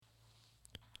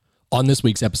On this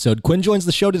week's episode, Quinn joins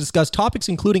the show to discuss topics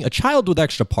including a child with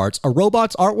extra parts, a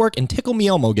robot's artwork, and Tickle Me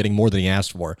Elmo getting more than he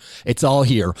asked for. It's all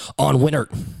here on Winner.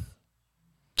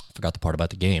 Forgot the part about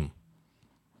the game.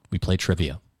 We play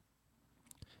trivia.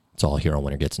 It's all here on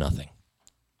Winner Gets Nothing.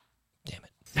 Damn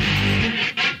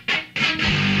it.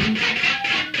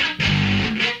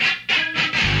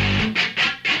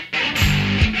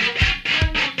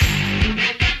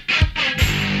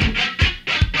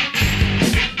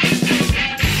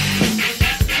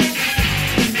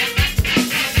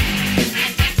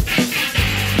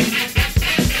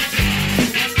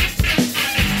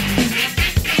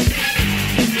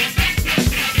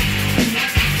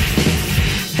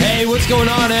 What's going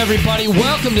on, everybody?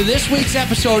 Welcome to this week's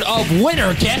episode of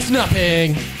Winner Gets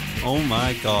Nothing. Oh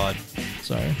my God!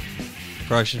 Sorry.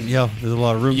 There's a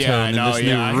lot of room tone in this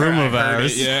new room of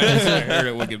ours. Yeah, I heard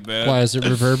it wicked bad. Why is it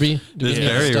reverby? It's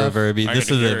very reverby. This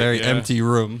is a very empty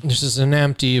room. This is an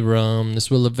empty room. This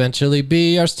will eventually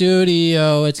be our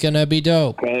studio. It's gonna be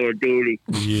dope. Call of Duty.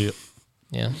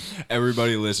 Yeah.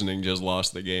 Everybody listening just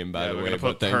lost the game, by the way. We're gonna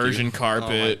put but Persian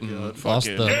carpet and Lost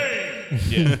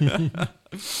the.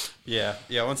 Yeah.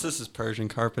 Once this is Persian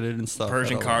carpeted and stuff.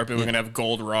 Persian carpet. We're gonna have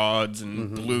gold rods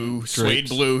and blue suede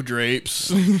blue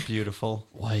drapes, Beautiful.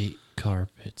 White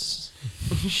carpets.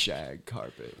 shag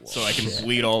carpet. so I can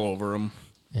bleed all over them.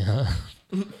 Yeah.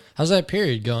 How's that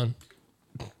period going?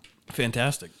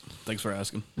 Fantastic. Thanks for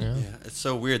asking. Yeah. Yeah, it's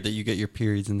so weird that you get your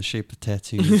periods in the shape of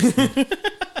tattoos.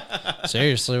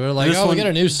 Seriously, we're like, This we one- got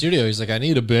a new studio. He's like, I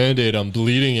need a Band-Aid. I'm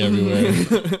bleeding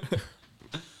everywhere.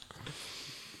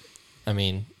 I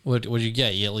mean, what would you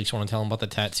get? You at least want to tell him about the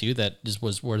tattoo that just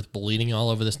was worth bleeding all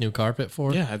over this new carpet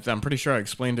for? Yeah, I'm pretty sure I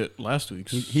explained it last week.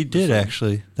 He did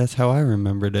actually. That's how I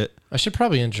remembered it. I should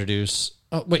probably introduce.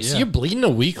 Oh, wait, so Yeah. you're bleeding a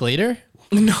week later?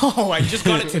 No, I just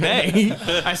got it today.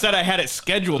 I said I had it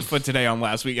scheduled for today on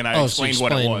last week, and I So explained you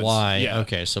what it explained was. why. Yeah,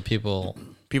 Okay, so people.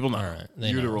 people know. All right.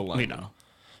 They know. Uteral We line. know.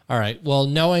 All right. Well,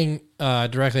 knowing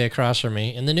directly across from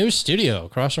me in the new studio,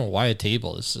 across from a wide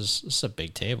table, this is a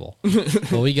big table.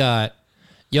 Well, we got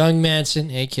Young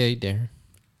Manson, a.k.a. Darren.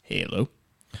 Hello.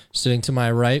 Sitting to my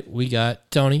right, we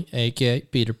got Tony, a.k.a.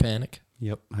 Peter Panic.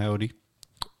 Yep. Howdy.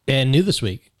 And new this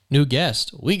week, new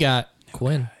guest, we got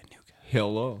Quinn.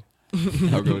 Hello.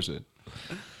 How goes it?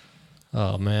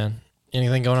 Oh, man.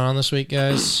 Anything going on this week,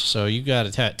 guys? So you got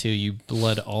a tattoo. You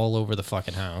bled all over the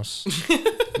fucking house.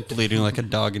 Bleeding like a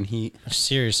dog in heat.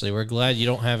 Seriously, we're glad you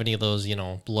don't have any of those,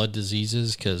 blood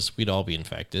diseases, because we'd all be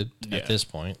infected Yeah. at this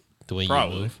point, the way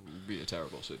Probably. you move. It'd be a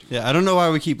terrible situation. Yeah, I don't know why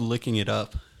we keep licking it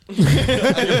up. I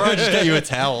could probably just get you a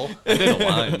towel. I did a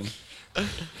line.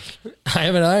 I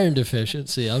have an iron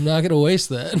deficiency. I'm not going to waste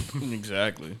that.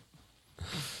 Exactly.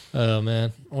 Oh,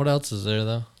 man. What else is there,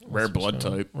 though? Rare blood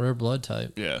type. Rare blood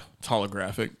type. Yeah, it's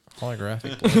holographic.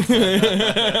 Holographic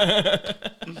blood.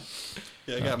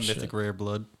 Yeah, I got mythic rare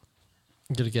blood.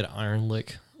 I'm going to get an iron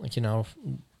lick. Like,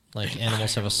 like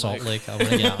animals have a salt lick. I'm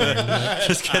going to get an iron lick.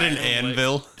 Just get an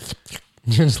anvil.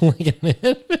 Just licking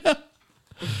it.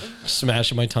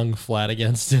 Smashing my tongue flat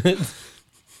against it.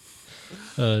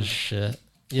 Oh, shit.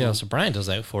 Yeah, so Brian does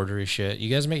that forgery shit. You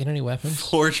guys making any weapons?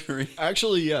 Forgery.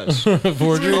 Actually, yes.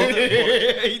 Forgery?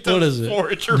 What is it?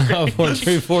 Forgery. No,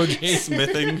 forgery.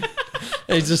 Smithing.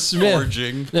 He's a smith.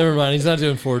 Forging. Never mind, he's not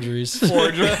doing forgeries.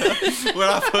 We're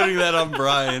not putting that on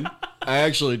Brian. I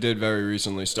actually did very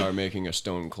recently start making a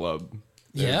stone club.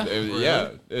 Yeah?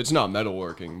 Yeah. It's not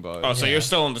metalworking, but Oh, so you're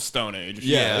still in the Stone Age.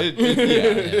 yeah,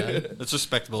 Yeah. That's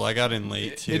respectable. I got in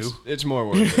late too. it's more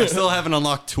work. I still haven't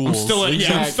unlocked tools.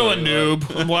 I'm still a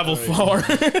noob. I'm level 4.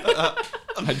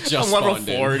 I just I'm level spawned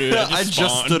in. 4, dude. I just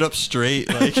spawned. stood up straight.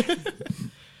 Like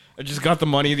I just got the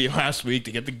money the last week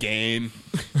to get the game.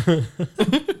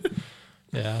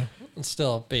 Yeah. It's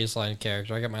still a baseline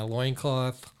character. I got my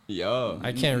loincloth. Yeah.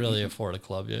 I can't really afford a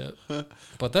club yet.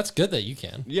 But that's good that you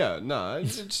can. Yeah, no,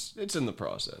 it's in the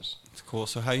process. it's cool.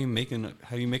 So how you make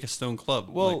a stone club?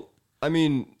 Well, I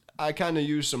mean, I kind of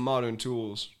use some modern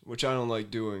tools, which I don't like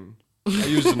doing. I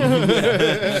use them.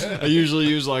 I usually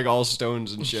use like all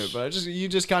stones and shit, but you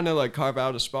just kind of like carve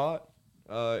out a spot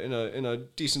in a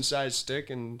decent sized stick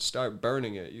and start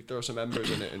burning it. You throw some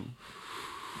embers in it and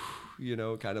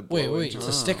kind of blow Wait, into it's it.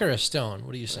 a stick or a stone?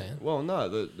 What are you saying? Well, no,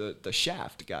 the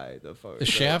shaft guy. The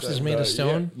shaft is made of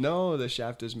stone? Yeah, no, the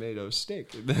shaft is made of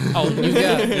stick. Oh, you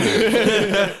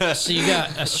got so you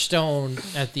got a stone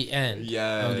at the end.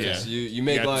 Yeah, Okay. you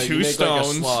make You got like two you make like a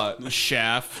stones, slot. a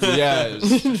shaft.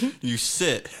 Yes. you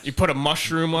sit. You put a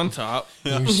mushroom on top.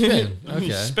 You spin. Okay.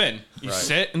 Spin. You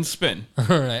sit and spin. All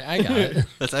right, I got it.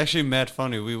 That's actually mad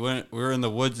funny. We were in the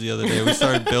woods the other day. We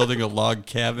started building a log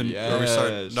cabin. Or we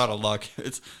started, Yes. not a log.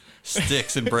 It's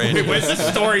sticks and branches. Where's this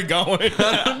story going?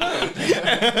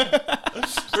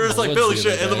 We were just like Woods building the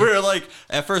shit, other and day. we were like,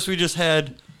 at first we just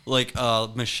had like a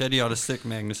machete on a stick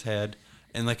Magnus had,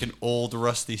 and like an old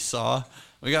rusty saw.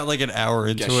 We got like an hour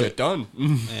into Get it, shit done.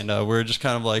 and we were just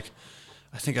kind of like,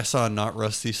 I think I saw a not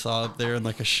rusty saw up there and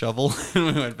like a shovel, and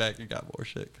we went back and got more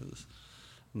shit because it's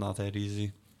not that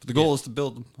easy. But the goal is to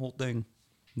build the whole thing.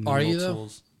 Are No you though?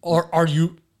 tools. Or are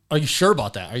you sure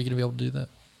about that? Are you gonna be able to do that?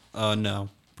 No,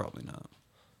 probably not.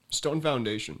 Stone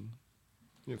foundation.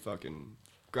 Your fucking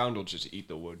ground will just eat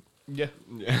the wood. Yeah.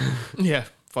 Yeah. Yeah.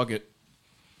 Fuck it.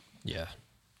 Yeah,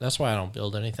 that's why I don't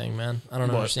build anything, man. I don't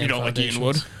What, understand. you don't like eating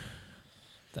foundations. wood?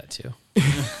 That too.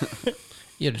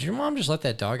 Yeah, did your mom just let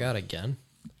that dog out again?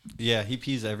 Yeah, he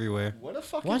pees everywhere. What a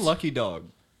fucking What? lucky dog.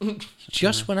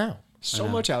 Just went out. So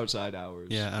much outside hours.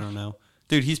 Yeah, I don't know.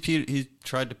 Dude, he's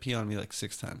tried to pee on me like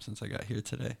 6 times since I got here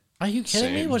today. Are you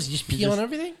kidding me? Same. What, does he just pee on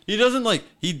everything? He doesn't like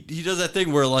he does that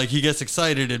thing where like he gets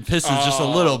excited and pisses just a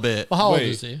little bit. Well, how old Wait,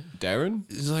 is he? Darren?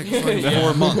 He's like fucking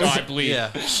 4 months. No, I bleed.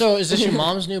 Yeah, So is this your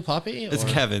mom's new puppy? it's or-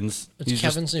 Kevin's. It's He's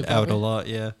Kevin's just new out puppy? a lot.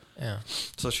 Yeah, Yeah.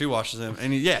 so she washes him,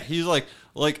 and he's like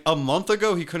a month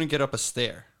ago he couldn't get up a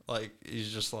stair. Like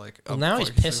he's just like. Well, a now he's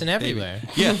fucking pissing baby. everywhere.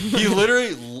 Yeah, he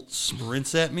literally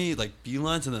sprints at me like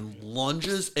beelines and then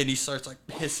lunges, and he starts like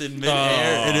pissing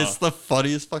midair, and it's the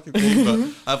funniest fucking thing.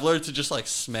 But I've learned to just like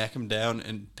smack him down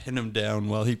and pin him down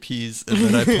while he pees, and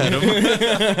then I pet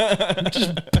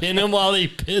him. Pin him while he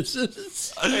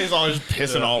pisses. He's always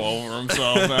pissing all over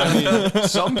himself. Man.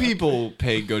 Some people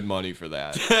pay good money for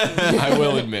that. I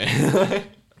will admit.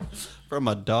 From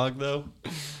a dog though,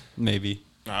 maybe.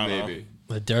 I don't know. Maybe.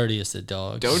 The dirtiest of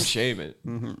dogs. Don't shame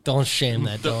it. Don't shame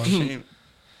that dog. Shame.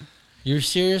 You're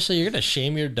gonna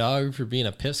shame your dog for being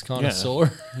a piss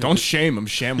connoisseur? Don't shame him.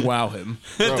 Sham wow him.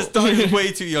 This dog is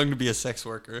way too young to be a sex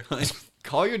worker. Like,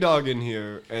 Call your dog in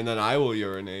here, and then I will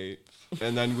urinate,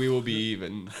 and then we will be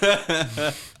even.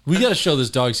 We gotta show this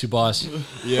dog to boss.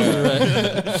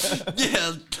 Yeah.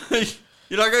 yeah,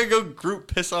 you're not gonna go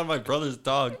group piss on my brother's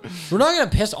dog. We're not gonna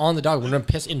piss on the dog. We're gonna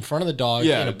piss in front of the dog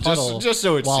Yeah, in a just- puddle, just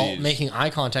so it while sees. making eye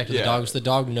contact with Yeah. the dog, so the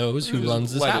dog knows who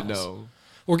runs this Let house. it know.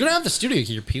 We're gonna have the studio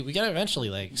here, Pete. We gotta eventually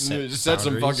like set, Set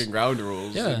some boundaries. fucking ground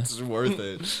rules. Yeah. It's worth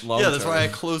it. Yeah, that's why I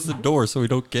closed the door so we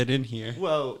don't get in here.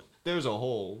 Well, there's a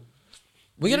hole.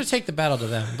 We gotta take the battle to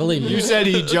them. Believe me. You said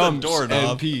he jumps doorknob.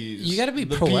 and pees. You gotta be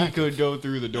the proactive. pee could go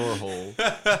through the door hole.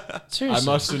 I Seriously.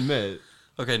 must admit.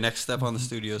 Okay, next step on the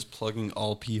studio is plugging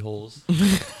all pee holes.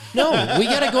 No, we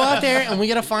gotta go out there and we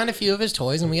gotta find a few of his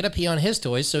toys and we gotta pee on his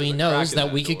toys so he knows in that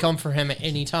that we could door. come for him at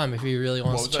any time if he really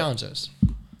wants was to that? challenge us.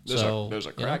 There's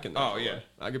a crack in there. Oh, yeah.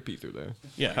 I could pee through there.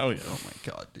 Yeah, hell yeah. Oh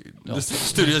my god, dude. This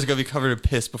studio's gonna be covered in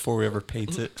piss before we ever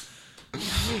paint it.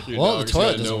 Your Well, the dog's toilet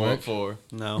gotta doesn't know what work. for.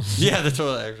 No. Yeah, the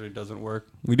toilet actually doesn't work.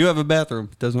 We do have a bathroom.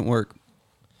 It doesn't work.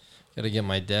 Gotta get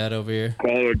my dad over here,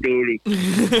 Call of Duty.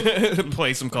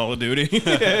 Play some Call of Duty.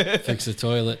 fix the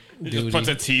toilet. Just puts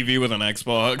a TV with an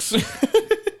Xbox.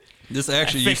 This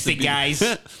actually Fix used to it, be. guys.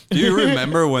 Do you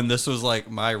remember when this was like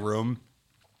my room?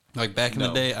 Like back in the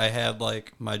No. day, I had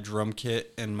like my drum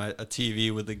kit and a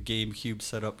TV with a GameCube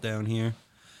set up down here.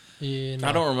 Yeah, no.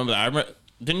 I don't remember that. I remember,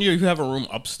 didn't you have a room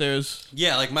upstairs?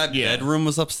 Yeah, like my Yeah. bedroom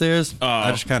was upstairs. Oh.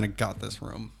 I just kind of got this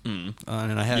room, and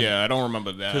I had Yeah, I don't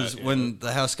remember that. because yeah. when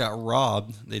the house got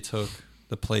robbed, they took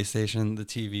the PlayStation, the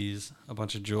TVs, a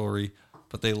bunch of jewelry,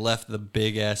 but they left the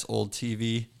big ass old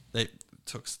TV. They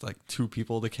took like 2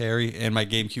 people to carry, and my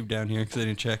GameCube down here because they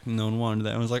didn't check. And no one wanted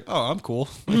that. I was like, oh, I'm cool.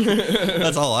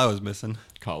 That's all I was missing.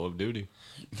 Call of Duty.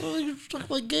 Oh, you took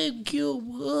my GameCube.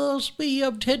 Oh, it's me.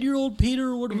 I'm 10-year-old Peter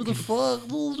or whatever the fuck.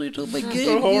 Oh, they took my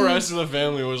The whole GameCube. rest of the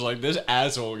family was like, this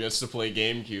asshole gets to play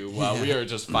GameCube while we are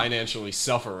just financially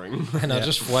suffering. And I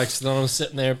just flexed on him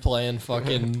sitting there playing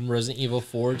fucking Resident Evil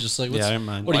 4. Just like, what's, I didn't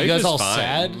mind. what are you Life guys is all fine.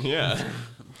 sad? Yeah.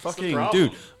 Fucking problem?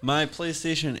 dude, my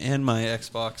PlayStation and my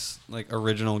Xbox like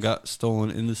original got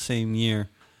stolen in the same year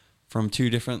from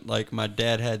 2 different. Like my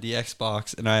dad had the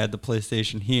Xbox and I had the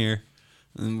PlayStation here,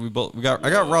 and I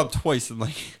got robbed twice in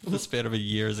like the span of a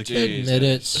year as a kid. Jeez. Admit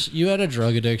it. You had a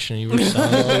drug addiction. You were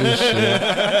selling all your shit.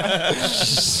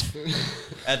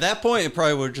 At that point, it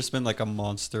probably would have just been like a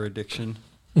monster addiction.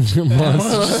 Game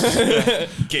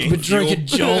Been drinking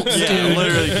jolts, Yeah, dude.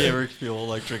 literally gamer fuel,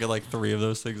 like drinking like 3 of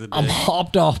those things a day. I'm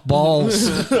hopped off balls.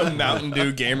 Mountain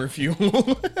Dew gamer fuel.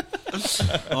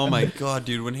 Oh my god,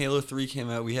 dude! When Halo 3 came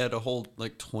out, we had a whole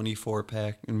like 24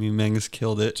 pack, and me and Mangus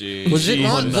killed it. Was it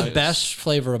not Jeez. the best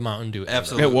flavor of Mountain Dew ever?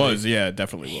 Absolutely, It was, yeah, it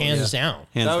definitely was. Hands down.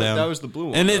 hands That, down. that was the blue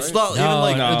one. and it's right? not even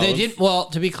like no. They did well.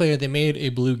 To be clear, they made a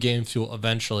blue game fuel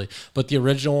eventually, but the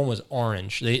original one was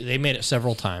orange. They made it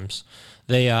several times.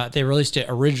 They released it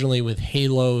originally with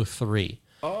Halo 3.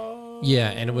 Oh. Yeah,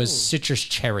 and it was citrus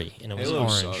cherry, and it was Halo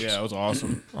orange. sucks. Yeah, it was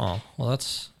awesome. Oh, well,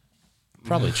 that's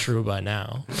probably true by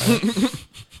now.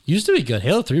 Used to be good.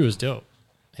 Halo 3 was dope.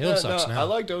 Halo Yeah, sucks no, now. I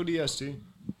liked ODST.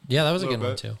 Yeah, that was a Little good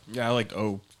one bit. too. Yeah, I liked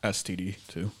OSTD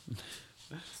too.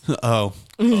 oh,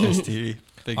 STD.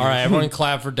 All right, everyone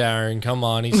clap for Darren. Come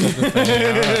on, he said the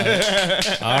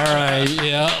thing. All right.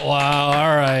 Yeah. Wow.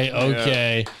 All right.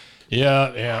 Okay.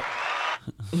 Yeah.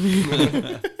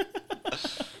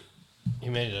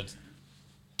 You made a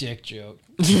dick joke.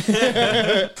 Said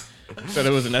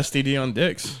it was an STD on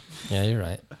dicks. Yeah, you're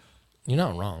right. You're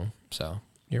not wrong. So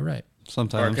you're right. Or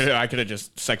Sometimes. I could have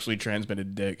just sexually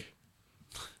transmitted dick.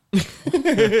 What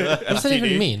does that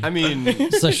even mean? I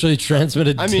mean, Sexually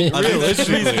transmitted dick.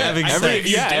 realistically, having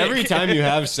sex. every time you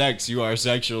have sex, you are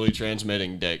sexually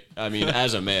transmitting dick. I mean,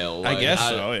 as a male, I guess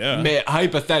so, yeah.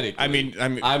 Hypothetically, I mean,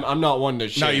 I'm not one to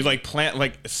shit. no, you like plant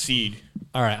like a seed,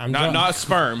 All right. I'm not done. not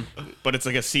sperm, but it's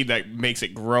like a seed that makes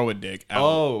it grow a dick. Out.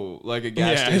 Oh, like a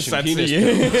gas Yeah, station that's penis.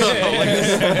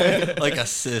 it. like a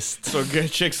cyst. So good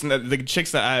chicks, the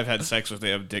chicks that I have had sex with,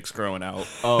 they have dicks growing out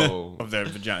Oh, of their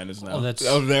vaginas now. Oh, that's.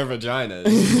 of their vaginas.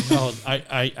 Oh,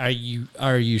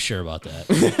 are you sure about that?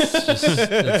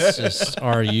 It's just,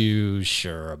 are you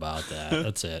sure about that?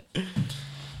 That's it.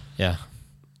 Yeah.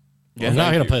 I'm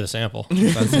not gonna play the sample.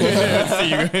 That's it. So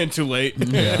you're in too late.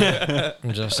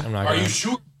 I'm not. Are you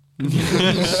sure? Are you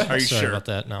Sorry sure? about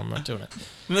that. No, I'm not doing it.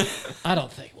 I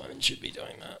don't think women should be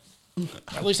doing that.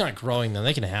 At least not growing them.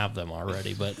 They can have them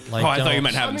already, but like. Oh, I thought you don't-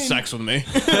 meant having sex with me.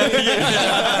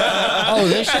 Oh,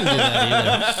 they shouldn't do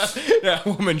that either. Yeah,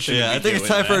 woman should. Yeah, I think it's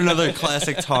time for another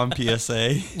classic Tom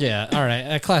PSA. Yeah. All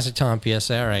right. A classic Tom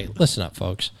PSA. All right. Listen up,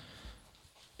 folks.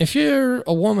 If you're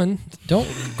a woman, don't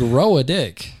grow a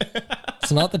dick.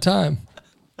 It's not the time.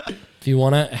 If you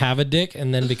want to have a dick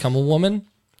and then become a woman,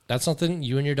 that's something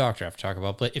you and your doctor have to talk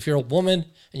about. But if you're a woman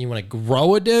and you want to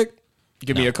grow a dick,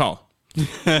 Give me a call.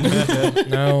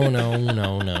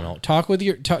 no. Talk with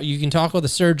you can talk with a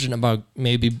surgeon about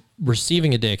maybe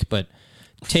receiving a dick, but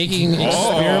taking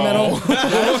experimental.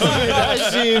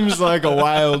 That seems like a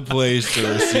wild place to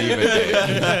receive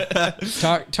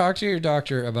it. Talk to your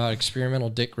doctor about experimental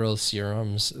dick growth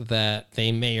serums that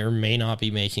they may or may not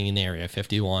be making in Area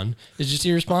 51. It's just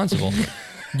irresponsible.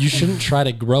 You shouldn't try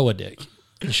to grow a dick.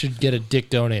 You should get a dick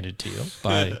donated to you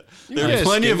by. There are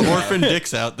plenty of orphan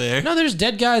dicks out there. No, there's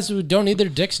dead guys who don't need their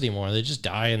dicks anymore. They just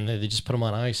die and they just put them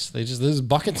on ice. There's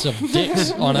buckets of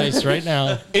dicks on ice right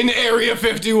now. In Area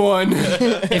 51.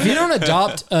 If you don't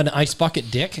adopt an ice bucket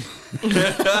dick,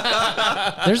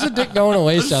 there's a dick going to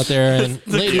waste out there. And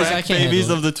ladies, I Crack can't babies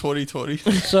handle of the 2020.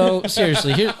 So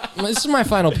seriously, this is my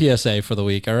final PSA for the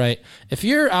week. All right, if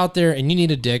you're out there and you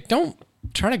need a dick, don't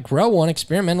try to grow one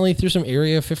experimentally through some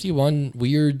Area 51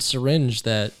 weird syringe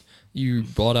that you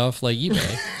bought off like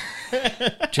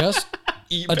eBay. Just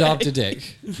adopt a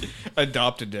dick.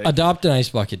 Adopt a dick. Adopt an ice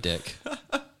bucket dick.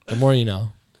 The more you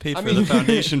know. Paid for the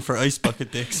foundation for ice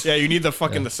bucket dicks. Yeah, you need the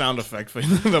fucking the sound effect for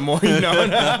the more you know.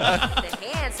 The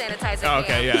hand sanitizer. Oh,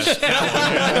 okay, yes.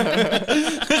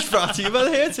 It's brought to you by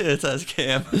the hand sanitizer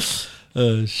cam.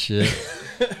 Oh shit.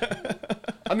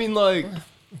 I mean, like,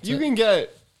 you can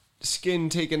get skin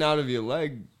taken out of your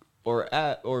leg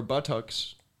or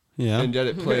buttocks Yeah. and get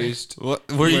it placed. Where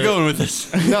are you going with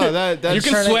this? No, that's You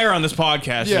can swear on this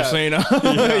podcast, Yeah. just so you know.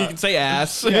 You can say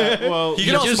ass. Yeah, well, You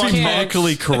can also be can't-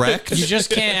 medically correct. You just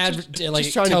can't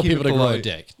Just trying to tell keep people it to grow a polite.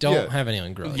 dick. Don't Yeah. have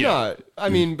anyone grow a dick. yeah, I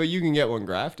mean, but you can get one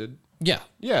grafted. Yeah.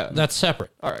 Yeah. That's separate.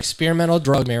 All right. Experimental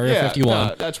drug Area Yeah, 51.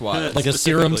 no, that's why. Like a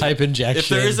serum Specifically. type injection. If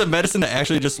there is a medicine that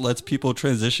actually just lets people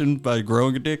transition by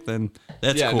growing a dick, then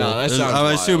that's Yeah, cool. no, that sounds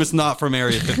I assume wild. it's not from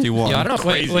Area 51. Yeah, I don't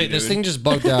know. Crazy, Wait, this dude. thing just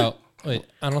bugged out. Wait,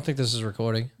 I don't think this is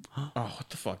recording. Oh, what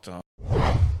the fuck, Tom?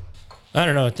 I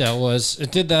don't know what that was.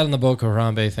 It did that on the Boko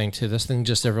Harambe thing too. This thing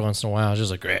just every once in a while is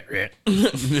just like, rat, rat. I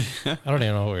don't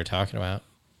even know what we were talking about.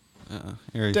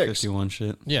 Area Dicks. 51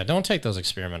 shit. Yeah, don't take those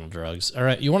experimental drugs. All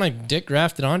right, you want a dick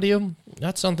grafted onto you?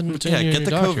 That's something between Yeah, you get and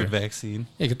the your doctor. COVID vaccine.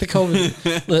 Yeah, get the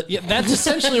COVID. Look, yeah, that's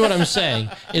essentially what I'm saying.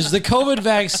 Is the COVID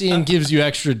vaccine gives you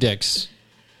extra dicks?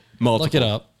 Multiple. Look it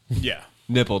up. Yeah.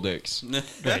 nipple dicks.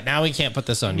 Right, now we can't put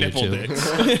this on Nipple YouTube.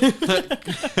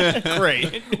 dicks.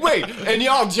 Great. Wait, and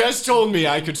y'all just told me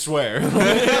I could swear.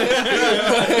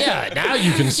 Yeah, now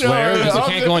you can swear because it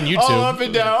can't go on Oh, YouTube. up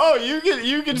and down. Oh,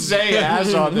 you can say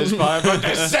ass on this pod, but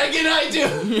the second I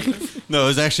do. No, it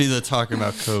was actually the talking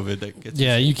about COVID that gets.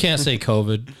 Yeah, you can't say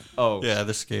COVID. Oh, Yeah,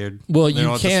 they're scared. Well, They don't you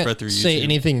want to can't spread through say YouTube.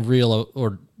 anything real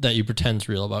or that you pretend's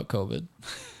real about COVID.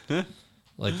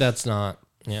 Like that's not.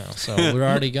 Yeah, so we're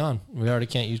already gone. We already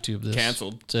can't YouTube this.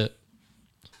 Canceled. That's it.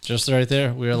 Just right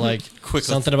there. We were like Quick,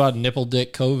 something about nipple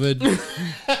dick COVID.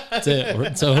 That's it.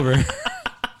 It's over.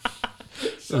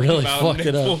 Really fucked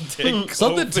it up.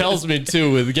 Something tells me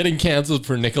too with getting canceled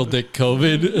for nickel dick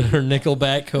COVID or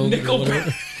Nickelback COVID. Or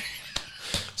whatever.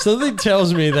 Something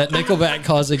tells me that Nickelback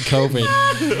causing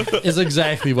COVID is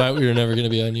exactly why we were never going to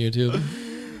be on YouTube.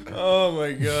 Oh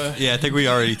my god. Yeah, I think we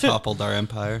already toppled our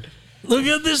empire. Look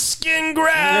at this skin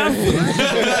graph.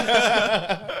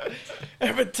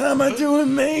 Every time I do it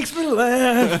makes me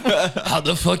laugh. How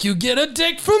the fuck you get a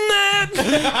dick from that?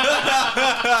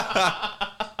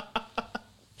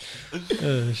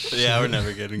 Yeah, we're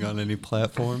never getting on any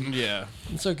platform. Yeah.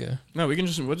 It's okay. No,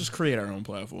 we'll just create our own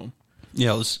platform.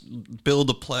 Yeah, let's build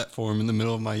a platform in the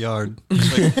middle of my yard. Like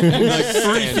 3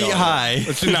 feet high.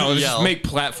 Let's just make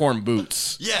platform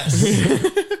boots. Yes.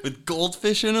 With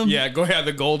goldfish in them? Yeah, go ahead,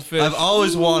 the goldfish. I've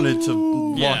always wanted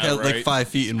to walk Yeah, out like right. 5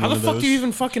 feet in How one the of fuck those. do you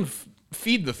even fucking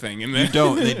feed the thing in there? You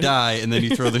don't. They die, and then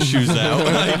you throw the shoes out,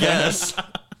 I guess.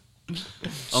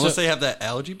 Unless they have that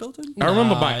algae built in? I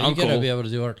remember my You uncle. gotta be able to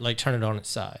do it, like turn it on its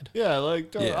side. yeah,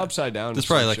 like Yeah. upside down. There's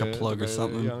or probably some like a shit. plug or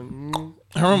something. Yeah. Mm.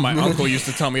 I remember my uncle used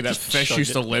to tell me that fish chug used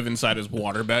it. to live inside his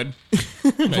waterbed.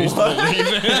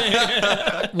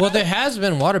 Well, there has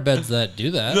been waterbeds that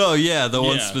do that. No, yeah, the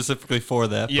one Yeah. specifically for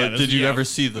that. Yeah, But did you yeah. ever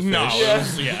see the fish? No,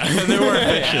 yeah. There were a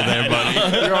picture there,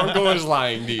 buddy. Your uncle is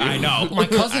lying to you. I know. My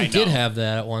cousin I did know. have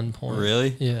that at one point.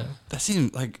 Really? Yeah. That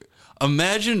seemed like...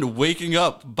 Imagine waking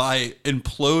up by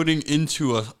imploding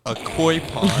into a koi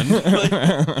pond.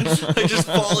 like just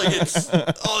falling.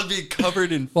 It'd be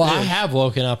covered in Well, fish. I have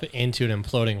woken up into an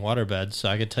imploding waterbed, so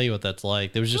I could tell you what that's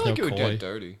like. There was just I feel like no it would get koi.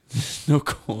 dirty. No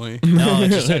koi. No,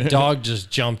 it's just a dog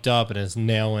just jumped up and his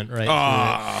nail went right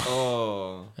Ah,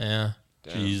 Oh, through it. Yeah.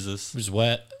 Jesus. It was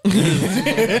wet. it's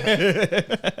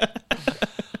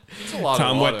a lot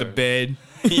Tom of wet water. the bed.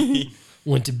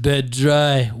 Went to bed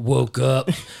dry, woke up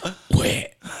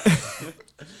wet.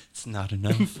 It's not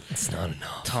enough. It's not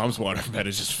enough. Tom's waterbed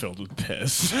is just filled with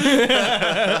piss.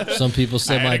 Some people I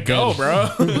said my had to go, bed. bro.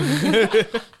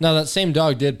 No, that same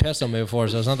dog did piss on me before,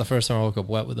 so it's not the first time I woke up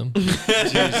wet with him.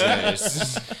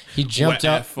 Jesus. He jumped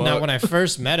Wet up. as fuck. Now, when I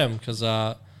first met him, because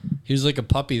he was like a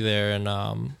puppy there, and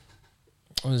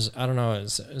he was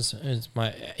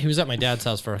at my dad's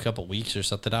house for a couple weeks or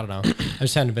something. I don't know. I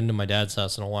just hadn't been to my dad's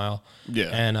house in a while. Yeah.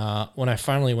 And when I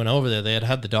finally went over there, they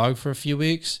had the dog for a few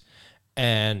weeks,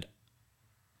 and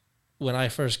when I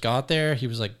first got there, he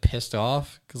was like pissed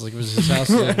off because like it was his house,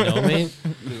 he didn't know me.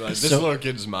 Like, this So- little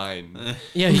kid's mine.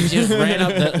 Yeah, he just ran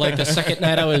up like the second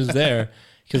night I was there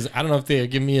because I don't know if they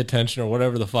give me attention or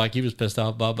whatever the fuck he was pissed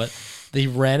off about, but he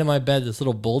ran in my bed. This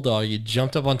little bulldog, he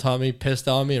jumped up on top of me, pissed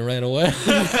on me, and ran away.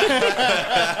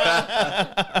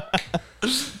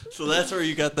 So that's where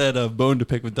you got that bone to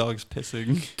pick with dogs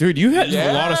pissing. Dude, you had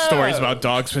a lot of Yeah. stories about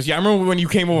dogs piss. Yeah, I remember when you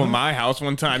came over to my house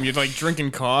one time, you're like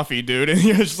drinking coffee, dude, and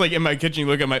you're just like in my kitchen, you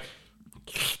look at my...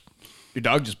 Your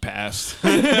dog just passed.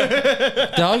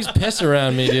 Dogs piss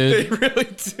around me, They dude. really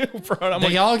do, bro. And I'm They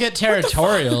like, all get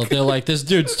territorial. They're like, this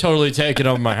dude's totally taking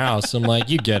over my house. I'm like,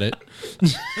 you get it.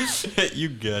 You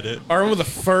get it. I remember the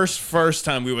first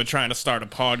time we were trying to start a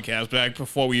podcast back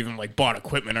before we even like bought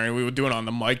equipment. I mean, we were doing it on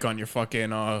the mic on your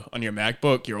fucking on your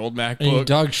MacBook, your old MacBook. And your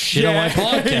dog shit on my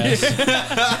podcast.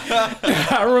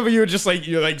 I remember you were just like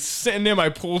you're like sitting near my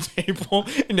pool table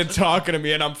and you're talking to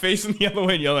me and I'm facing the other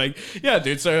way and you're like, yeah,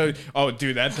 dude. So, oh,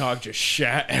 dude, that dog just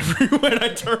shat everywhere. And I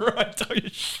turn around, I tell you,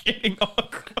 shitting all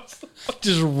across the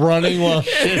Just running while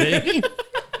shitting.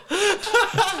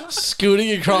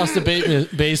 Scooting across the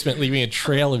basement, leaving a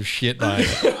trail of shit behind it.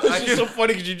 It's just so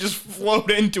funny because you just float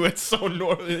into it so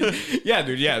normally. Yeah,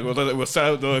 dude. Yeah, we'll set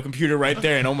up the computer right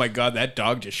there, and oh my god, that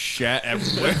dog just shat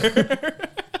everywhere.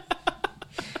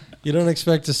 You don't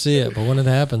expect to see it, but when it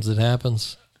happens, it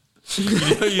happens.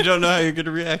 You don't know how you're going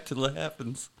to react till it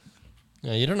happens.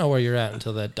 Yeah, you don't know where you're at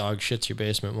until that dog shits your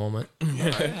basement moment.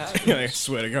 I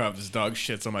swear to God, this dog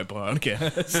shits on my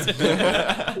podcast.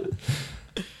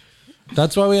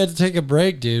 That's why we had to take a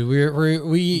break, dude.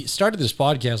 We started this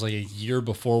podcast like a year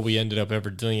before we ended up ever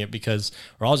doing it because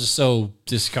we're all just so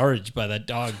discouraged by that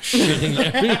dog shitting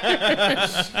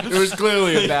everywhere. It was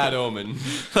clearly a bad omen.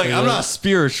 Like, I'm not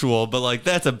spiritual, but like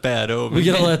that's a bad omen. We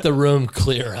gotta let the room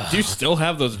clear up. Do you still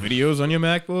have those videos on your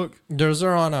MacBook? Those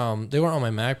are on they weren't on my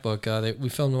MacBook. We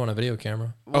filmed them on a video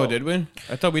camera. Oh, did we?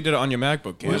 I thought we did it on your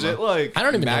MacBook camera. Was it like I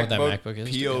don't even know what that MacBook is,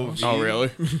 to be POV? honest. Oh, really?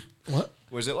 What?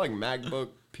 Was it like MacBook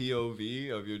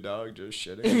POV of your dog just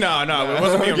shitting? No, it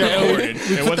wasn't being recorded.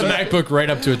 It The wasn't. MacBook right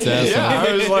up to its ass. Yeah,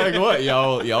 I was like, what?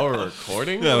 Y'all were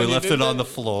recording? Yeah, we when you left did it on that? the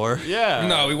floor. Yeah.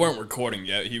 No, we weren't recording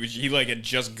yet. He like had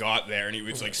just got there and he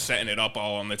was like setting it up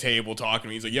all on the table talking to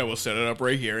me. He's like, yeah, we'll set it up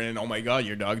right here. And oh my God,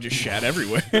 your dog just shat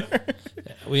everywhere.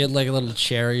 We had like a little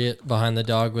chariot behind the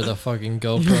dog with a fucking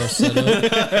GoPro set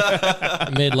up.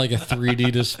 It made like a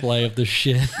 3D display of the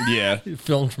shit. Yeah.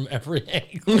 Filmed from every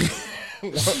angle.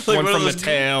 One one of from the those-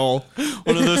 tail.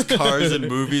 One of those cars in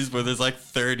movies where there's like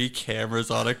 30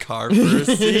 cameras on a car for a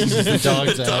scene. The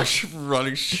dog's Dog ass.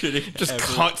 running shitting. Just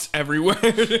everywhere. cuts everywhere.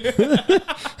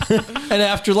 And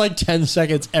after like 10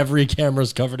 seconds, every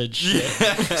camera's covered in shit.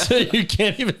 So you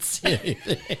can't even see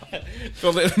anything.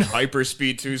 Filled it in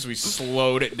hyperspeed too, so we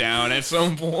slowed it down at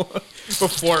some point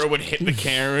before it would hit the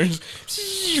cameras.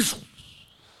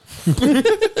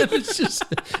 It's just,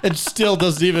 it still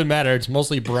doesn't even matter. It's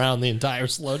mostly brown the entire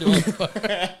slow doing part.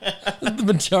 The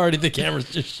majority of the camera's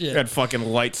just shit. Had fucking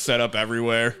lights set up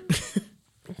everywhere.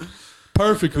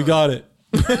 Perfect. We got it.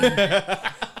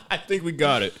 I think we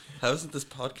got it. How hasn't this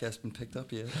podcast been picked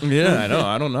up yet? Yeah, I know.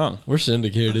 I don't know. We're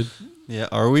syndicated. Yeah,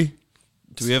 are we?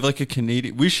 Do we have like a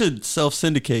Canadian? We should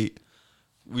self-syndicate.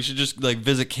 We should just like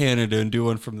visit Canada and do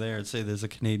one from there and say there's a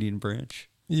Canadian branch.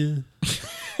 Yeah.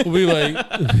 We'll be like,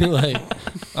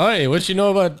 oh, hey, what you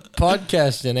know about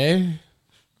podcasting, eh?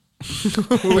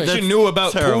 What you knew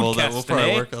about Terrible. That we'll podcasting,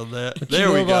 probably eh? work on that. You There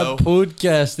know we go. about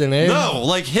podcasting, eh? No,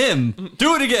 like him.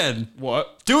 Do it again.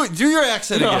 What? Do it. Do your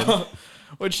accent again.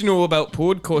 What you know about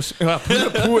podcasting,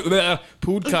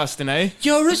 eh?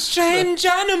 You're a strange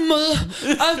animal.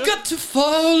 I've got to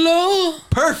follow.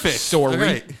 Perfect. Sorry. All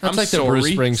right. That's I'm like the sorry.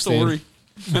 Bruce Springsteen. Sorry.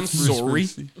 I'm sorry.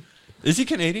 Is he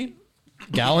Canadian?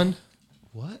 Gowan?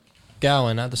 What?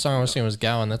 Gowan. The song I was singing was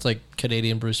Gowan. That's like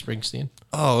Canadian Bruce Springsteen.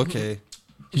 Oh, okay.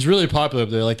 He's really popular up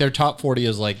there. Like their top 40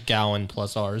 is like Gowan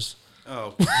plus ours.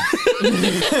 Oh.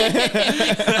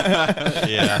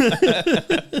 Yeah.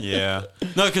 Yeah.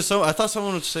 No, because I thought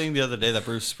someone was saying the other day that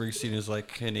Bruce Springsteen is like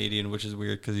Canadian, which is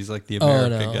weird because he's like the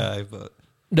America no. guy, but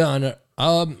No.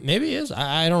 Maybe he is.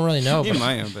 I don't really know. he but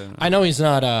might have been. I know he's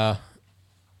not.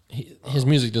 His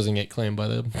music doesn't get claimed by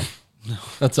them.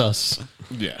 That's us.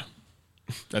 Yeah.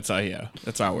 That's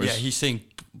ours. Yeah, he's saying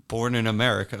Born in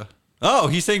America. Oh,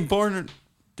 he's saying Born in...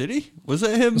 Did he? Was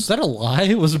that him? Is that a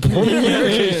lie? Was Born in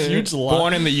America a huge lie?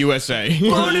 Born in the USA.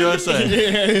 Born in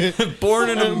USA. Born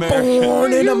in America.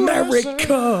 Born in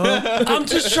America. I'm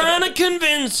just trying to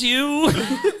convince you.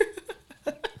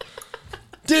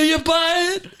 Do you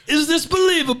buy it? Is this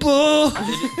believable?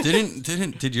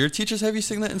 Did your teachers have you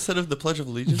sing that instead of the Pledge of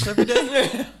Allegiance every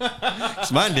day?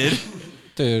 'Cause mine did.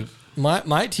 Dude,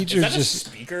 my teachers Is that just... a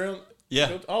speaker?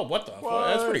 Yeah. Oh, what the fuck?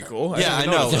 That's pretty cool. Yeah, I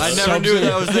didn't know. notice I that. never knew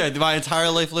that was there. My entire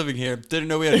life living here. Didn't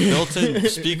know we had built-in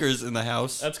speakers in the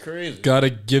house. That's crazy. Gotta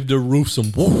give the roof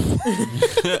some woof.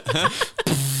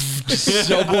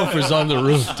 Subwoofers on the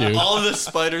roof, dude. All of the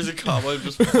spiders and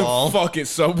cobwebs just fall. Fuck it,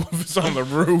 subwoofers on the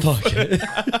roof.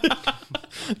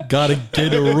 Gotta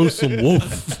get a roof some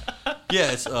woof.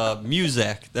 Yeah, it's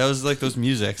Muzak. That was like those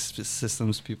Muzak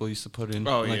systems people used to put in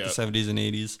Oh, like yeah. the 70s and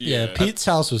 80s. Yeah, Pete's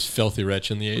house was filthy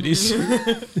rich in the 80s.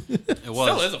 It was.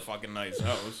 Still is a fucking nice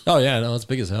house. Oh, yeah, no, it's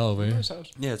big as hell over here.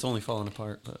 Yeah, it's only falling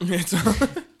apart. But, It's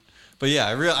but yeah,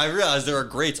 I realized there were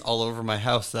grates all over my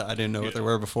house that I didn't know what they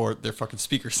were before. They're fucking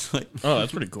speakers. Like, oh,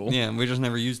 that's pretty cool. yeah, and we just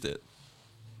never used it.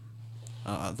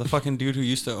 The fucking dude who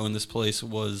used to own this place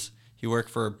he worked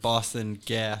for Boston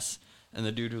Gas, and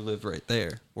the dude who lived right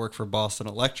there worked for Boston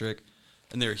Electric,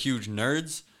 and they were huge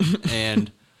nerds.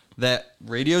 And that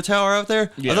radio tower out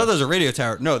there, Yeah. I thought that was a radio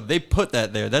tower. No, they put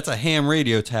that there. That's a ham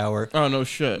radio tower. Oh, no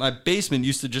shit. My basement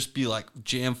used to just be like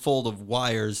jam full of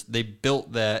wires. They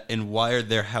built that and wired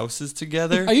their houses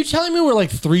together. Are you telling me we're like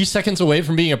 3 seconds away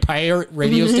from being a pirate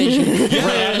radio station? Right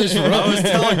out of this room? I was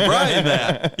telling Brian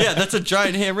that. Yeah, that's a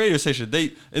giant ham radio station.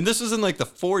 And this was in like the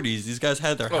 40s. These guys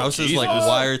had their houses Jesus. like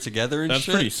wired together and That's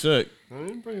shit. pretty sick.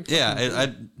 Yeah,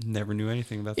 I never knew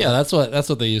anything about that. Yeah, that's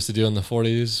what they used to do in the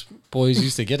 40s. Boys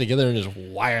used to get together and just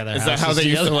wire their Is houses that how they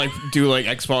used to together. like do like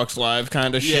Xbox Live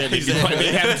kind of Yeah, shit? They'd exactly.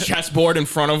 have a chessboard in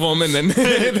front of them and then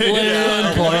Land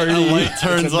A party. light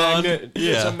turns It's a on. magnet. It's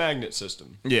Yeah. a magnet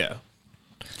system. yeah.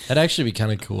 That'd actually be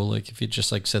kind of cool. Like if you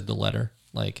just like said the letter,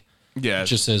 like Yeah, it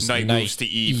just says knight knight moves to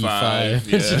E5.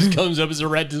 It just comes up as a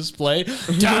red display.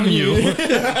 Damn you!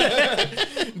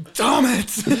 Damn it!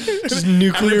 Just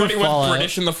nuclear Everybody went fallout.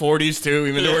 British in the 40s too,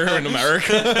 even though we were in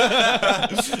America.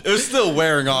 It was still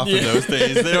wearing off in those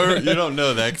days. You don't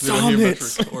know that because we don't hear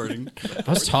much recording. I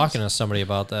was talking to somebody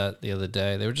about that the other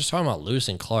day. They were just talking about Lewis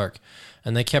and Clark,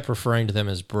 and they kept referring to them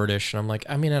as British. And I'm like,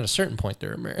 I mean, at a certain point,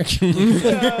 they're American.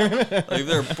 Like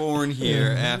they're born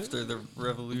here after the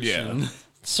revolution. Yeah.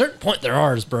 At a certain point, they're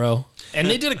ours, bro. And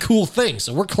they did a cool thing,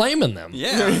 so we're claiming them.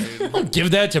 Yeah. Don't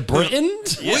give that to Britain.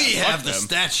 We have the them.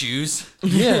 statues.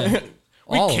 Yeah.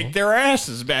 We All of kicked them. their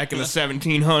asses back in the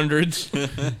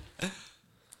 1700s.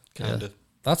 Kind of.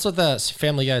 That's what that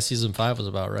Family Guy season 5 was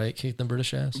about, right? Kick the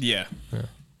British ass. Yeah.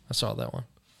 I saw that one.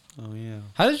 Oh yeah.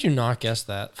 How did you not guess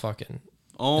that? Fucking.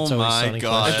 Oh It's Always my Sunny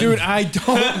god, question. Dude, I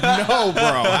don't know,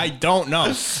 bro. I don't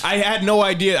know. I had no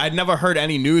idea. I'd never heard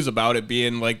any news about it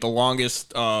being like the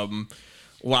longest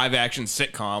live action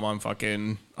sitcom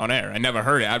on air. I never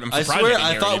heard it. I'm I surprised swear, didn't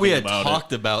I hear thought we had anything about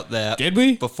talked about that. Did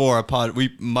we? Before a pod?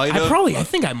 We might have. I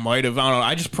think I might have. I don't know.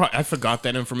 I just I forgot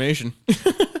that information.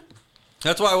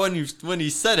 That's why when he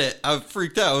said it, I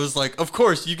freaked out. I was like, of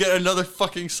course, you get another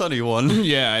fucking Sunny one.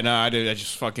 Yeah, I know. I did. I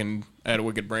just fucking had a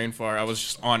wicked brain fart. I was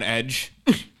just on edge.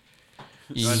 I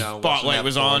know. Spotlight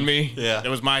was on me. Yeah. It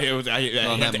was I On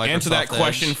had that to answer that Microsoft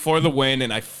question Edge. for the win,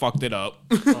 and I fucked it up.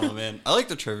 Oh man, I like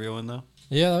the trivia one though.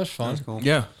 Yeah, that was fun. That's cool.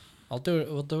 Yeah. I'll do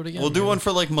it. We'll do it again. We'll do man. one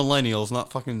for like millennials,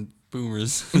 not fucking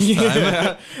boomers. this time.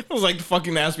 Yeah. It was like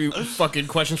fucking ask me fucking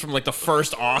questions from like the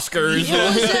first Oscars. It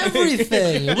was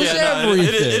everything. It was everything.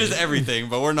 It is everything,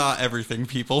 but we're not everything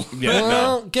people. Yeah,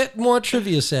 Well, get more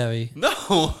trivia savvy. No.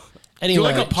 Do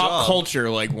Anyway, like a pop job. culture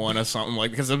like one or something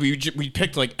like because we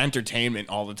picked like entertainment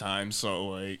all the time, so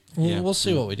like we'll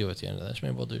see what we do at the end of this.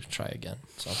 Maybe we'll try again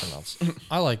something else.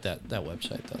 I like that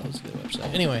website though. That was a good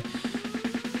website. Anyway,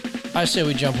 I say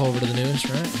we jump over to the news,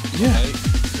 right?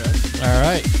 yeah. All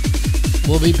right,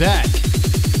 we'll be back.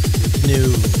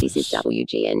 News. This is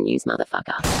WGN News,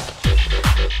 motherfucker.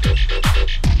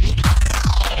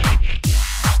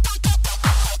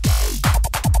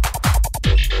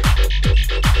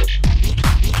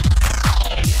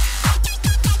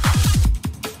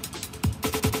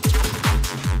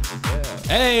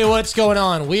 Hey, what's going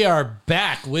on? We are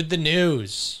back with the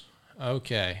news.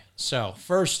 Okay, so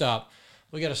first up,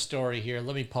 we got a story here.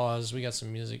 Let me pause. We got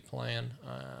some music playing.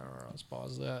 I don't know. Let's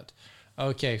pause that.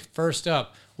 Okay, first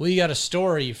up, we got a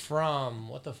story from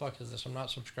what the fuck is this? I'm not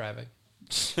subscribing.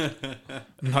 I'm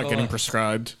not getting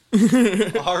prescribed.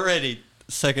 Already,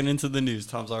 second into the news,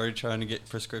 Tom's already trying to get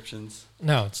prescriptions.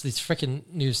 No, it's these freaking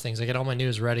news things. I get all my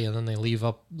news ready and then they leave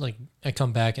up. Like I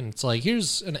come back and it's like,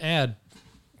 here's an ad.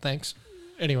 Thanks.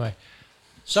 Anyway,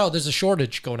 so there's a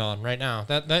shortage going on right now.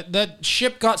 That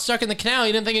ship got stuck in the canal.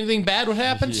 You didn't think anything bad would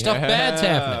happen? Stuff bad's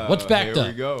happening. What's backed Here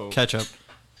up? we go. Ketchup.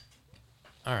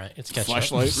 All right, it's ketchup.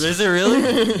 Flashlights. Is it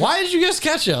really? Why did you guess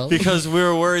ketchup? Because we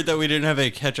were worried that we didn't have any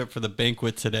ketchup for the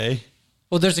banquet today.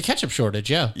 Well, there's a ketchup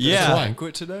shortage. Yeah. Yeah. That's why.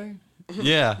 Banquet today?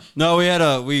 Yeah. No,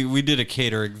 we did a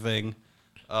catering thing,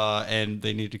 and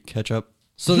they needed ketchup.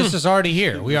 So this is already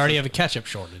here. We already have a ketchup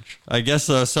shortage. I guess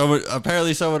someone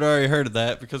already heard of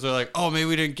that because they're like, oh, maybe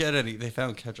we didn't get any. They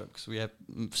found ketchup because we have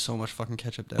so much fucking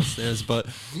ketchup downstairs, but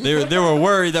they were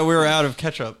worried that we were out of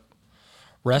ketchup.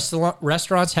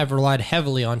 Restaurants have relied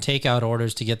heavily on takeout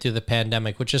orders to get through the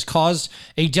pandemic, which has caused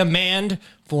a demand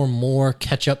for more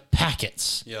ketchup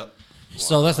packets. Yep.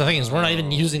 So that's the thing is we're not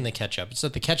even using the ketchup. It's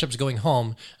that the ketchup's going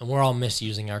home and we're all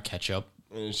misusing our ketchup.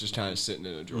 And it's just kind of sitting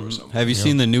in a drawer somewhere. Have you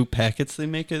seen the new packets they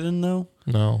make it in though?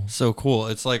 No. So cool.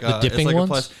 It's like dipping it's like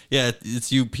ones?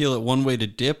 it's you peel it one way to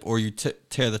dip, or you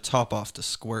tear the top off to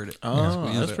squirt it. Oh,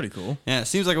 that's pretty cool. Yeah, it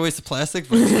seems like a waste of plastic,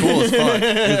 but it's cool as fuck.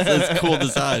 It's cool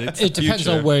design. It's It depends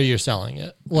future. on where you're selling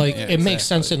it. Like Yeah, it makes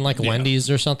exactly. sense in like a Wendy's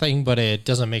or something, but it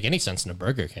doesn't make any sense in a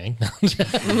Burger King.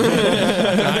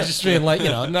 I just mean like,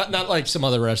 not like some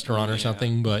other restaurant or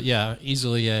something, but yeah,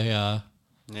 easily a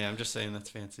Yeah, I'm just saying that's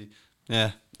fancy.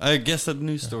 Yeah, I guess a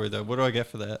news story though. What do I get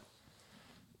for that?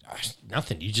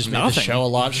 nothing. You just made the Nothing. show a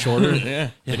lot shorter.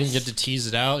 Yeah. They didn't get to tease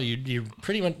it out. You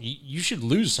pretty much you should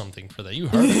lose something for that. You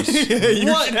heard us. You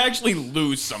should actually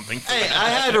lose something. For Hey, that. I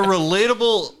had a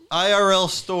relatable IRL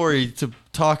story to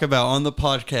talk about on the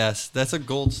podcast. That's a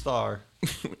gold star.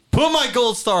 Put my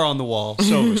gold star on the wall.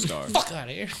 Silver Star. Fuck out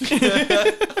of here.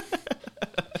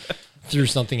 Threw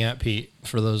something at Pete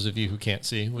for those of you who can't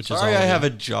see, which is Sorry, all I of have you.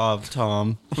 a job,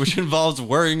 Tom, which involves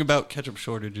worrying about ketchup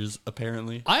shortages,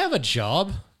 apparently. I have a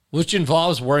job which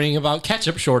involves worrying about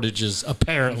ketchup shortages,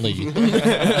 apparently.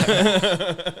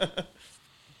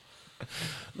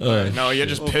 No, you're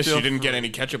just pissed you didn't get any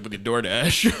ketchup with your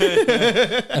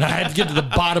DoorDash. And I had to get to the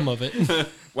bottom of it.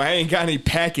 Well, I ain't got any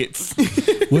packets.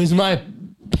 Where's my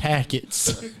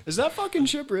packets? Is that fucking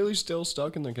ship really still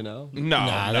stuck in the canal? No,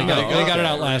 Nah, no. they got it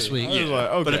out last week. I was like,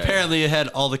 okay. But apparently it had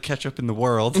all the ketchup in the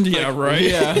world. Yeah, right.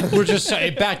 yeah. We're just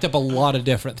it backed up a lot of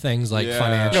different things like Yeah.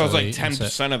 financially. No, it was like and stuff.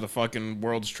 10% of the fucking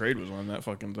world's trade was on that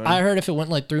fucking thing. I heard if it went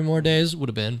like 3 more days, would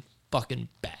have been fucking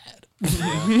bad.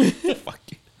 Fuck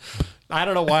you. I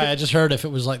don't know why. I just heard if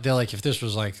it was like they're like if this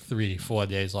was like 3-4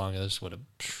 days longer, this would have.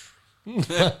 You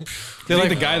think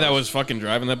the guy that was fucking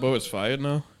driving that boat is fired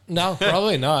now? No,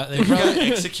 probably not. They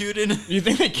probably, Executed. You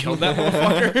think they killed that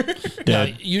motherfucker? yeah.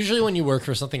 Usually, when you work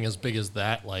for something as big as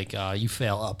that, like you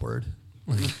fail upward.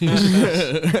 Like,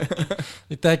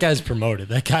 that guy's promoted.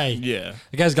 That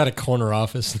guy's got a corner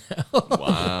office now.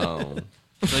 Wow.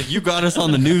 Like, you got us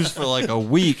on the news for like a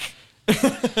week. You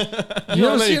know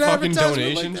how many see an fucking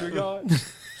advertisement donations like we got?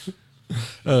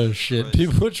 Oh shit!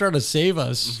 People are trying to save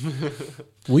us.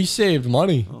 We saved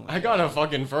money. I got a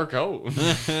fucking fur coat.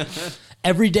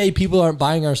 Every day people aren't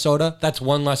buying our soda. That's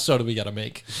one less soda we got to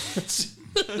make. This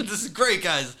is great,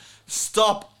 guys.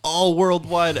 Stop all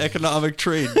worldwide economic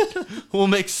trade. We'll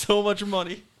make so much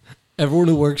money. Everyone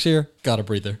who works here got a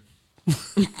breather.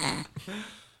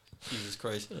 Jesus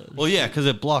Christ. Well, yeah, because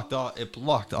it blocked off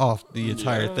the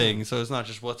entire thing, so it's not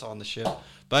just what's on the ship.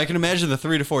 But I can imagine the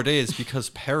 3 to 4 days because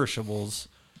perishables,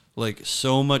 like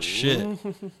so much shit,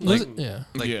 like Yeah.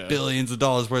 Yeah. billions of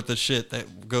dollars worth of shit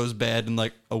that goes bad in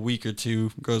like a week or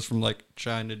two, goes from like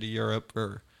China to Europe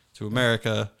or to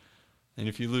America, and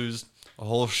if you lose a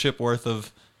whole ship worth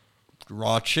of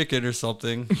raw chicken or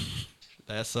something,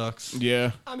 that sucks.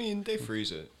 Yeah. I mean, they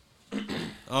freeze it.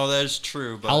 Oh, that is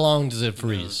true. But How long does it who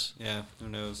knows? freeze? Yeah, who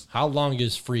knows? How long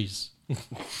is freeze?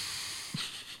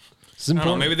 It's I don't know.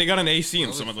 important. Maybe they got an AC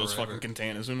in some of those forever. fucking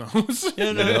containers. Who knows?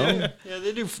 Yeah, no, yeah,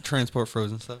 they do transport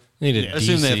frozen stuff. Need a Yeah. I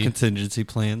assume they have DC. contingency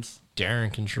plans.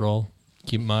 Darren control.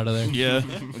 Keep him out of there. Yeah,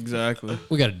 exactly.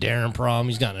 We got a Darren problem.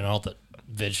 He's gotten in all the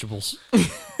vegetables.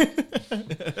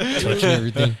 Touching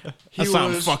everything. I saw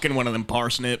him fucking one of them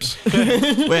parsnips. We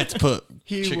had to put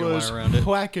He chicken was wire around it.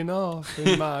 whacking off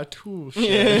in my tool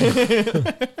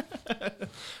shed.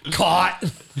 Caught.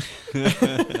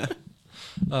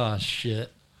 Oh,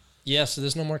 shit. Yeah, so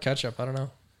there's no more ketchup. I don't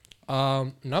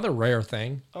know. Another rare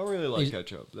thing. I don't really like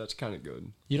ketchup. That's kind of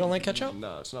good. You don't like ketchup?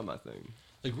 Nah, it's not my thing.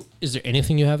 Like, is there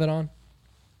anything you have it on?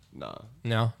 Nah,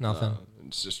 No, nothing.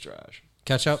 it's just trash.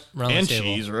 Ketchup around And the table.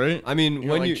 cheese, right? I mean, You don't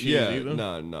when like you cheese yeah, either?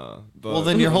 nah. But Well,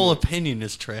 then your whole opinion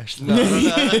is trash. all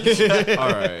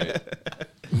right.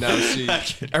 Now see,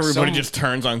 Everybody some- just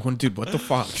turns on Quinn. Dude, what the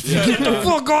fuck?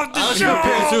 I was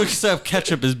prepared to accept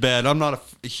ketchup is bad. I'm not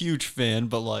a huge fan,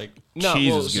 but like, no.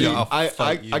 cheese Well, is see, good. I'll I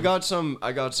fight you. got some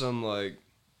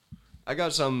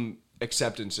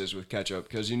acceptances with ketchup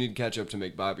because you need ketchup to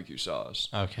make barbecue sauce.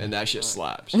 Okay. And that shit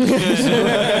slaps. So,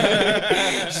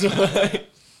 like,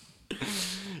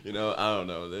 you know, I don't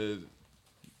know. There's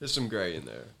some gray in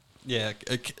there. yeah,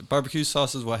 barbecue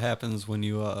sauce is what happens when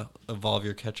you evolve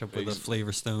your ketchup with a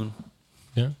flavor stone.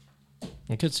 Yeah.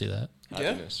 I could see that.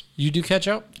 Happiness. You do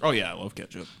ketchup? Oh yeah, I love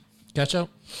ketchup. Ketchup?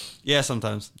 Yeah,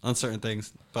 sometimes on certain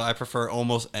things, but I prefer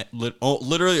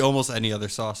literally almost any other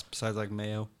sauce besides like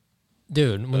mayo.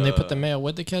 Dude, when they put the mayo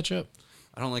with the ketchup?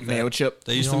 I don't like Mayo that. chip?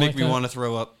 They used You to don't make like me that? want to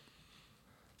throw up.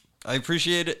 I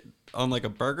appreciate it on like a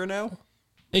burger now.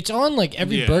 It's on like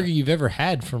every Yeah. burger you've ever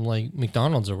had from like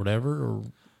McDonald's or whatever or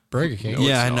Burger King.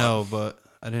 Yeah, I know, but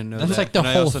I didn't know That's that. like the and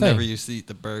I whole also thing. never used to eat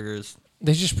the burgers.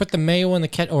 They just put the mayo in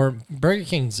the or Burger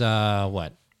King's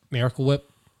what? Miracle Whip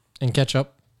and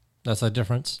ketchup. That's the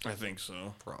difference. I think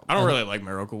so. Probably. I don't really like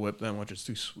Miracle Whip that much. It's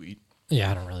too sweet. Yeah,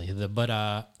 I don't really either. But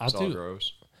I'll It's all do.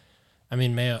 gross. I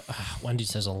mean, mayo.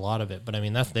 Wendy's has a lot of it, but I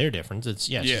mean that's their difference. It's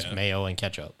just Yeah. mayo and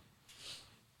ketchup.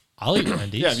 I'll eat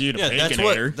Wendy's. Yeah, if you eat a Yeah,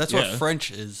 Baconator. that's yeah. what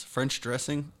French is. French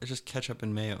dressing is just ketchup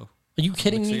and mayo. Are you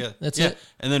kidding mixed me? together. That's yeah. it.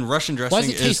 And then Russian Why does dressing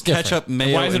it is taste different? ketchup,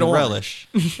 mayo, Why is it and orange?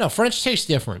 relish. No, French tastes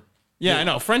different. Yeah, I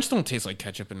know. French don't taste like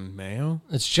ketchup and mayo.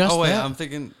 It's just Oh wait, that. I'm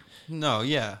thinking. No,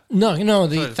 yeah. No,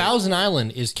 the Sorry, Thousand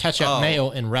Island is ketchup, Oh. mayo,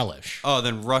 and relish. Oh,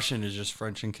 then Russian is just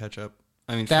French and ketchup.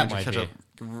 I mean, That French and might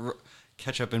ketchup,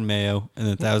 ketchup and mayo, and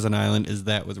then Thousand Island is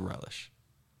that with relish.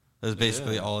 That's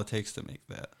basically all it takes to make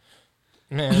that.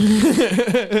 Man,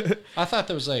 I thought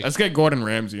there was like, Let's get Gordon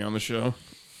Ramsay on the show.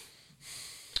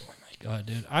 God,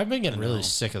 dude, I've been getting really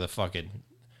sick of the fucking.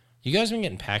 You guys been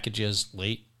getting packages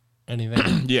late?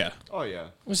 Anything? Yeah. Oh yeah.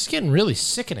 It's getting really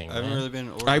sickening. I haven't man. really been.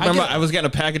 I Ordering. remember get- I was getting a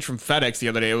package from FedEx the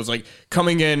other day. It was like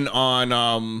coming in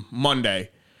on Monday.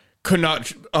 could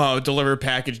not deliver a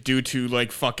package due to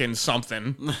like fucking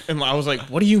something. And I was like,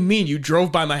 what do you mean? You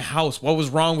drove by my house. What was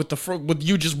wrong with with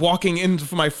you just walking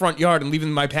into my front yard and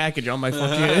leaving my package on my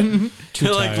fucking...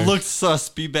 You're like, look sus,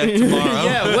 be back tomorrow.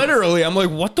 Yeah, literally. I'm like,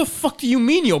 what the fuck do you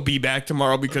mean you'll be back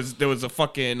tomorrow? Because there was a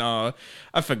fucking, I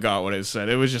forgot what it said.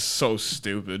 It was just so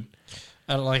stupid.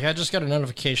 I just got a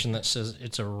notification that says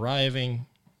it's arriving.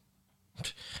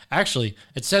 Actually,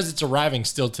 it says it's arriving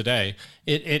still today.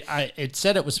 It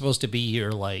said it was supposed to be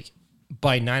here like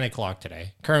by 9 o'clock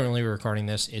today. Currently, we're recording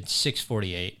this. It's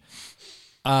 6:48.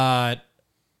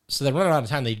 So they're running out of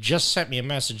time. They just sent me a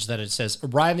message that it says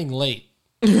arriving late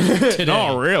today.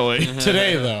 Oh, really?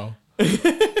 Today though.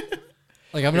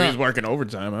 Like I'm Maybe not. he's working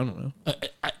overtime. I don't know.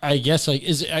 I guess like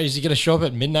is he gonna show up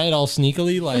at midnight all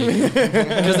sneakily like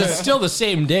because it's still the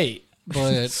same date.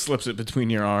 But Slips it between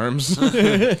your arms.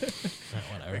 whatever.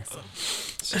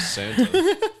 It's just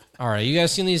Santa. All right, you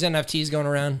guys seen these NFTs going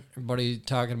around? Everybody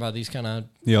talking about these kind of.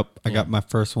 Yep, I got my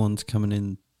first ones coming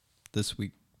in this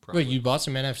week. Wait, you bought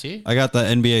some NFT? I got the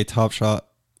NBA Top Shot.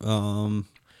 Well,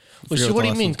 so what do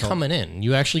you mean coming in?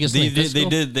 You actually get something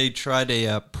physical? They tried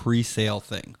a pre-sale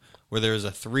thing where there was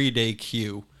a 3-day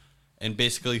queue, and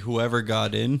basically whoever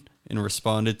got in and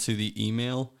responded to the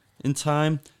email in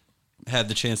time had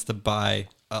the chance to buy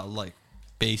a like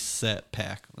base set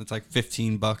pack. It's like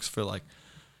 $15 for like,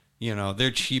 you know,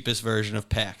 their cheapest version of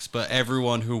packs, but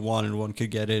everyone who wanted one could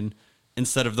get in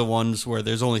instead of the ones where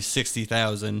there's only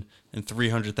 60,000 and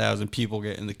 300,000 people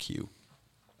get in the queue.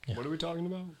 What are we talking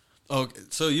about? Oh,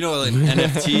 so you know what an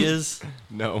NFT is?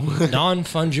 No.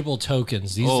 Non-fungible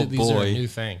tokens. These are a new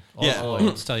thing. Yeah.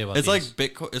 Let's tell you about It's these.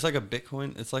 like Bitcoin. It's like a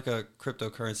Bitcoin. It's like a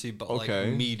cryptocurrency, but Okay.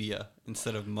 like media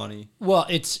instead of money Well,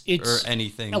 it's or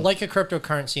anything. like a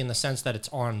cryptocurrency in the sense that it's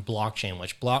on blockchain,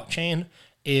 which blockchain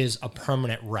is a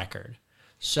permanent record.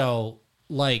 So,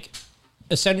 like,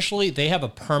 essentially, they have a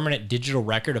permanent digital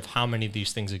record of how many of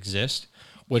these things exist,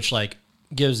 which like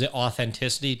gives it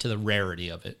authenticity to the rarity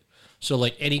of it. So,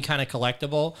 like any kind of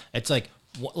collectible, it's like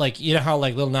you know how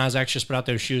like Lil Nas X just put out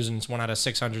those shoes and it's 1 out of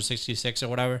 666 or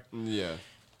whatever. Yeah.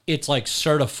 It's like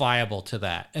certifiable to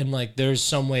that, and like there's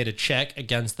some way to check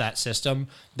against that system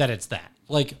that it's that.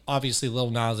 Like obviously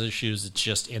Lil Nas's shoes, it's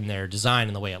just in their design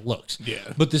and the way it looks.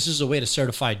 Yeah. But this is a way to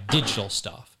certify digital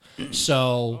stuff.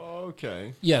 So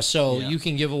Okay. yeah, so you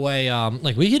can give away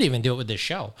like we could even do it with this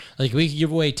show. Like we could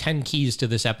give away 10 keys to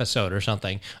this episode or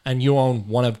something, and you own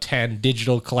one of 10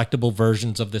 digital collectible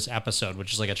versions of this episode,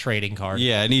 which is like a trading card.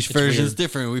 Yeah, and each It's version is weird.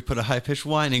 different. We put a high pitched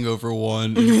whining over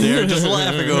one. They're just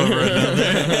laughing over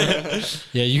another.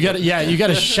 Yeah, you got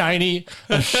a shiny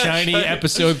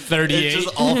episode 38. It's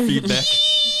just all feedback.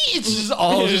 It's just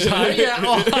all just high. Yeah,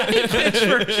 all high pitch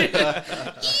version.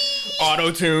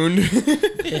 Auto-tuned.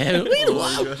 Yeah.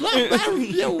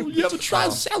 You ever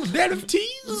tried selling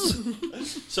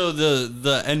NFTs? So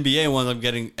the NBA ones I'm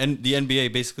getting, and the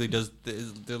NBA basically does.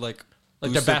 They're like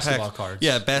Like booster they're basketball packs. cards.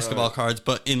 Yeah, basketball cards,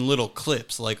 but in little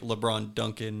clips, like LeBron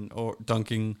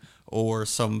dunking or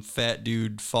some fat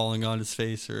dude falling on his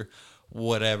face or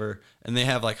whatever. And they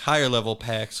have like higher level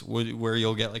packs where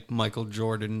you'll get like Michael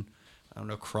Jordan, I don't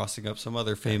know, crossing up some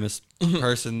other famous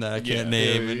person that I can't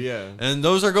name. Yeah. And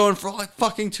those are going for like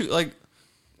fucking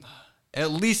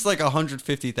at least like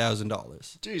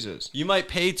 $150,000. Jesus. You might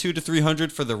pay $200 to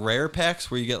 $300 for the rare packs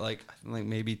where you get like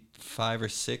maybe 5 or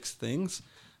 6 things.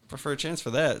 But for a chance for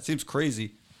that, it seems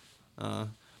crazy. But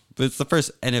it's the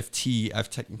first NFT I've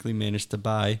technically managed to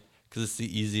buy because it's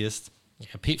the easiest. Yeah,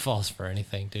 Pete falls for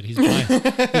anything, dude. He's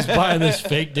buying this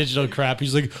fake digital crap.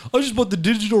 He's like, I just bought the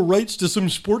digital rights to some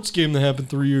sports game that happened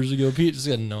 3 years ago. Pete just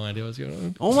got no idea what's going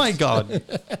on. Oh my god!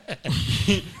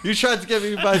 You tried to get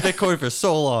me to buy Bitcoin for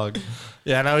so long.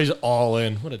 Yeah, now he's all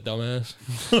in. What a dumbass.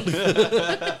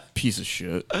 Piece of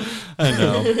shit. I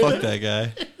know. Fuck that guy.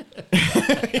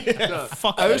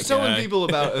 Fuck I was that telling guy. people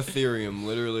about Ethereum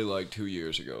literally like 2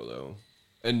 years ago though,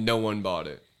 and no one bought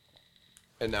it.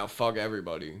 And now fuck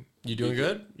everybody. You doing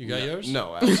good? You got yours?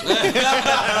 No, absolutely. No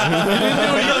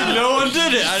one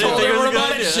did it. I didn't think it was a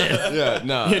good idea. shit. Yeah,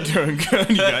 nah. You're doing good.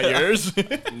 You got yours.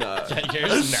 Nah.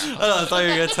 Yours? No. I thought you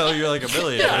were gonna tell me you're like a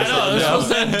millionaire. or something. This was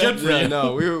that good for Yeah, you.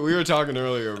 no, we were talking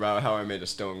earlier about how I made a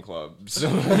stone club. So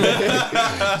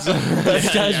This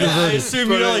guy's I reverted. assume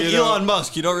But, you're like you know- Elon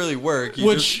Musk. You don't really work. You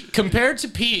Which, compared to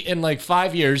Pete, in like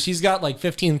 5 years, he's got like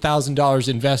 $15,000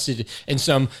 invested in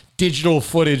some digital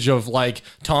footage of like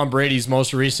Tom Brady's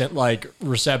most recent like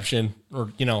reception,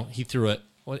 or you know, he threw it.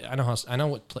 What, I know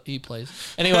what he plays.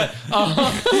 Anyway,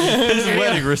 his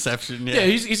wedding reception. yeah,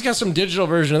 he's got some digital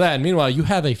version of that. And meanwhile, you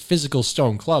have a physical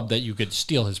stone club that you could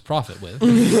steal his profit with.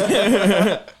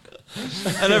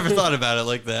 I never thought about it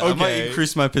like that. I might Okay.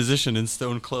 increase my position in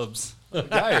stone clubs.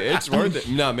 Yeah, it's worth it.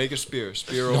 No, make a spear.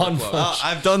 Spear over Non-fungible. club.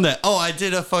 I've done that. Oh, I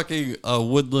did a fucking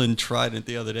woodland trident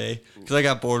the other day because I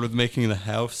got bored with making the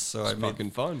house. So I made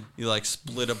Fucking fun. you like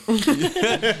split a you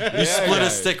split yeah. a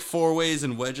stick 4 ways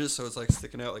in wedges, so it's like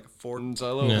sticking out like a fork. It's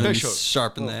a little Yeah. And then fish you hook.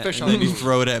 sharpen Little that, fish and then hook. you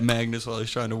throw it at Magnus while he's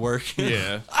trying to work.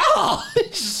 Yeah. Oh, he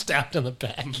just stabbed in the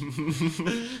back.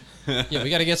 Yeah, we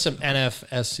got to get some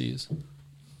NFSCs,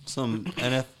 Some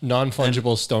NF.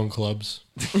 non-fungible stone clubs.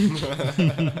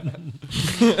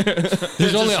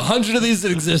 There's only 100 of these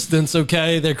in existence.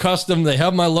 Okay, they're custom. They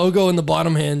have my logo in the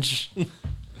bottom hinge.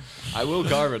 I will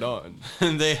carve it on.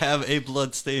 And they have a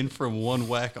blood stain from one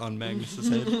whack on Magnus's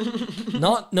head.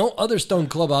 No other stone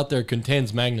club out there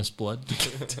contains Magnus blood.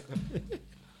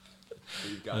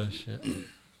 You've got it. Shit.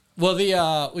 Well,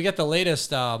 we got the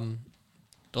latest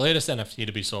NFT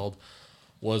to be sold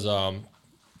was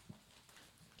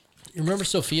you remember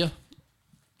Sophia?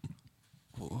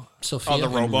 Sophia, Oh, the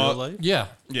robot? Real life? Yeah.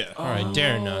 Yeah. All right,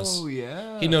 Darren knows. Oh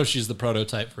yeah. He knows she's the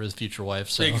prototype for his future wife.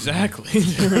 So Exactly,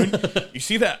 dude. You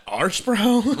see that arch,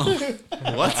 bro?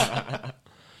 What?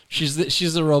 she's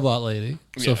the robot lady,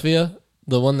 Sophia,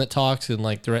 the one that talks and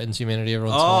like threatens humanity every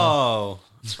once in a while.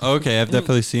 Oh. Okay, I've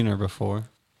definitely seen her before.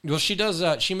 Well, she does.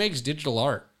 She makes digital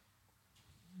art.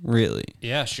 Really?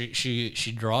 Yeah,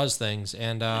 she draws things,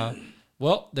 and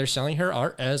well, they're selling her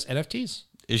art as NFTs.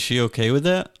 Is she okay with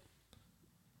that?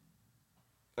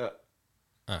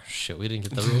 Oh shit, we didn't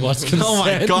get the robots consent. Oh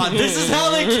my god, this is how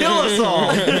they kill us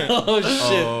all. Oh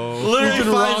shit.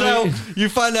 Literally you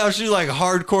find out she's like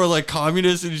hardcore like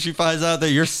communist, and she finds out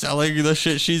that you're selling the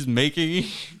shit she's making.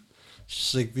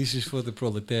 She's like, this is for the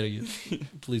proletariat.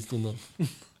 Please do not.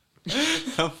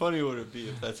 How funny would it be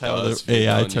if that's how Oh, the that's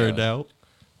AI fun, turned yeah. out?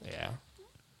 Yeah.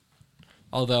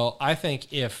 Although I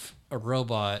think if a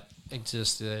robot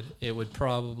existed, it would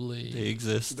probably. They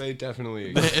exist. They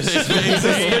definitely. They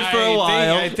existed for a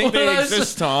while. I think What did they I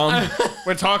exist, Tom.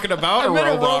 We're talking about a I'm in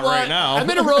robot right now. I'm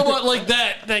in a robot like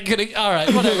that. That could. All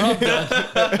right, whatever. I'm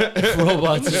done.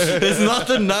 Robots. It's not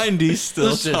the 90s still,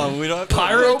 Listen, Tom. We don't have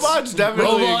Pirates, Robots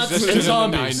definitely robots, existed and in the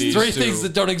zombies. 90s, Three too. things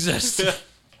that don't exist.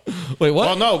 Wait, what?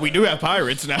 Well, no, we do have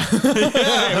pirates now.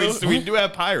 we do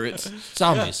have pirates.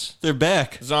 Zombies. They're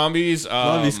back. Zombies.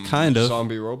 Zombies, kind of.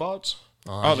 Zombie robots.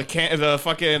 Oh,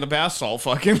 the bath salt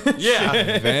fucking.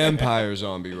 Yeah. Vampire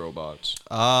zombie robots.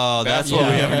 Oh, that's what we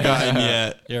Yeah. haven't gotten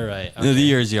yet. You're right. The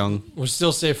year's young. We're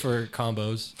still safe for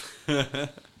combos.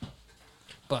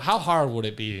 But how hard would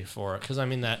it be for it? Because, I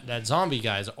mean, that zombie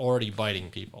guy is already biting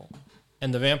people.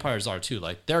 And the vampires are too.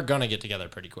 Like, they're going to get together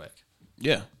pretty quick.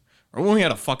 Yeah. Or when we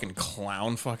had a fucking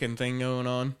clown fucking thing going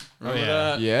on. Remember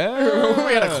that? Yeah.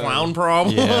 We had a clown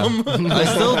problem. Yeah. I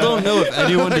still don't know if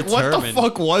anyone Like, what the determined.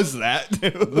 fuck was that,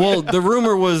 dude? Well, the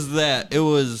rumor was that it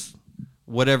was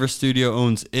whatever studio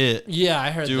owns it Yeah, I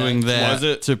heard doing that. that Was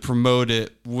it? to promote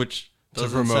it, which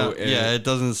doesn't promote sound, it. Yeah, it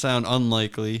doesn't sound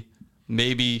unlikely.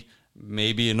 Maybe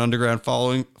an underground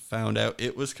following found out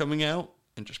it was coming out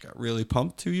and just got really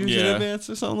pumped 2 years in Yeah. advance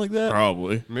or something like that.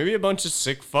 Probably. Maybe a bunch of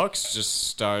sick fucks just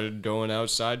started going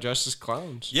outside dressed as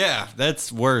clowns. Yeah,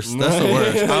 that's worse. That's the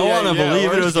worst. I want to yeah, believe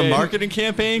it worst was a game. marketing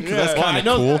campaign because that's Yeah. kind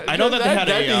Well, of cool. I know that they had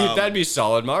that'd be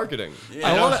solid marketing.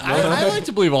 I like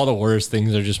to believe all the worst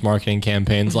things are just marketing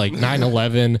campaigns like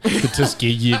 9/11, the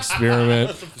Tuskegee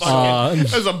experiment.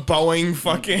 There's a Boeing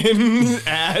fucking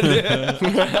ad.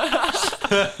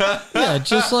 Yeah,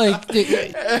 just like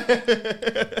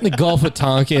the Gulf of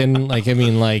Tonkin. Like, I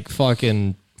mean, like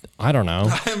fucking, I don't know.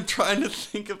 I'm trying to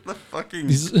think of the fucking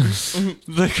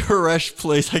the Koresh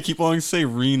place. I keep wanting to say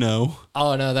Reno,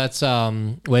 Oh no, that's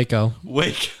Waco.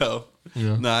 Waco.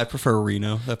 No, I prefer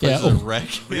Reno. That place Yeah. is a wreck.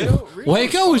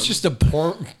 Waco was just a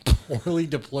poorly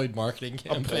deployed marketing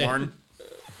campaign. Porn.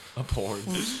 A porn.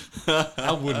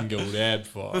 I wouldn't go that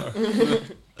far.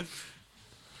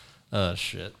 Oh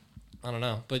shit. I don't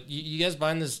know, but you guys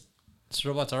buying this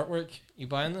robot's artwork? You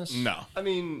buying this? No. I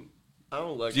mean, I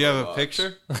don't like. Do you have a robots.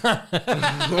 picture?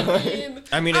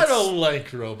 I mean, I it's, don't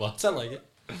like robots. I like it.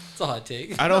 It's a hot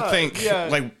take. I don't think yeah.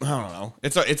 like I don't know.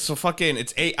 It's a fucking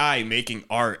it's AI making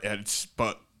art, and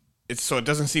so it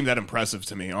doesn't seem that impressive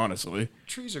to me, honestly.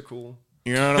 Trees are cool.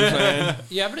 You know what I'm saying?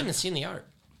 Yeah, I haven't even seen the art.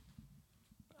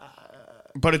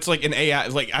 But it's like an AI.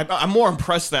 Like I'm more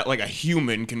impressed that like a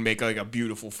human can make like a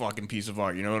beautiful fucking piece of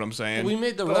art. You know what I'm saying? We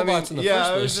made the But robots in the yeah, first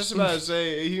I place. was just about to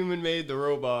say a human made the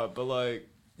robot, but like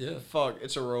Yeah. Fuck,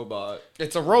 it's a robot.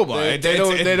 It's a robot. They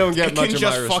don't get it much can of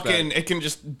just my fucking. respect. It can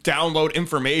just download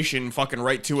information, fucking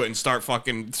right to it, and start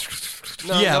fucking.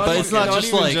 No, Yeah, not but even- it's not just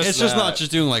even like it's just not that.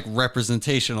 just doing like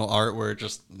representational art where it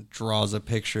just draws a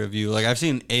picture of you. Like I've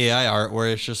seen AI art where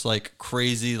it's just like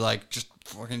crazy, like just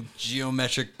fucking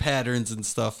geometric patterns and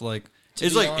stuff. Like it's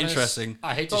be like honest, interesting.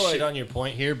 I hate to But, shit like- on your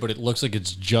point here, but it looks like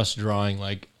it's just drawing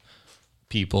like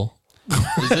people.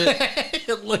 Is it?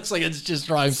 It looks like it's just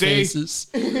drawing See? faces.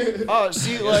 Oh,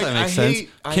 see, like that I makes sense. hate,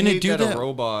 I Can it hate do that that? a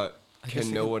robot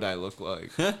can know what I look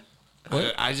like.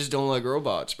 I just don't like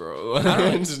robots, bro.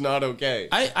 It's not okay.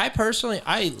 I personally,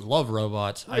 I love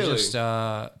robots. I Really? just,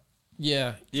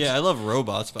 yeah. Yeah, I love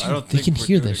robots, but I don't They think can we're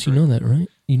hear doing this. it You know that, right?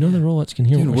 You know the robots can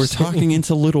hear what We're saying. talking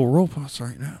into little robots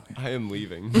right now. I am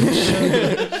leaving.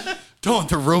 Don't,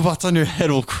 the robots on your head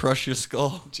will crush your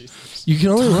skull. You can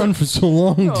only run for so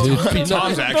long, dude.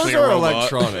 Tom's actually Those a are robot.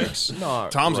 electronics.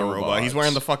 Not Tom's a robot. He's robots.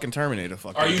 wearing the fucking Terminator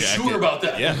fucking Are you jacket. sure about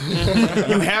that? Yeah.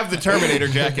 You have the Terminator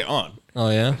jacket on. Oh,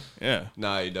 yeah? Yeah.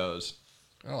 Nah, he does.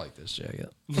 I like this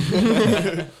jacket.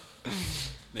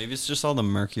 Maybe it's just all the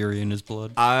mercury in his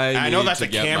blood. I know need that's to a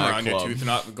get camera my on your club. tooth,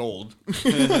 not gold.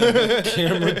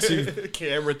 Camera tooth.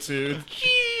 Camera tooth.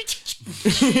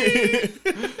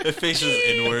 It faces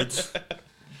inwards.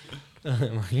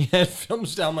 Yeah, it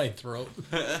films down my throat.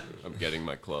 I'm getting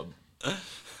my club.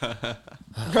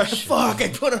 Fuck,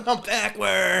 I put it on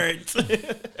backwards.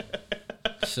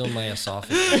 Film my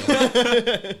esophagus.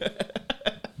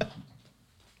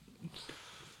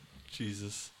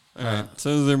 Jesus. All right. So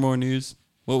is there more news?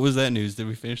 What was that news? Did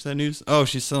we finish that news? Oh,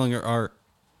 she's selling her art.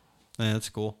 Yeah, that's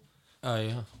cool. Oh,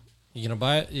 yeah. You gonna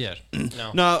buy it? Yeah.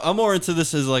 No. No, I'm more into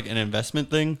this as like an investment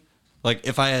thing. Like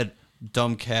if I had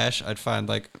dumb cash, I'd find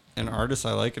like an artist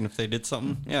I like, and if they did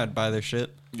something, yeah, I'd buy their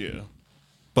shit. Yeah.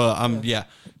 But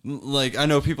like I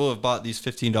know people have bought these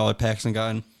 $15 packs and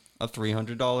gotten a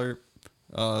 $300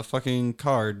 fucking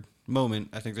card moment.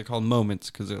 I think they're called moments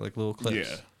because they're like little clips.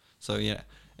 Yeah. So yeah,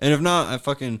 and if not, I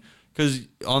fucking because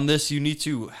on this you need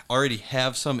to already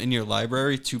have some in your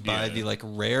library to buy Yeah. the like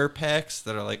rare packs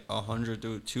that are like 100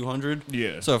 to 200.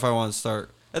 Yeah. So if I want to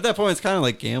start at that point, it's kind of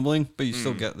like gambling, but you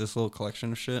still get this little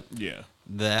collection of shit. Yeah.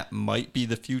 That might be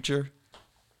the future.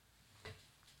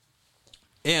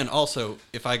 And also,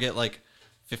 if I get like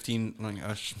 15, like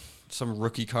some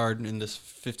rookie card in this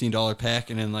 $15 pack,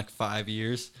 and in like 5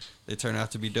 years they turn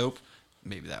out to be dope,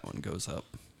 maybe that one goes up.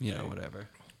 You know, whatever.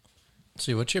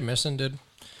 See, what you're missing, dude?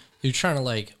 You're trying to,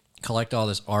 like, collect all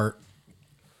this art.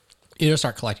 You gotta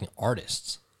start collecting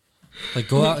artists. Like,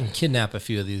 go out and kidnap a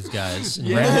few of these guys and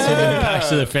ransom them back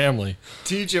to their family.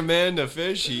 Teach a man to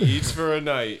fish, he eats for a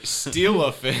night. Steal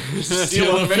a fish.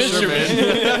 Steal a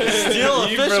fisherman. Steal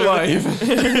Eat for life.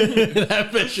 That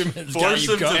fisherman's Force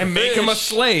him to And make him a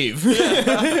slave.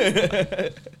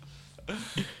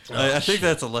 I think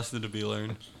that's a lesson to be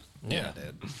learned. Yeah,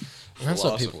 dude. That's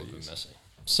what people have been missing.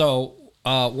 So,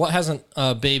 what hasn't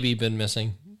Baby been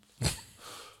missing?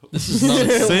 This is not.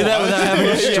 Say that without having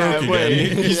a stroke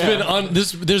again. He's been on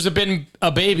this. There's been a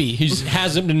baby. He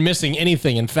hasn't been missing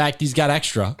anything. In fact, he's got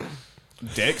extra.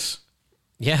 Dicks.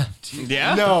 Yeah,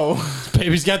 Yeah. No.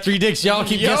 baby's got 3 dicks. Y'all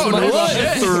keep guessing my no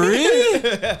shit.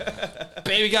 shit. 3?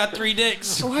 Baby got 3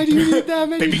 dicks. Why do you need that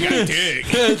many? Baby got a dick.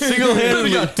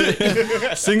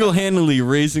 Single-handedly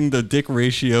raising the dick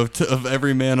ratio of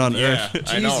every man on Yeah, Earth.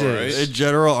 I know, right? In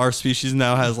general, our species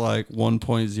now has like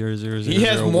 1.00001 He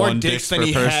has more dicks than per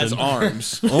he person. has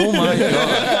arms. Oh my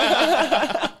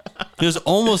god. There's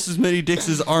almost as many dicks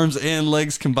as arms and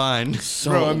legs combined.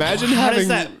 Bro, imagine How having does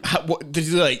that? What, does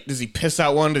he like? Does he piss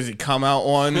out one? Does he come out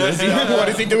one? What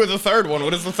does he do with the third one?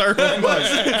 What is the third one?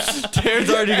 Terrence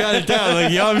already got it down.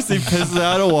 Like he obviously pisses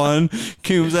out of one,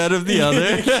 comes out of the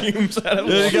other. Fumes out of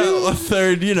Then he got a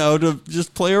third, to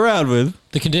just play around with.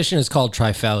 The condition is called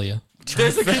triphalia.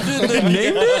 There's a kid that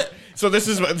named it. So this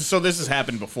has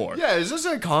happened before. Yeah, is this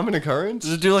a common occurrence?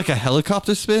 Does it do like a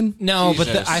helicopter spin? No, but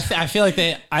Jesus. I feel like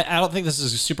I don't think this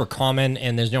is super common,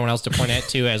 and there's no one else to point it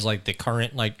to as like the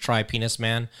current like tri-penis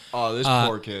man. Oh, this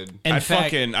poor kid. In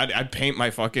fact, I'd paint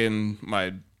my fucking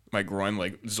my groin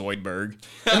like Zoidberg.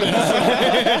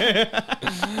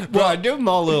 Bro, I give them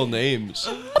all little names.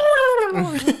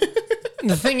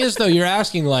 the thing is though, you're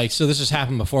asking like, so this has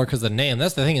happened before because the name.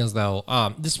 That's the thing is though,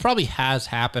 this probably has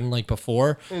happened like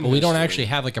before, but we don't history. actually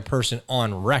have like a person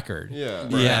on record. Yeah.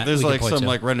 Yeah, there's we can like point some to.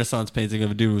 like Renaissance painting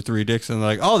of a dude with 3 dicks, and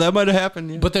like, oh, that might have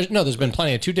happened. Yeah. But there's been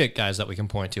plenty of 2 dick guys that we can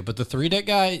point to, but the 3 dick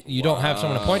guy, you don't have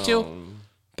someone to point to.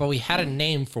 But we had a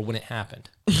name for when it happened.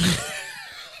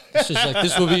 It's just like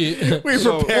this will be We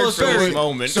prepared for this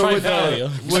moment. So with Triphalia.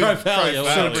 Triphalia. so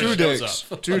whenever it shows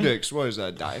up. two dicks. What is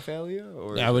that? Diphalia?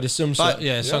 Or I would assume so.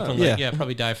 Yeah, something like Yeah.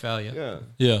 probably diphalia. yeah,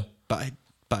 Yeah.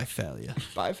 Biphalia.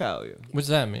 biphalia. What does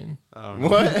that mean?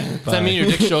 What? Does that mean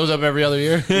your dick shows up every other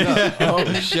year? Oh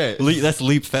shit. That's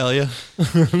leap failure.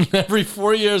 Every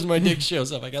 4 years, my dick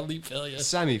shows up. I got leap failure.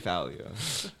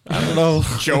 Semiphalia. I don't know.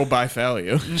 Joe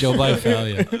Biphalia. Joe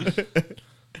biphalia.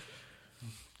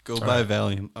 Go buy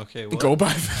Valium. Okay, what? Go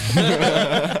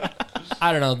Biphalia.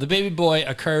 I don't know. The baby boy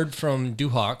occurred from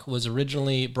Duhok, was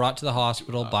originally brought to the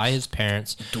hospital by his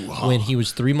parents when he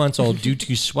was 3 months old due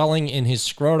to swelling in his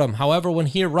scrotum. However, when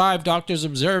he arrived, doctors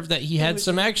observed that he had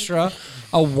some extra,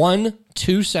 a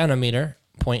 2 centimeter,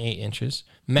 0.8 inches,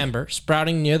 member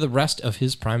sprouting near the rest of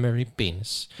his primary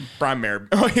penis. Primary.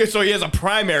 Oh, yeah, so he has a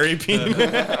primary penis.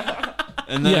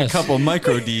 And then Yes. a couple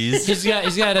micro D's. He's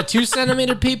got a 2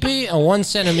 centimeter PP, a 1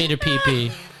 centimeter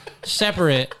PP,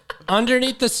 separate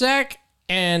underneath the sac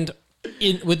and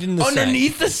within the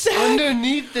Underneath the sack.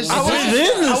 Underneath the I was, Is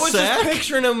it in the I was sack? just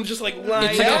picturing him just like lying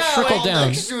It's like a down. trickle down.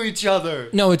 next to each other.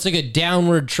 No, it's like a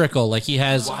downward trickle. Like he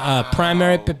has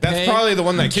primary PP. That's probably the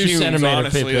one that 2 cumes, centimeter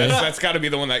honestly. PP. That's got to be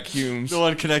the one that cumes. The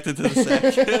one connected to the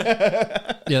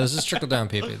sack. Yeah, this is trickle down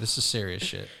PP. This is serious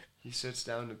shit. He sits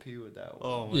down to pee with that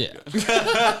one. Oh my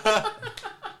Yeah.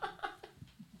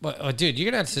 But, oh, dude, you're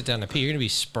gonna have to sit down to pee. You're gonna be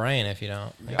spraying if you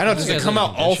don't. I know. Does This it guy's come in a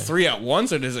out all condition. 3 at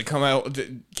once, or does it come out?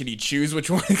 Can he choose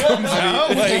which one comes out?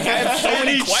 Like, I have so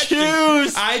many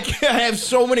questions. I have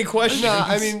so many questions. Nah,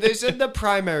 I mean, they said the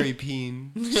primary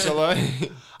peen. So, like,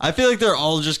 I feel like they're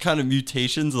all just kind of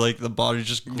mutations, like the body's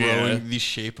just growing the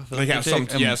shape of it. like have some.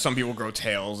 Yeah, some people grow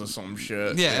tails or some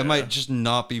shit. Yeah, it might just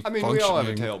not be I mean, functioning. we all have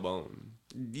a tailbone.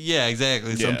 Yeah,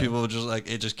 exactly. Some Yeah. people just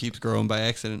like it just keeps growing by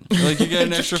accident. Like you get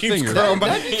an extra keeps finger. growing by-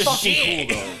 That'd be fucking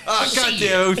cool, though. Oh god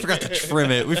damn it, we forgot to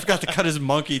trim it. We forgot to cut his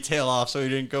monkey tail off so he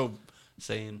didn't go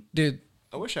saying. Dude,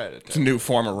 I wish I had a It's a tail. new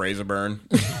form of razor burn.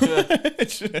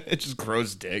 it just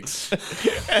grows dicks.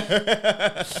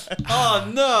 Oh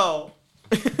no.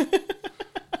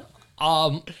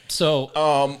 so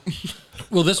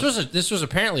well, this was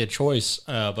apparently a choice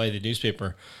by the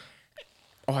newspaper.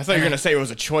 Oh, I thought you were gonna say it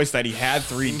was a choice that he had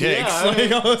 3 dicks. Yeah.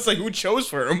 Like, I was like, who chose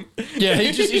for him? Yeah,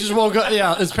 he just woke up.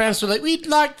 Yeah, his parents were like, "We'd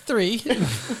like 3.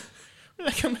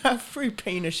 Let him have 3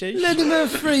 penises. Let him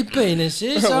have 3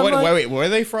 penises." I'm like, wait, where are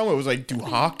they from? It was like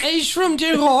Duhok. He's from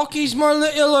Duhok. He's my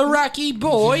little Iraqi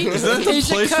boy. that the He's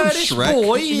a place from Kurdish Shrek?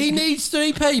 boy. He needs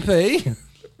 3 PP.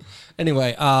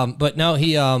 Anyway, but no,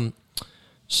 he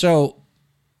so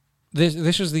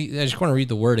this was the. I just want to read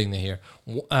the wording here.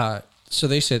 So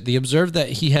they said they observed that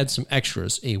he had some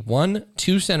extras: a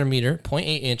 2 centimeter,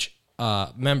 0.8 inch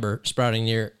member sprouting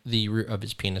near the root of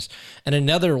his penis, and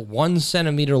another 1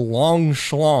 centimeter long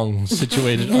schlong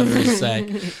situated under his sac.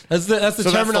 That's the So that's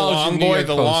the terminology. long in New boy. York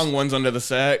The Post. long one's under the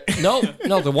sack. No,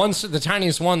 the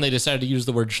tiniest one they decided to use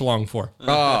the word schlong for.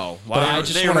 Oh, But I wow.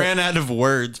 just They wanna- ran out of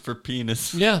words for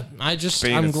penis. Yeah, I'm Penis.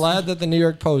 glad that the New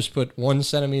York Post put 1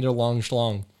 centimeter long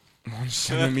schlong. 1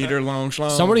 centimeter long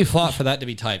schlong. Somebody fought for that to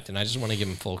be typed, and I just want to give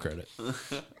him full credit.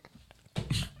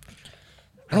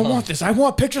 I don't want this. I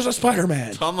want pictures of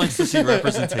Spider-Man. Tom likes to see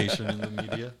representation in the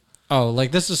media. Oh,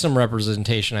 like this is some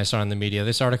representation I saw in the media.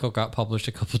 This article got published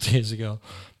a couple days ago.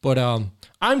 But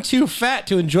I'm too fat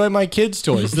to enjoy my kids'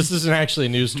 toys. This isn't actually a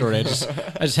news story. I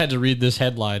just had to read this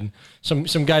headline. Some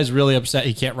guy's really upset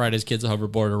he can't ride his kid's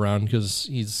hoverboard around because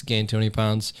he's gained 20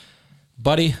 pounds.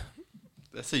 Buddy,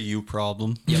 That's a you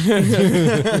problem.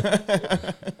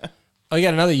 I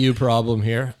got another you problem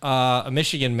here. A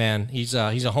Michigan man. He's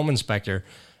a home inspector,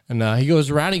 and he goes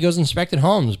around. He goes inspecting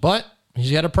homes, but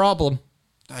he's got a problem.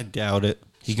 I doubt it.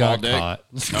 He Small got dick.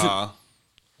 caught.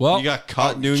 Well, You got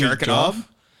caught doing your jerking job? off?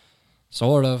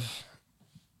 sort of.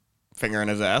 Finger in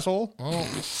his asshole?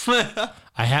 I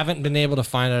haven't been able to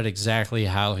find out exactly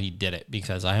how he did it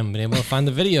because I haven't been able to find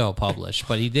the video published.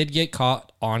 But he did get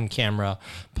caught on camera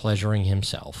pleasuring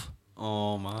himself.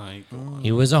 Oh my god.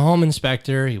 He was a home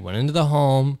inspector. He went into the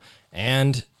home,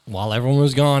 and while everyone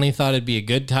was gone, he thought it'd be a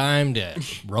good time to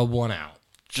rub one out.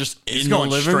 Just He's in going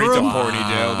the living straight room? to horny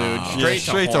jail, dude. Yeah,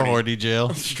 straight to horny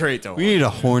jail. Straight to We horny. need a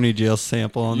horny jail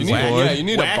sample on this need- board. yeah, you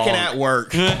need a Whacking bonk. at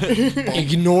work.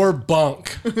 Ignore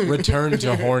bunk. Return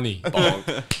to horny.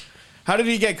 How did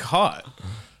he get caught?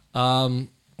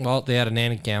 Well, they had a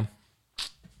nanny cam.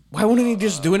 Why wouldn't he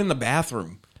just do it in the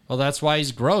bathroom? Well, that's why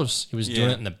he's gross. He was doing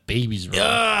Yeah. it in the baby's room.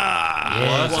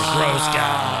 Yeah, it's a gross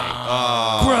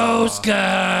guy. Gross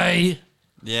guy.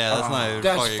 Yeah, that's not even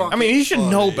That's fucking. fucking- I mean, he should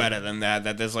know funny. better than that.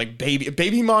 That there's like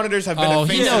baby monitors have been Oh, a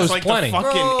he thing knows since like plenty. the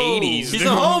fucking Bro. 80s. He's dude.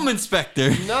 a home inspector.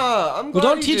 Nah, I'm. Well, glad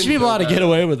don't he teach didn't people know how to that. get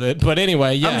away with it. But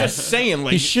anyway, yeah. I'm just saying,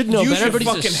 like he should know use better, your but he's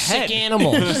a fucking sick head.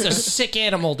 animal. He's a sick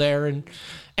animal, Darren.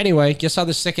 Anyway, guess how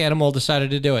the sick animal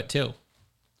decided to do it, too?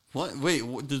 What? Wait,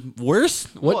 worse?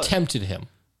 What tempted him?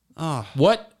 Oh,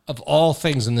 What, of all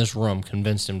things in this room,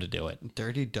 convinced him to do it?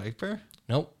 dirty diaper?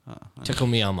 Nope. Tickle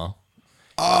Me Elmo.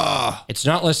 It's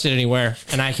not listed anywhere,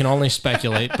 and I can only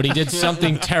speculate, but he did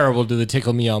something terrible to the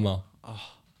Tickle Me Elmo.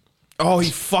 Oh, he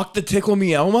fucked the Tickle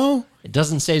Me Elmo? It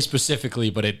doesn't say specifically,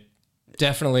 but it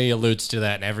definitely alludes to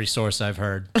that in every source I've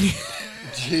heard.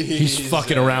 He's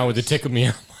fucking around with the Tickle Me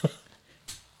Elmo.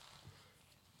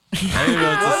 I don't know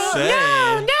what to say.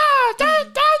 No,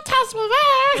 don't touch me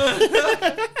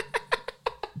there.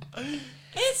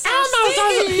 It's so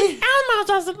Elmo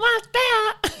doesn't like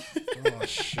that. Oh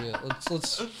shit!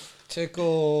 Let's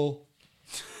tickle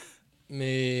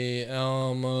me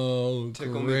Elmo.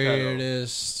 Tickle me pedal.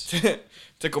 Greatest.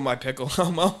 Tickle my pickle,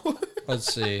 Elmo.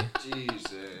 Let's see.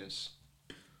 Jesus.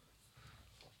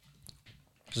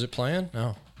 Is it playing?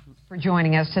 No. For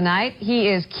joining us tonight. He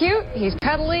is cute, he's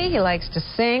cuddly, he likes to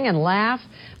sing and laugh.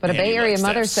 But a And Bay he Area likes to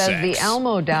mother have says the sex.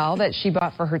 Elmo doll that she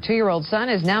bought for her 2-year-old son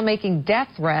is now making death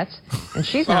threats, and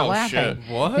she's not Oh, laughing.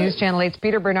 shit. What? News Channel 8's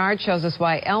Peter Bernard shows us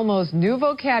why Elmo's new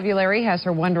vocabulary has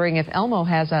her wondering if Elmo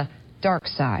has a dark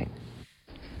side.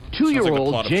 Sounds like the Two-year-old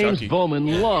plot of James Chucky.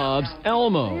 Bowman loves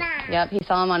Elmo. Yep, he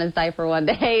saw him on his diaper one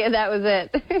day, and that was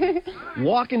it.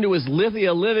 Walk into his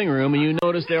Lithia living room and you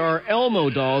notice there are Elmo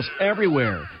dolls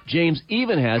everywhere. James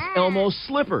even has Elmo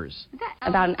slippers.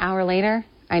 About an hour later,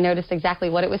 I noticed exactly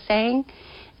what it was saying,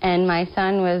 and my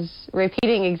son was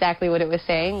repeating exactly what it was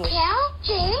saying.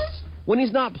 When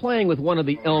he's not playing with one of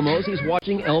the Elmos, he's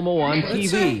watching Elmo on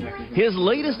TV. His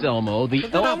latest Elmo, the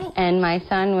Elmo... And my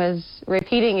son was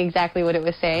repeating exactly what it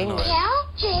was saying.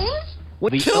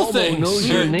 The Kill Elmo things. Knows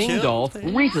Your Kill Name doll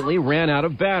things. recently ran out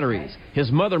of batteries.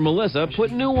 His mother, Melissa,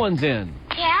 put new ones in.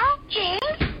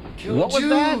 What was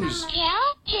that?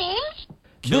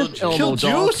 This Elmo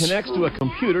doll Juice? connects to a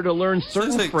computer to learn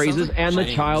certain like- phrases sounds like and the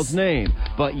James. child's name.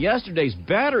 But yesterday's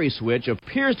battery switch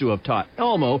appears to have taught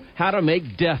Elmo how to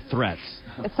make death threats.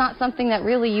 It's not something that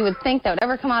really you would think that would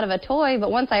ever come out of a toy,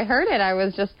 but once I heard it, I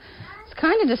was just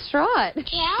kind of distraught.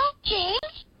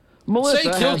 Melissa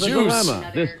kill has a Juice.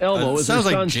 dilemma. This Elmo That is her sounds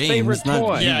like son's James, favorite not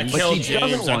toy, Yeah, but kill she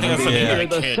James. doesn't I want think him that's to the hear name of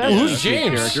the the kid. Sesame Who's Street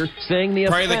James? character saying the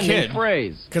Probably the offending kid.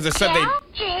 phrase. Because it said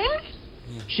they...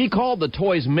 She called the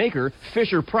toy's maker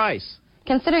Fisher Price.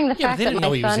 Considering the Yeah, fact they that didn't know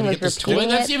my he was son gonna was get this toy. repeating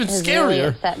That's it even has really scarier.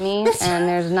 upset me, and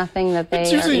there's nothing that they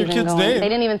It's are usually your even kid's going. name. They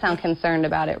didn't even sound concerned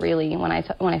about it really when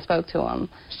I spoke to them.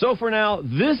 So for now,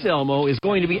 this Elmo is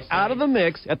going to be out of the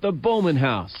mix at the Bowman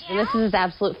house. And this is his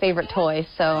absolute favorite toy,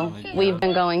 so we've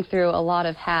been going through a lot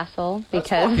of hassle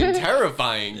because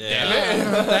Terrifying.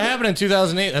 That happened in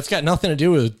 2008. That's got nothing to do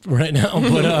with it right now.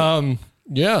 But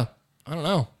yeah, I don't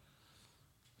know.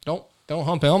 Don't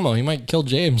hump Elmo. He might kill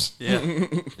James. Yeah.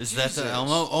 Is that the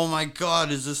Elmo? Oh my God!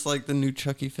 Is this like the new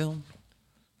Chucky film?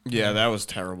 Yeah, that was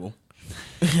terrible.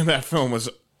 That film was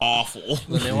awful.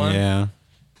 The new one. Yeah.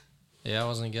 Yeah,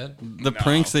 wasn't good. The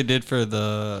pranks they did for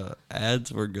the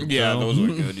ads were good. Yeah, though. those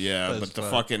were good, yeah. That's But the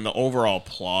fine. the overall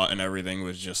plot and everything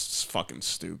was just fucking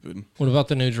stupid. What about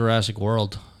the new Jurassic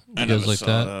World? I You guys never like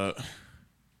saw that?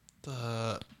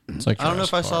 The- It's like I don't know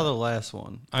if I Jurassic saw Park. the last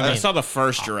one. I I mean, saw the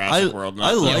first Jurassic World.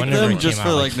 I like whenever them it just came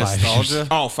for out, like like 5 years. nostalgia.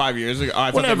 Oh, 5 years ago.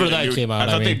 I thought Whenever they made a that new, came out,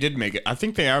 I thought I they mean. did make it. I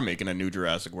think they are making a new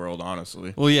Jurassic World.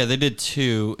 Honestly. Well, yeah, they did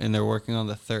 2, and they're working on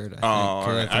the 3rd. I think, Oh, 'cause all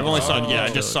right. think I've only it's saw. on Yeah, I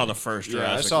the just saw third. the first Yeah,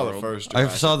 Jurassic I saw World. the first. I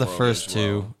Jurassic saw the World first as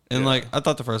 2, well. and Yeah. like I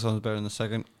thought the first one was better than the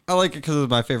second. I like it because it was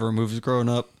my favorite movies growing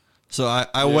up. So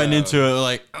I went Yeah. into it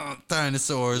like, oh,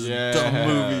 dinosaurs, Yeah. dumb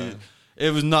movie.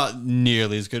 It was not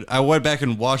nearly as good. I went back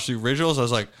and watched the originals. I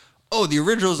was like, oh, the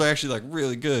originals are actually like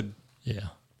really good. Yeah.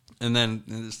 And then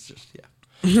it's just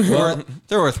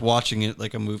they're worth watching it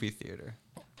like a movie theater.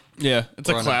 Yeah, it's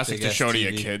a Or on a classic to big-ass show to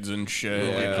your TV. kids and shit.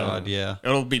 Yeah. Like, God, yeah.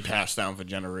 It'll be passed down for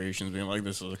generations, being like,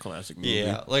 this is a classic movie.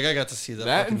 Yeah, like I got to see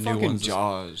That and new fucking ones.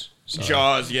 Jaws. Sorry.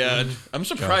 Jaws, yeah. I'm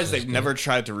surprised is they've good. never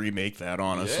tried to remake that,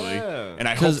 honestly. Yeah. And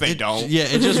I hope they it, don't. Yeah,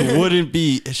 it just wouldn't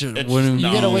be. It just It's wouldn't. You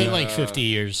No. gotta be. wait like 50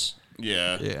 years.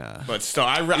 Yeah. Yeah. But still,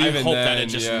 I Even hope that then, it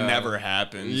just yeah. never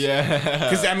happens. Yeah.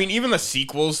 Because, I mean, even the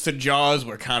sequels to Jaws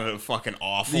were kind of fucking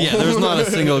awful. Yeah, there's not a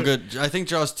single good. I think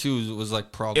Jaws 2 was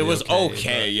like probably. It was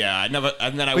okay, but- yeah.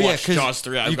 And then I But watched 'cause Jaws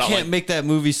 3. I You got can't like, make that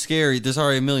movie scary. There's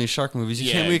already a million shark movies. You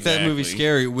Yeah, can't make that movie exactly.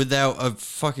 scary without a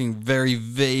fucking very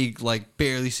vague, like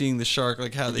barely seeing the shark,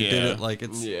 like how they did Yeah. it. Like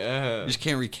it's Yeah. you just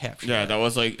can't recapture. yeah, that. that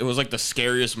was like, it was like the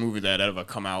scariest movie that had ever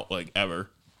come out, like, ever.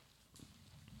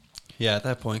 Yeah, at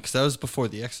that point, because that was before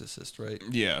The Exorcist, right?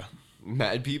 Yeah.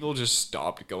 Mad people just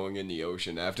stopped going in the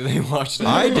ocean after they watched that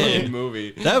I fucking did.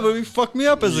 movie. That movie fucked me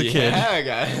up as a kid. Yeah,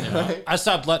 guy. I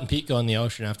stopped letting Pete go in the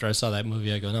ocean after I saw that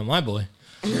movie. I go, no, my boy.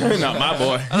 Not my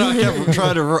boy. I kept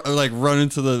trying to run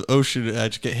into the ocean and I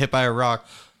just get hit by a rock.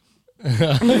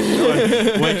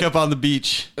 Wake up on the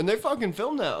beach. And they fucking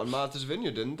filmed that on Martha's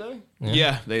Vineyard, didn't they?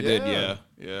 Yeah, they did, Yeah.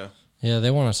 yeah. Yeah,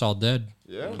 they want us all dead.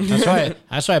 Yeah. That's why.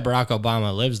 That's why Barack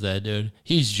Obama lives there, dude.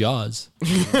 He's Jaws.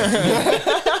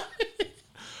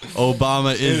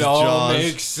 Obama is It all Jaws.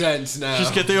 makes sense now.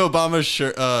 Just get the Obama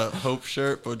shirt, Hope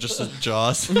shirt, but just a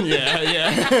Jaws.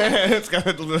 Yeah. It's got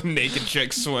a little naked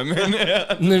chick swimming.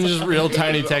 And then just real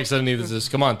tiny text underneath is this.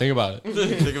 Come on, think about it.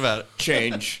 Think about it.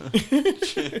 Change.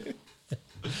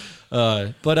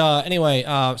 Anyway,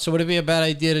 so would it be a bad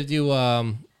idea to do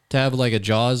to have like a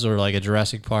Jaws or like a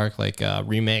Jurassic Park like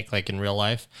remake like in real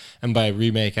life? And by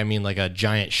remake, I mean like a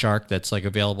giant shark that's like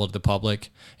available to the public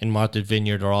in Martha's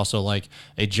Vineyard, or also like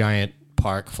a giant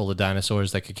park full of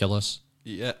dinosaurs that could kill us.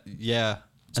 Yeah.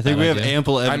 I a think we bad have idea.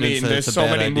 ample I evidence mean, that there's it's a so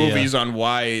bad many idea. movies on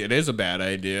why it is a bad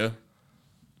idea.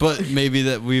 But maybe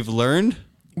that we've learned.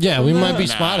 Yeah, we might be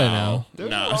smarter now. There's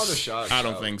a lot of sharks. I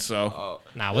don't out. think so. Oh,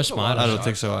 Nah, we're there's a lot smarter. of I don't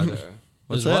think sharks so out either. there.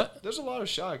 What's There's that? what? There's a lot of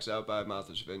sharks out by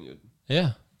Martha's Vineyard.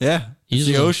 Yeah. Yeah. It's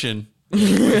the Easily. ocean.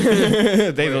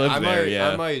 They live there, yeah.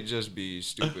 I might just be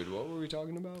stupid. What were we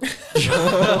talking about?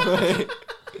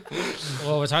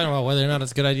 Well, we're talking about whether or not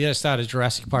it's a good idea to start a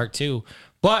Jurassic Park 2.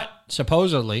 But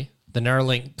supposedly, the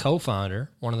Neuralink co-founder,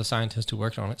 one of the scientists who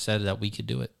worked on it, said that we could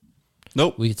do it.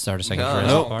 Nope. We could start a second No. Jurassic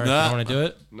Nope. Park. Nah. You want to do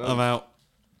it? I'm out.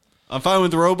 I'm fine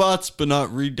with robots, but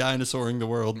not re-dinosauring the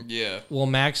world. Yeah. Well,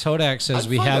 Max Hodak says I'd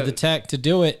we find have a- the tech to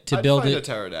do it, to I'd build fight a it.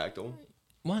 pterodactyl.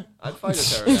 What? I'd fight a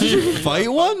pterodactyl. You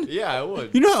fight one? Yeah, I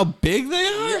would. You know how big they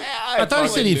are? I thought he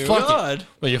said he'd fuck God. it.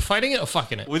 Well, you're fighting it or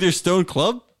fucking it? With your stone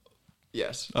club?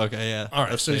 Yes. Okay, yeah. All right,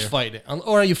 That's so he's fair. fighting it.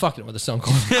 Or are you fucking it with a stone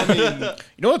cold?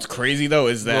 You know what's crazy though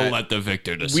is that the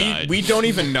victor we don't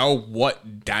even know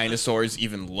what dinosaurs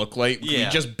even look like. We Yeah.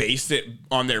 just based it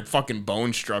on their fucking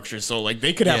bone structure. So like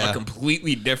they could have Yeah. a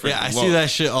completely different Yeah, I look. see that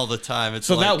shit all the time. It's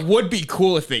So like, that would be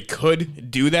cool if they could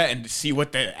do that and see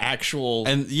what the actual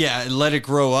and yeah, and let it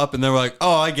grow up, and they're like,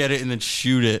 "Oh, I get it," and then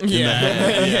shoot it. in the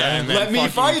head. yeah, and then Let me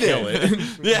fucking fight kill it.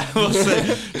 Yeah, we'll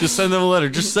just send them a letter.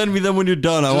 Just send me them when you're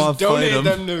done. I want Just to fight donate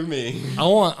them. them to me. I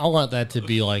want that to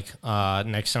be like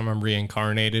next time I'm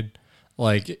reincarnated.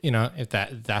 Like, you know, if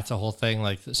that's a whole thing,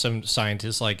 like some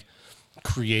scientist like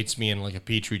creates me in like a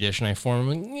petri dish and I form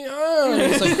them. And,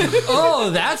 it's like, oh,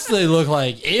 that's what they look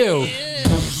like. Ew.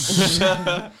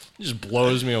 Just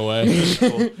blows me away.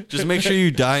 Just make sure you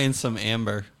die in some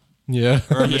amber Yeah.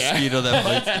 or a mosquito that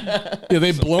bites. Yeah,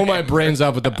 they blow my brains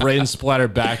up with the brain splatter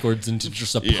backwards into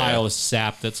just a pile of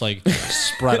sap that's like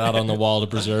spread out on the wall to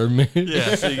preserve me.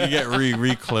 Yeah, so you can get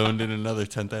re-cloned in another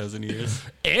 10,000 years.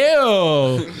 Ew.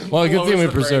 Well, good thing we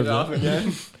preserved that.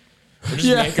 Again.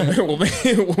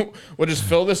 We'll just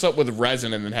fill this up with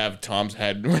resin and then have Tom's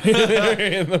head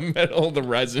in the middle of the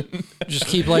resin. Just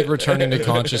keep like returning to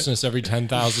consciousness every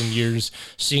 10,000 years,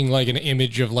 seeing like an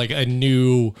image of like a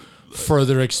new,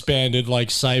 further expanded like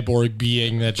cyborg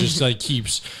being that just like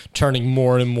keeps turning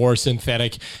more and more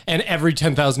synthetic, and every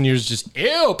 10,000 years just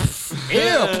ew, pff, ew,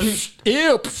 pff,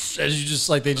 ew, pff, as you just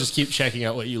like they just keep checking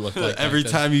out what you look like. Every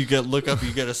back then. time you look up,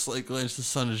 you get a slight glance. The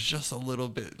sun is just a little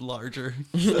bit larger,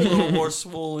 just a little more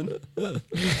swollen.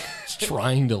 Just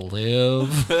trying to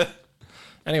live.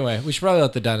 Anyway, we should probably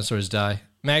let the dinosaurs die.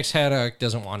 Max Haddock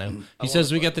doesn't want to. He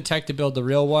says we got the tech to build the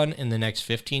real one in the next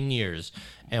 15 years,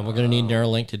 and we're going to need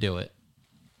Neuralink to do it.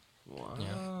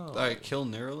 All right, kill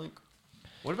Neuralink.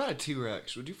 What about a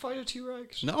T-Rex? Would you fight a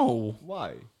T-Rex? No.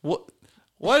 Why? What?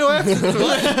 Why do I have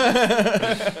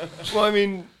to? Well, I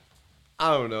mean,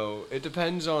 I don't know. It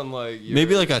depends on like your,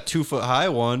 Maybe like a 2-foot high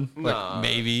one. Like Nah.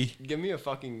 maybe. Give me a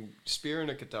fucking spear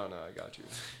and a katana. I got you.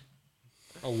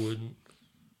 I wouldn't.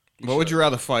 What would you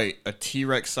rather fight? A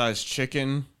T-Rex sized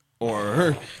chicken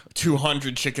or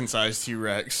 200 chicken sized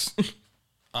T-Rex?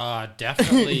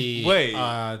 Definitely. Wait.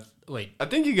 Wait. I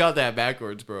think you got that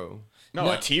backwards, bro. No,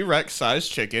 a T-Rex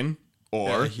sized chicken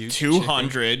or huge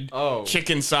 200 Oh.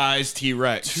 chicken-sized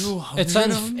T-Rex.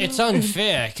 It's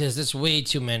unfair because it's way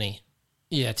too many.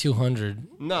 Yeah, 200.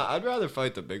 Nah, I'd rather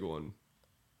fight the big one.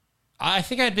 I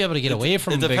think I'd be able to get away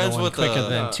from it a bigger depends one what quicker the-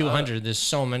 than 200. There's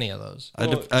so many of those.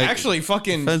 Actually,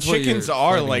 fucking depends what chickens you're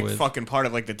are fighting like with. fucking part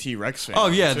of like the T-Rex family. Oh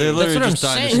yeah, too. they're That's literally what I'm just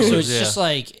saying. dinosaurs. So it's yeah. just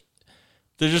like,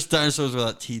 They're just dinosaurs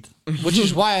without teeth. which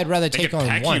is why I'd rather They take could on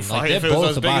peck one. you. Like, If they're it was both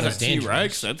as big about as as a T-Rex,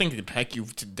 dangerous. I think they could peck you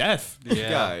to death.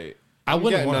 Guy, I I'm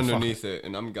wouldn't getting want to fuck. underneath it,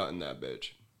 and I'm gutting that bitch.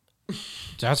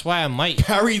 That's why I might.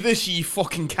 Carry this, ye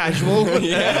fucking casual.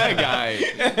 Yeah,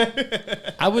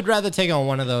 guy. I would rather take on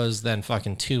one of those than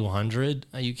fucking 200.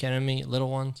 Are you kidding me? Little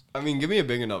ones? I mean, give me a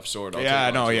big enough sword. I'll Yeah, take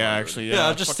on no, yeah, 200. actually, Yeah,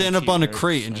 I'll just fucking stand up on a T-Rex.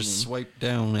 crate and just swipe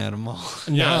down at them all.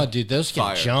 No, dude, those can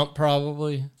Fire. jump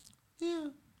probably.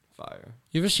 Fire.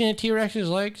 You ever seen a T-Rex's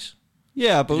legs?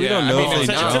 Yeah, but we don't know I mean, if it's,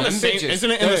 they it's jump. in the same, Bitches.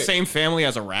 isn't it in the Hey. same family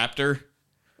as a raptor?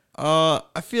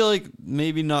 I feel like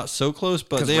maybe not so close,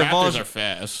 but Because they raptors evolved. are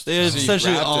fast. They're See,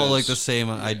 essentially all raptors- like the same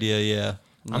idea. Yeah,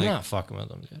 I'm Like, not fucking with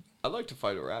them, dude. I'd like to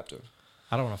fight a raptor.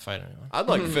 I don't want to fight anyone. I'd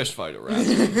like fist fight a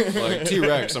raptor. Like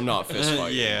T-Rex, I'm not fist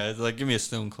fighting. yeah, it's like give me a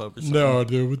stone club or something.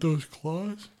 dude, with those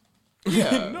claws.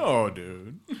 Yeah. No,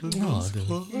 dude. No,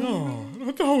 dude. No,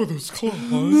 with those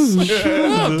claws.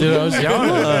 Dude, I was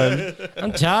young.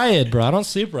 I'm tired, bro. I don't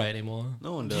sleep right anymore.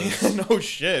 No one does. No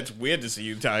shit. It's weird to see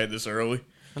you tired this early.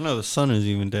 I know the sun is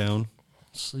even down.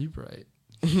 Sleep right.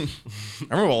 I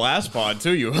remember the last pod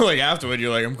too. You like afterward, you're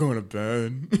like, I'm going to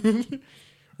bed.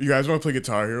 You guys want to play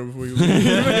Guitar Hero before you leave?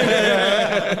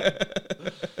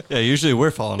 Yeah, usually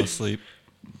we're falling asleep.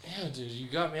 Yeah, dude, you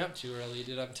got me up too early,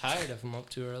 dude. I'm tired if I'm up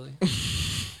too early.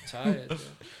 Tired, dude.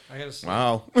 I gotta sleep.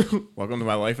 Wow. Welcome to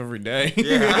my life every day.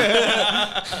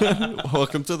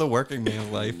 Welcome to the working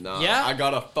man life. Nah, Yeah. I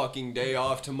got a fucking day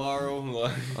off tomorrow.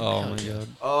 Like, Oh my god.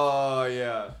 oh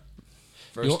yeah.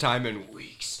 First You- time in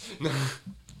weeks.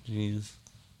 Jeez.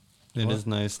 It is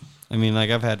nice. I mean, like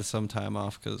I've had some time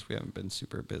off because we haven't been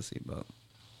super busy, but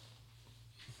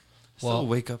still Well-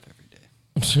 wake up every day.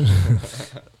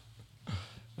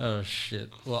 Oh shit.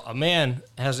 Well, a man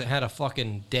hasn't had a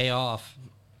fucking day off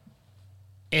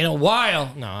in a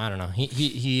while. No, I don't know.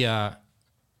 He had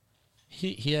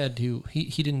to.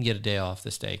 He didn't get a day off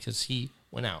this day because he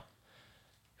went out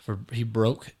he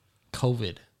broke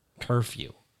COVID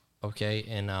curfew. Okay,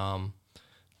 in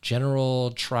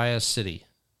General Trias City,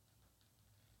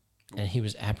 and he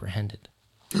was apprehended.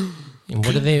 And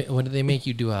what do they make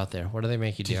you do out there? What do they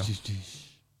make you do?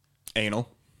 Anal.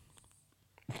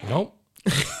 Nope.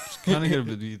 Kind of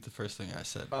gonna be the first thing I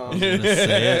said. I was gonna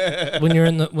say it. When you're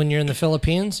in the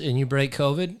Philippines and you break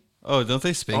COVID, Oh, don't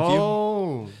they spank you?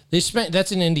 Oh. they spank.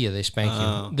 That's in India. They spank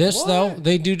Oh. you. This though,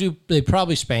 they do. They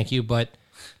probably spank you, but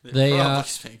they probably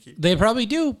spank you. they probably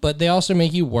do. But they also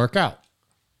make you work out.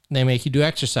 They make you do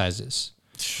exercises.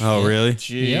 Oh, really? Yep.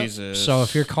 Jesus. So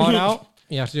if you're caught out,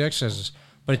 you have to do exercises.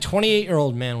 But a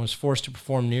 28-year-old man was forced to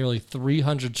perform nearly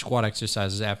 300 squat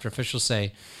exercises after officials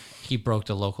say he broke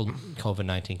the local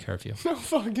COVID-19 curfew. No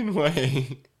fucking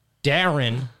way.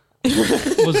 Darren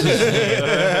was his name.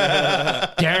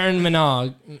 Darren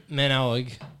Minogue.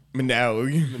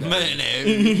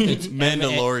 It's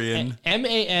Mandalorian.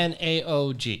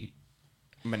 Manaog.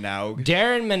 Manaug.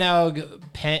 Darren Minogue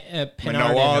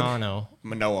Pinardano.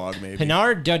 Manoag, maybe.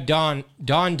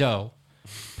 Pinardondo.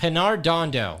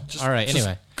 All right,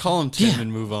 anyway. Call him Tim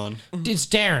and move on. It's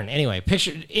Darren. Anyway,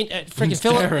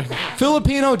 freaking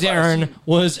Filipino Darren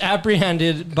was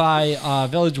apprehended by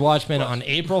Village Watchmen on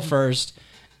April 1st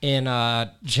in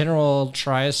General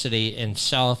Trias City in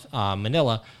South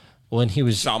Manila when he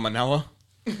was Salmonella.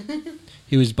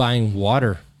 buying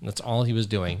water. That's all he was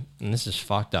doing. And this is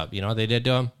fucked up. You know what they did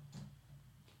to him?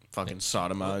 Fucking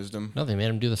sodomized him. No, they made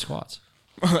him do the squats.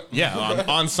 Yeah,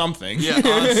 on something.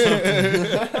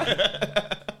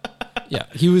 Yeah,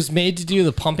 he was made to do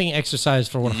the pumping exercise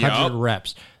for 100 Yup.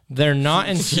 reps. They're not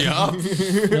in.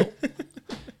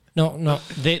 No.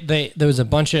 There was a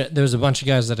bunch of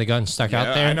guys that had gotten stuck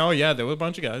out there. I know. Yeah, there were a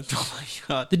bunch of guys.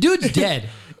 The dude's dead.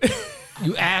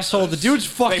 You asshole. The dude's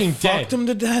fucking dead. Fucked him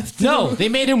to death. No, they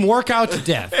made him work out to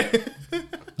death.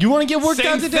 You want to get worked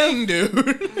Same out to thing, death?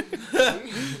 dude.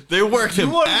 They worked him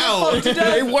out.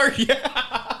 They worked.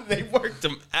 Yeah, they worked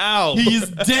him out. He's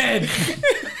dead.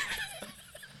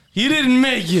 He didn't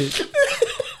make it.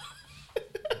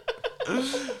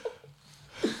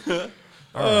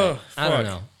 I don't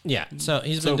know. Yeah, so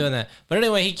he's been doing that. But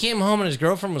anyway, he came home and his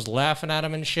girlfriend was laughing at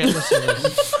him and shit. Listen to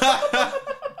this.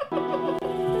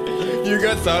 You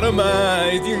got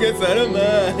sodomized. You got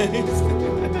sodomized.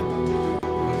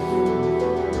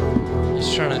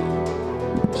 He's trying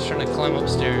to climb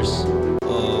upstairs.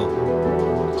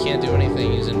 can't do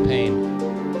anything. He's in pain.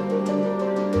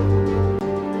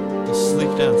 Sleep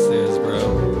downstairs, bro.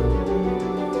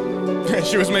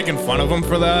 She was making fun of him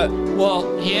for that.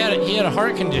 Well, he had a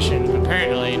heart condition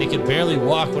apparently, and he could barely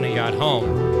walk when he got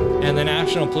home. And the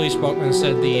National Police spokesman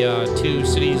said the two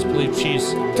cities' police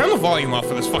chiefs. Turn the volume off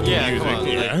for this fucking music. Come on,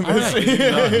 Yeah. like, we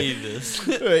do not need this.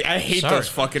 I hate Sorry. those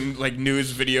fucking like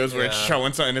news videos where it's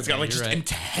showing something. It's got like you're just right.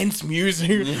 intense music.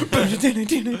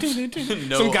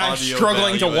 No Some guy audio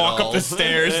struggling to value at walk up all. the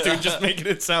stairs, dude, just making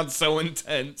it sound so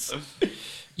intense.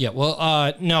 Yeah,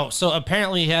 well, no. So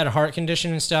apparently he had a heart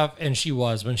condition and stuff, and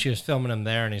when she was filming him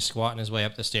there and he's squatting his way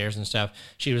up the stairs and stuff,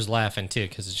 she was laughing too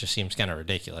because it just seems kind of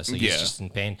ridiculous. Like he's just in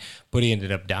pain, but he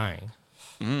ended up dying.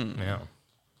 Yeah.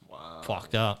 Wow.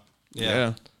 Fucked up.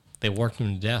 Yeah. They worked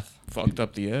him to death. Fucked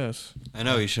up the ass. I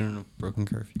know, he shouldn't have broken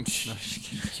curfew. No, just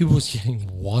kidding. He was getting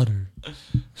water.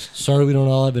 Sorry, we don't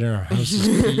all have it in our houses.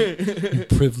 You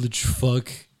privileged fuck.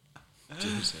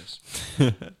 Jesus.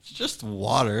 It's just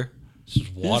water.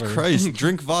 Just water. Jesus Christ,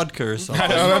 drink vodka or something. I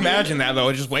don't imagine that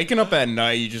though. Just waking up at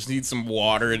night, you just need some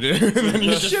water, dude. And then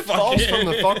you just Shit falls from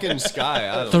the fucking sky.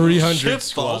 I don't know. 300 Shit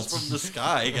squats. falls from the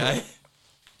sky, guy.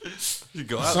 You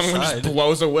go Someone outside. just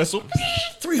blows a whistle.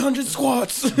 300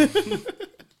 squats.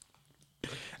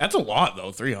 That's a lot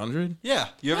though. 300. Yeah,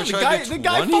 you ever The tried guy, to the get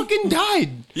guy 20? fucking died.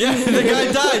 Yeah, the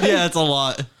guy died. Yeah, it's a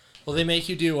lot. Well, they make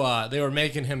you do. They were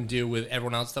making him do with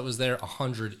everyone else that was there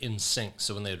 100 in sync.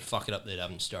 So when they would fuck it up, they'd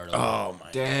have him start over. Oh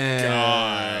my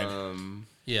Damn.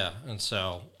 Yeah, and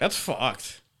so That's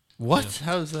fucked. What?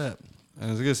 How is that? I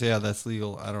was gonna say, yeah, that's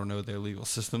legal. I don't know their legal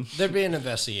system. they're being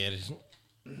investigated.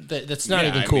 That's not Yeah,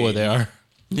 even I cool where mean- they are.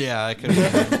 Yeah, I could.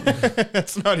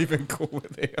 That's not even cool where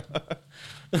they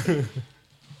are.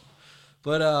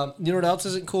 But you know what else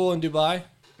isn't cool in Dubai?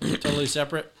 Totally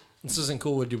separate. This isn't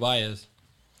cool what Dubai is.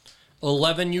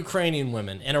 11 Ukrainian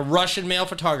women and a Russian male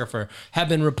photographer have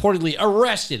been reportedly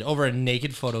arrested over a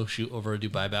naked photo shoot over a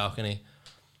Dubai balcony.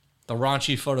 The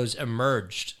raunchy photos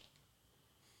emerged,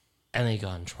 and they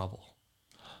got in trouble.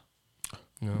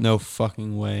 No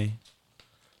fucking way.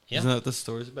 Yeah, Isn't that what this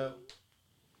story's about?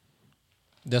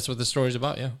 that's what the story's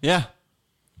about. Yeah. Yeah.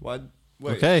 What?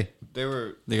 Wait, Okay. They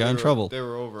got in were- trouble. They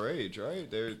were overage, right?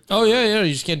 Oh yeah.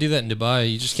 You just can't do that in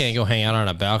Dubai. You just can't go hang out on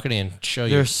a balcony and show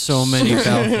your There's so many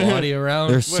balconies. body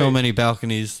around. There's so Wait. many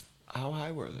balconies. How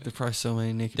high were they? There's probably so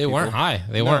many naked They people. weren't high.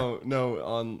 They weren't. No,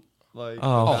 on like.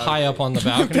 Oh, high up on the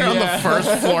balcony. They're on the first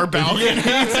floor balcony.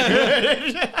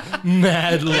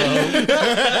 Mad low.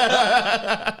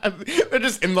 They're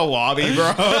just in the lobby,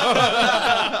 bro.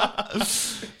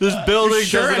 This building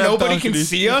Sure, doesn't have nobody can balconies.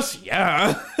 see us.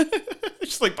 Yeah,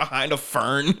 just like behind a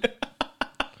fern.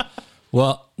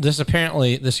 Well, this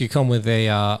could come with a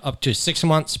up to 6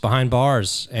 months behind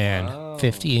bars and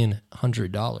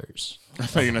 $1,500. I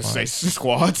thought you were gonna say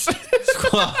squats.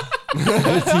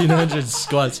 1,500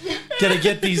 squats. Gotta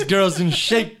get these girls in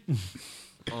shape.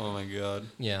 Oh my god.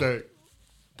 Yeah.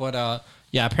 But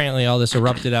yeah, apparently all this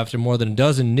erupted after more than a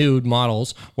dozen nude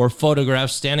models were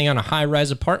photographed standing on a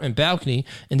high-rise apartment balcony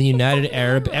in the United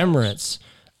Arab Emirates.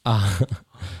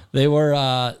 They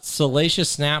were salacious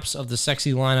snaps of the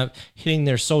sexy lineup hitting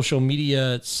their social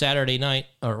media Saturday night.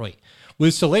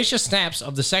 With salacious snaps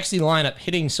of the sexy lineup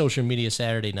hitting social media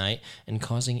Saturday night and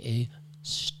causing a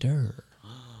stir.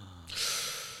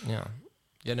 Yeah.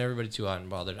 Getting everybody too hot and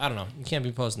bothered. I don't know. You can't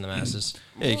be posting the masses.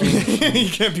 Hey, can You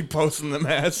can't be posting the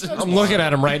masses. I'm looking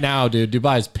at him right now, dude.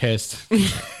 Dubai's pissed.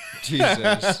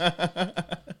 Jesus.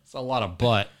 It's a lot of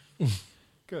butt.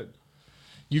 Good.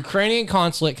 Ukrainian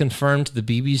consulate confirmed to the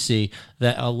BBC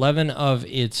that 11 of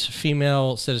its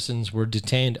female citizens were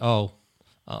detained.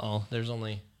 There's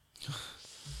only...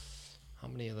 How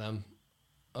many of them?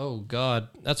 Oh, God.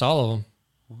 That's all of them.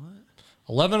 What?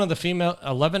 11 of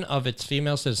its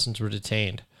female citizens were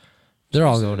detained. They're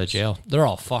all going to jail. They're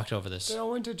all fucked over this. They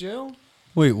all went to jail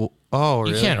Wait, oh,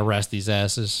 You really? can't arrest these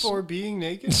asses. for being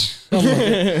naked.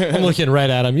 I'm looking right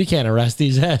at them. You can't arrest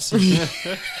these asses.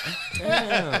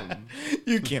 Damn.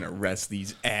 You can't arrest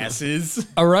these asses.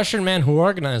 A Russian man who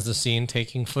organized the scene,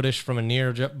 taking footage from a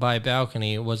nearby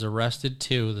balcony, was arrested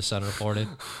too, the Sun reported.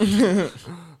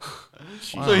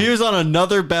 So he was on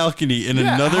another balcony in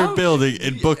another building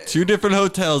and booked 2 different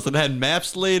hotels and had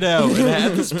maps laid out and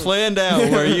had this planned out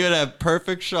where you'd have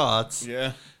perfect shots.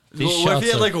 Yeah. These What if he shots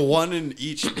had are- like one in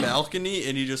each balcony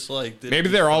and he just like did Maybe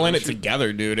they're all in it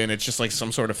together, dude, and it's just like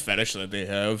some sort of fetish that they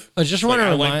have. I just Like, want to I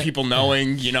don't remind like people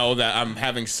knowing, that I'm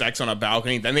having sex on a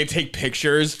balcony. Then they take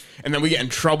pictures, and then we get in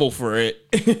trouble for it,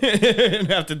 and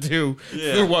have to do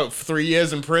 3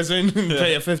 years in prison and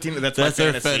pay a 15. That's That's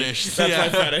my their fantasy. fetish. That's Yeah. my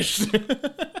fetish.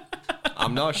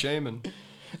 I'm not shaming.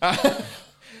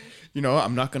 you know,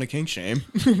 I'm not gonna kink shame.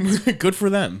 Good for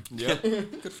them. Yeah.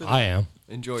 I am.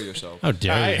 Enjoy yourself. How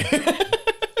dare you?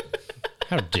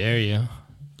 How dare you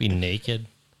be naked?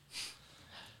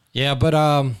 Yeah,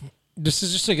 but this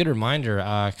is just a good reminder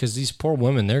because these poor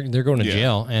women, they're going to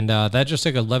jail, and that just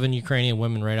took 11 Ukrainian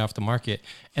women right off the market,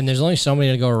 and there's only so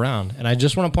many to go around. And I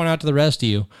just want to point out to the rest of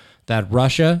you that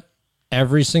Russia,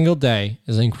 every single day,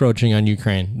 is encroaching on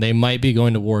Ukraine. They might be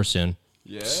going to war soon.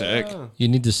 Yeah. Sick. You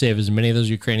need to save as many of those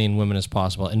Ukrainian women as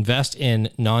possible. Invest in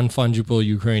non-fungible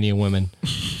Ukrainian women.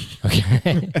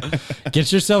 Okay,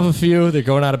 get yourself a few. They're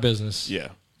going out of business. Yeah.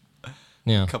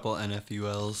 Yeah, A couple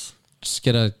NFULs. just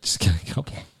get a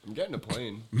couple. I'm getting a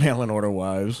plane. Mail and order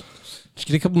wives. Just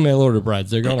get a couple mail order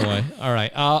brides. They're going away. All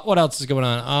right. What else is going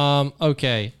on?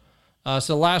 Okay. So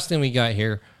the last thing we got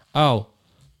here. Oh,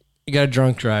 you got a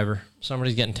drunk driver.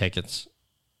 Somebody's getting tickets.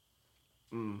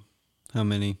 How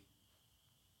many?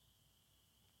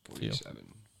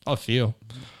 47. A few.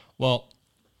 Well,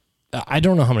 I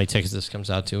don't know how many tickets this comes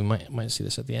out to. We might see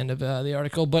this at the end of the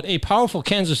article. But a powerful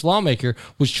Kansas lawmaker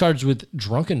was charged with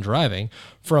drunken driving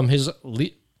from his...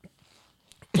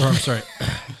 I'm sorry.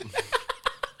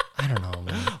 I don't know,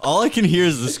 man. All I can hear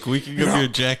is the squeaking of your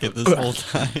jacket this whole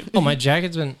time. Oh, my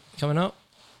jacket's been coming up?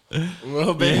 A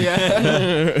little bit,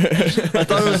 yeah. I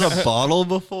thought it was a bottle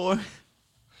before.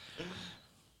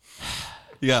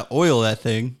 You got oil that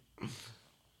thing.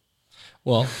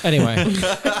 Well, anyway.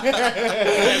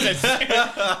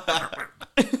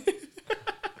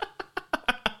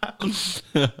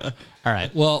 All right.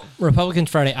 Well,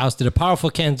 Republicans Friday ousted a powerful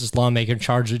Kansas lawmaker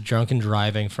charged with drunken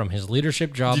driving from his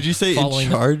leadership job. Did you say in following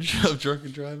charge of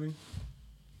drunken driving?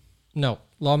 No,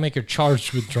 lawmaker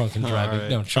charged with drunken driving. right.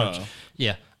 No, charged.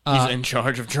 Yeah. He's in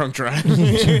charge of drunk driving.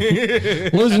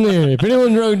 Listen here. If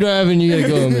anyone's drunk driving, you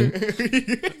gotta call me.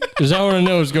 Because I want to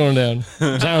know what's going down.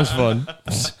 Sounds fun.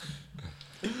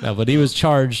 No, but he was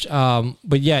charged.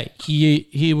 But yeah,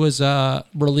 he was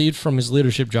relieved from his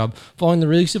leadership job following the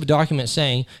release of a document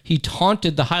saying he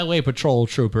taunted the highway patrol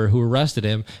trooper who arrested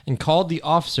him and called the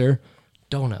officer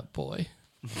Donut Boy.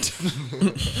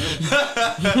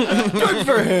 Good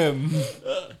for him.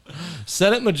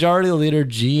 Senate Majority Leader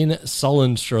Gene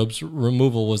Sullenstrop's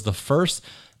removal was the first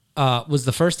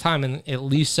time in at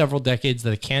least several decades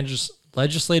that a Kansas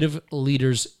legislative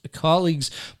leader's colleagues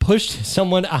pushed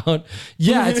someone out.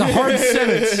 Yeah, it's a hard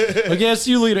sentence. Against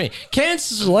you, leader.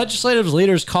 Kansas legislative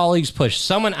leader's colleagues pushed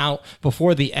someone out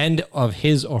before the end of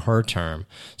his or her term.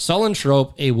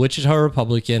 Sullenstrop, a Wichita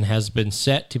Republican, has been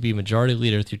set to be majority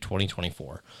leader through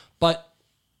 2024. But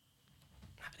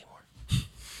not anymore.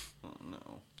 Oh,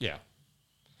 no. Yeah.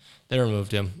 They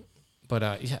removed him.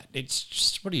 But yeah, it's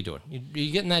just, what are you doing?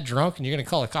 You getting that drunk and you're going to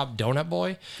call a cop Donut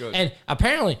Boy? Good. And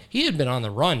apparently he had been on the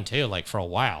run too, like for a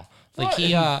while. Like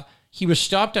he was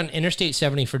stopped on Interstate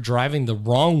 70 for driving the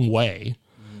wrong way.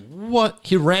 What?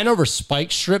 He ran over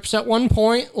spike strips at one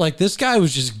point. Like this guy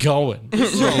was just going.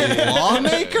 This is a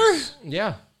lawmaker?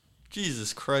 Yeah.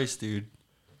 Jesus Christ, dude.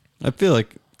 I feel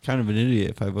like kind of an idiot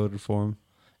if I voted for him.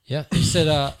 Yeah. He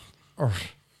said,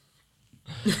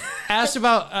 asked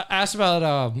about Ass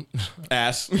about.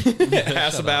 Acts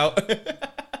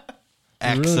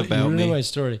about you me. my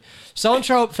story.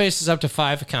 Sullenstrop faces up to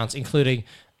 5 counts, including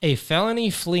a felony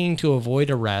fleeing to avoid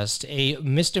arrest, a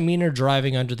misdemeanor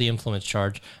driving under the influence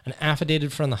charge. An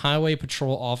affidavit from the highway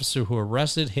patrol officer who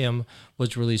arrested him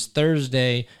was released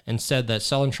Thursday and said that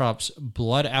Sullenstrop's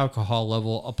blood alcohol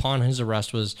level upon his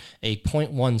arrest was a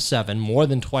 0.17, more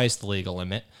than twice the legal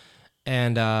limit.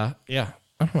 And yeah.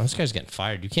 I don't know. This guy's getting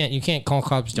fired. You can't call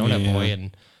cops Donut Boy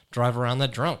and drive around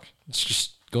that drunk. It's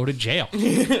just go to jail.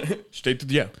 Straight to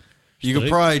the You could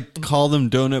probably call them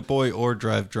Donut Boy or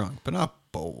drive drunk, but not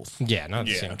both. Yeah, not at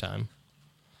the same time.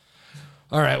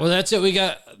 All right. Well, that's it. We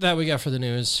got for the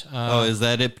news. Oh, is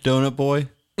that it, Donut Boy?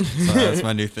 That's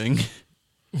my new thing.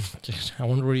 I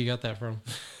wonder where you got that from.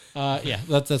 Yeah,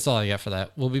 that's all I got for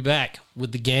that. We'll be back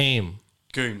with the game.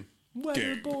 Game.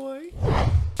 Weather Boy.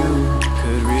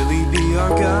 Could really be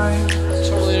our guy.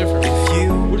 Totally different.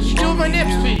 What did you do with my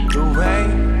nips, Pete? The way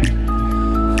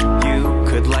you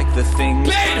could like the things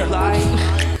I like.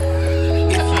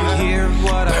 If you hear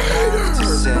what I have to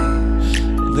say,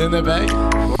 Then they're back.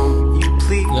 won't you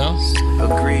please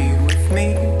agree with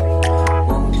me?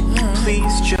 Won't you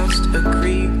please just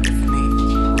agree with me?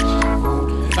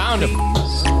 Found him.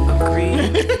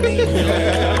 Agree with me?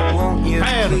 Won't you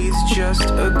please just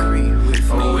agree with me?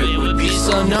 Oh, it would be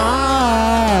so nice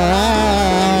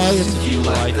if you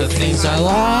like the things I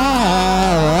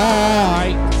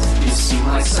like. You seem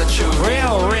like such a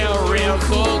Real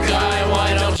cool guy.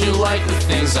 Why don't you like the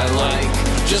things I like?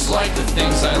 Just like the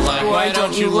things I like. Why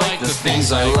don't you like the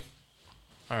things I like?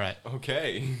 All right.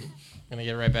 Okay. Gonna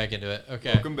get right back into it.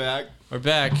 Okay. Welcome back. We're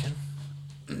back.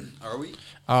 Are we?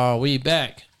 Are we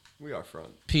back? We are front.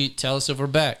 Pete, tell us if we're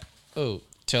back. Oh,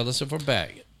 tell us if we're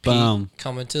back. Pete, Boom.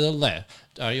 coming to the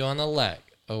left. Are you on the left?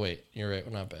 Oh, wait. You're right.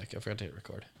 We're not back. I forgot to hit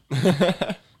record.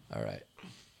 All right.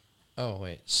 Oh,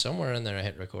 wait. Somewhere in there I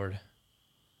hit record.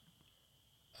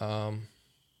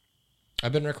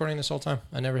 I've been recording this whole time.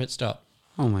 I never hit stop.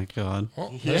 Oh my god.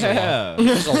 Oh, Yeah.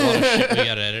 There's a lot of shit we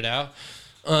gotta edit out.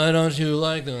 Don't you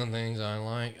like the things I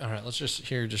like? All right, let's just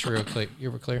hear just real quick.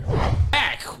 You were clear.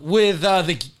 Back with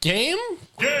the game.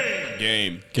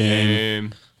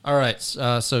 Game. All right,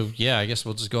 so yeah, I guess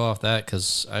we'll just go off that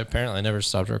because I apparently never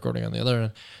stopped recording on the other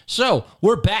end. So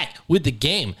we're back with the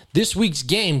game. This week's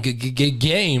game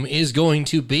game is going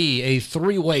to be a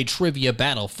three-way trivia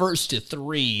battle. First to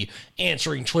three,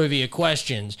 answering trivia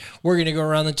questions. We're gonna go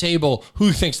around the table.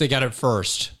 Who thinks they got it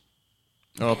first?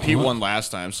 Oh, Pete won last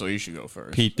time, so you should go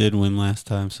first. Pete did win last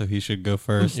time, so he should go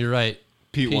first. You're right.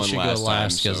 Pete won should last go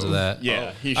last time, because so- of that.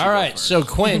 Yeah, he should All go right, first. so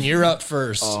Quinn, you're up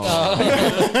first. What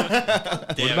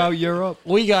about Europe?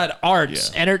 We got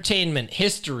arts, entertainment,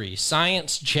 history,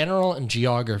 science, general, and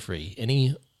geography.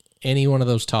 Any one of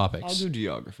those topics? I'll do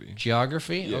geography.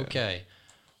 Geography? Yeah. Okay.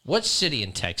 What city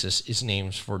in Texas is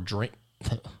named for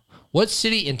What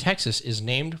city in Texas is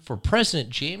named for President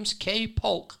James K.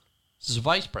 Polk? This is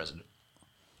vice president.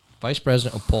 Vice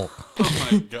president of Polk. Oh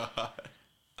my god.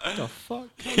 The fuck?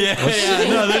 Yeah,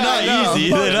 no, they're not easy.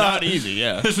 They're not easy,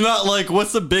 yeah. It's not like,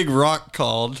 what's the big rock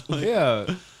called? Yeah.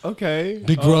 Okay.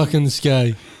 Big rock in the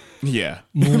sky. Yeah.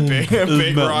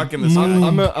 Big rock in the sky.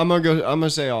 I'm gonna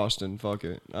say Austin. Fuck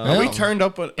it. We turned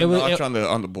up a was- notch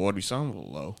on the board. We sound a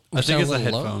little low. I think it's the Sounds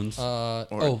a little headphones.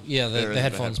 low. Yeah, there the is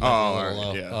headphones the might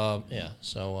head- be a oh, little all low. right, Yeah,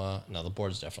 so no, the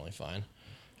board's definitely fine.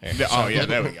 There. Oh, yeah,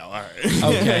 there we go. All right.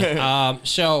 Okay.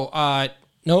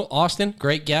 No, Austin,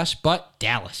 great guess, but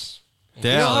Dallas.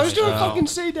 No, I was doing Oh. fucking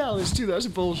say Dallas too. That's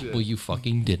bullshit. Well, you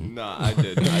fucking didn't. Nah, I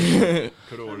did.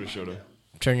 Coulda, woulda, shoulda.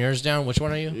 Turn yours down. Which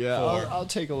one are you? Yeah, I'll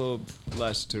take a little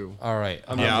less too. All right.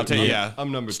 Yeah, I'll tell you. Yeah,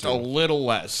 I'm number just two. a little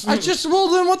less. I just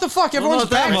rolled in. What the fuck? Everyone's Not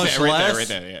that back. much right there, less. right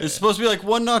there, yeah, It's supposed to be like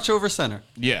one notch over center.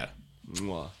 Yeah.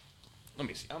 Mwah. Let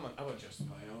me see. I'm adjusting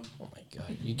my own. Oh my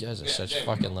god, you guys are such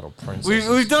fucking little princesses.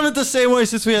 We've done it the same way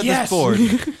since we had this board.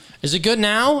 Is it good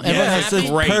now? Everyone Yes, happy?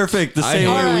 it's perfect. The same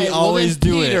All way right, we always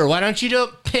then, do Peter, it. why don't you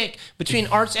pick between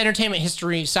arts, entertainment,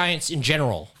 history, science in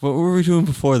general? What were we doing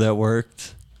before that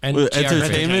worked? And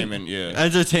Entertainment? Entertainment, yeah.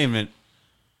 Entertainment.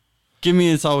 Give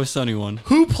me It's Always Sunny one.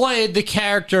 Who played the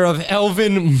character of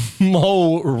Elvin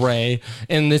Mulray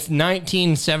in this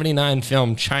 1979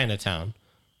 film Chinatown?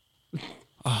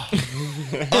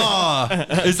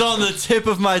 It's on the tip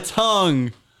of my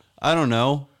tongue. I don't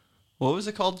know. What was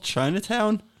it called?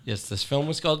 Chinatown? Yes, this film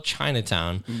was called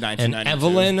Chinatown. And 1992.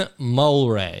 Evelyn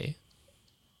Mulray.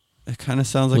 It kind of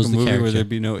sounds like Who's a the movie character? where there'd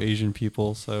be no Asian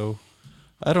people, so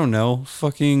I don't know.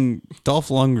 Fucking Dolph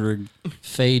Lundgren.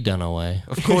 Faye Dunaway.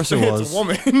 Of course it was. It's a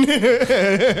woman.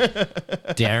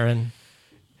 Darren.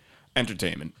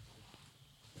 Entertainment.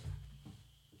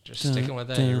 Just sticking with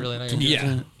that. You're really not going to do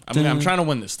Yeah. I'm trying to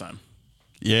win this time.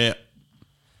 Yeah.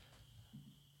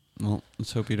 Well,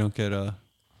 let's hope you don't get a.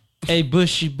 A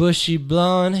bushy, bushy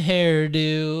blonde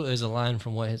hairdo is a line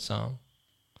from what hit song?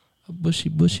 A bushy,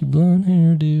 bushy blonde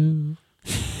hairdo.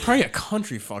 Probably a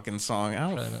country fucking song. I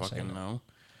Probably don't not fucking saying know.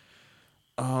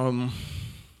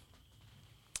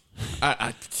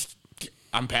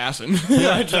 I'm passing.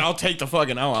 I'll take the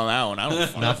fucking L on that one. I don't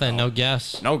fucking Nothing, know. no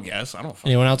guess. No guess. I don't fucking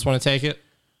Anyone else want to take it?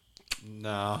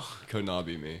 No, could not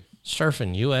be me.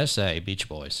 Surfing USA, Beach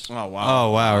Boys. Oh wow.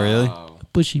 Oh, wow, really?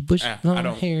 Bushy, bushy I blonde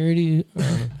don't- hairdo.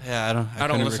 Yeah, I don't. I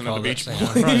don't couldn't listen to recall the that. Beach I'm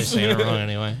Boys. probably saying it wrong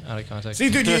anyway, out of context. See,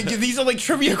 dude, these are like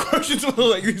trivia questions for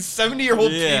like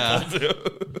 70-year-old Yeah. people,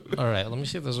 dude. All right, let me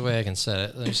see if there's a way I can set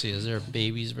it. Let me see. Is there a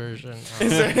baby's version?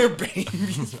 Is there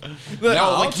babies? No,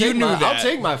 I'll like you take knew my, that. I'll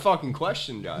take my fucking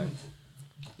question, guy.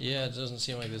 Yeah, it doesn't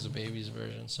seem like there's a baby's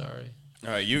version. Sorry.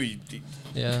 All right, you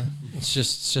Yeah, it's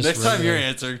just Next time you're regular.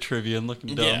 answering trivia and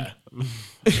looking dumb. yeah.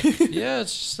 Yeah,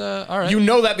 it's just all right. You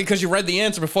know that because you read the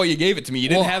answer before you gave it to me. You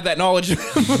didn't Well- have that knowledge. You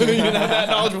didn't have that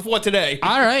knowledge before today.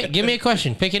 All right, give me a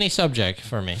question. Pick any subject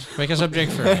for me. Pick a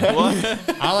subject for me.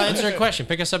 I'll answer a question.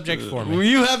 Pick a subject for me. Well,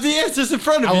 you have the answers in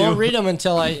front of I you. won't read them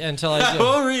until I I do.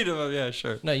 won't read them. Yeah,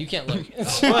 sure. No, you can't look.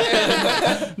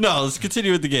 No, let's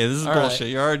continue with the game. This is All right. bullshit.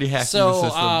 You're already hacking the So,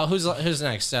 system. who's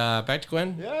next? Back to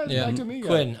Quinn? Yeah, it's back to me, guy.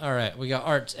 Quinn, all right. We got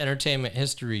arts, entertainment,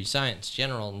 history, science,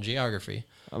 general, and geography.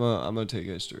 I'm gonna take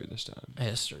history this time.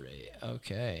 History,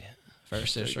 okay.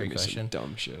 First history Give me some question.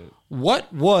 dumb shit.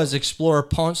 What was explorer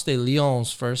Ponce de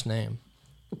Leon's first name?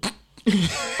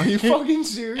 Are you fucking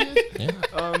serious?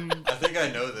 I think I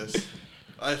know this.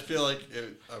 I feel like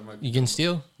I might. You can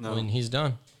steal No. when he's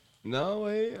done. No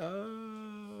way.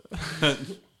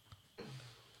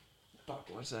 Fuck,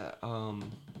 what's that?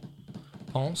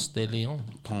 Ponce de Leon.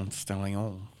 Ponce de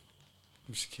Leon.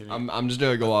 I'm just kidding. I'm just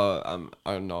gonna go out. I'm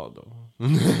Arnaldo.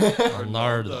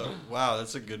 Arnaldo. Wow,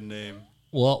 that's a good name.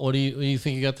 Well, what do you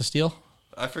think you got the steal?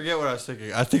 I forget what I was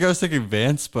thinking. I think I was thinking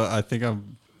Vance, but I think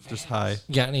I'm just high.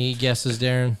 Got any guesses,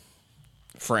 Darren?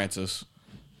 Francis.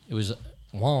 It was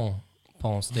Juan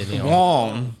Ponce de Leon.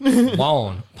 Wrong.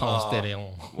 Juan Ponce de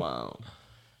Leon. Wow.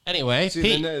 Anyway, See,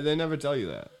 Pete. they never tell you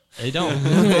that. They don't.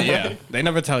 Yeah, they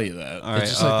never tell you that. All right,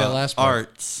 just like that last part.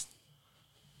 Arts.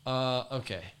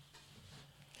 Okay.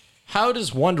 How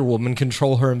does Wonder Woman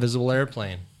control her invisible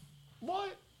airplane?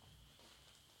 What?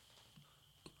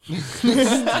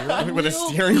 With a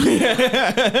steering wheel.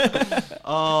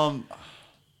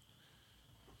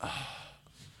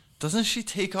 Doesn't she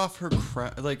take off her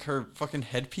her fucking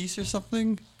headpiece or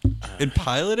something and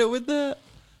pilot it with that?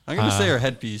 I'm gonna say her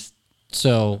headpiece.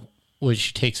 So, when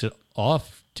she takes it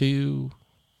off to...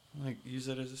 Like use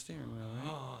it as a steering wheel,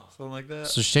 right? Something like that.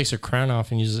 So she takes her crown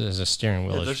off and uses it as a steering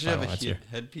wheel. Yeah, as does she your have a final answer.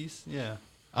 headpiece? Yeah.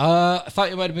 I thought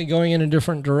you might have been going in a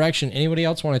different direction. Anybody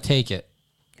else want to take it?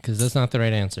 Because that's not the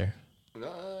right answer.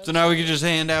 So now we can just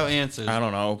hand out answers. I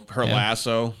don't know. Her Yeah.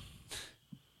 lasso.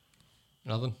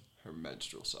 Nothing? Her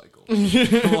menstrual cycle.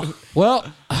 Well,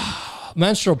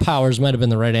 menstrual powers might have been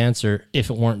the right answer if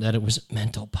it weren't that it was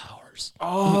mental powers.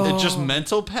 It's just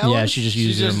mental power. Yeah, she just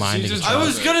used her mind. to I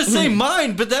was gonna say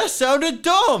mine, but that sounded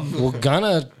dumb. Well,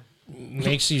 Gunna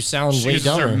makes you sound She way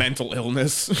uses her dumber. mental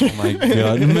illness. Oh my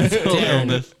god, mental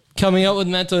Damn. Coming up with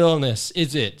mental illness.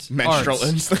 Is it menstrual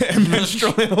arts?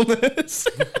 menstrual illness.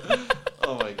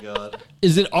 Oh my god.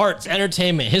 Is it arts,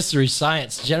 entertainment, history,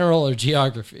 science, general, or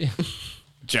geography?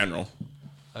 General.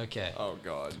 Okay. Oh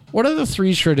god. What are the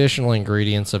 3 traditional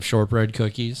ingredients of shortbread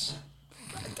cookies?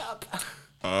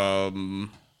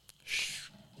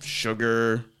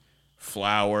 Sugar,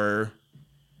 flour,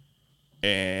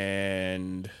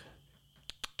 and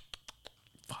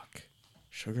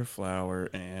sugar, flour,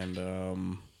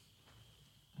 and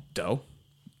dough.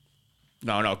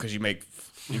 No, because you make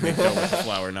dough with the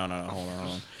flour. No, hold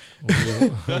on.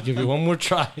 I'll give you one more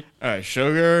try. All right,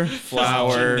 sugar,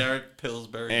 flour, Generic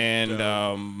Pillsbury and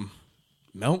dough.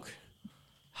 milk.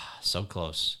 So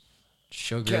close.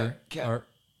 Sugar. Cat. Or,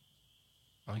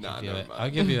 I'll Nah, give you never it. mind. I'll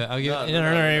give you it. Nah,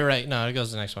 No, you're right. No, it goes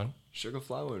to the next one. Sugar,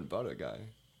 flour, and butter guy.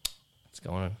 It's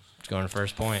going to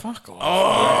first point. Fuck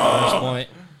off. First point.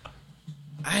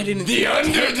 I didn't. The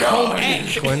underdog.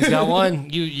 Quinn's got one.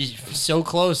 You so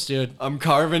close, dude. I'm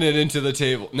carving it into the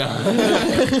table. No.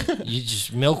 You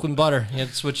just milk and butter. You have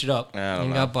to switch it up. I don't You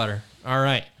know. got butter. All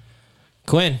right.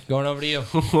 Quinn, going over to you.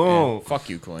 Whoa. Fuck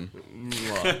you, Quinn.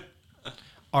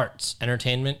 Arts,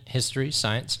 entertainment, history,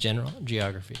 science, general,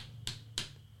 geography.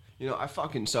 You know, I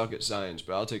fucking suck at science,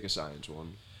 but I'll take a science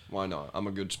one. Why not? I'm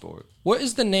a good sport. What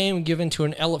is the name given to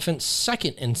an elephant's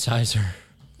second incisor?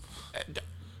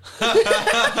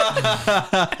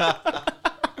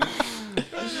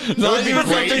 Not even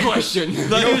Great question.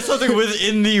 Not even something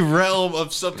within the realm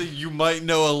of something you might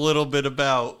know a little bit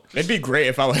about. It'd be great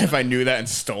if I knew that and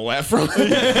stole that from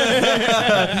him.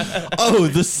 Oh,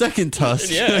 the second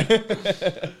Tusk. Yeah.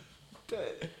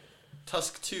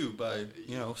 Tusk 2 by,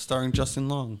 starring Justin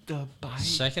Long. The bite.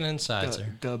 Second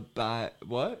incisor. The bite.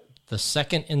 What? The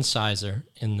second incisor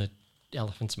in the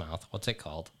elephant's mouth. What's it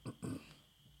called?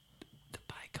 The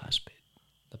bicuspid.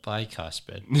 The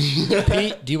bicuspid.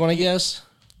 Pete, do you want to guess?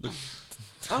 I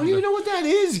don't even know what that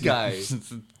is, guys.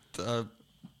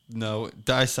 No,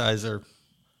 Dicizer.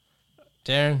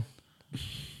 Darren?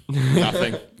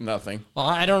 Nothing. Well,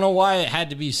 I don't know why it had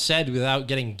to be said without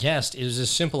getting guessed. It was as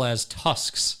simple as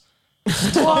tusks.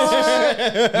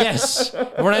 Yes. We're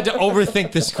going to have to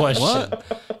overthink this question. What?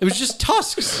 It was just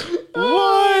tusks.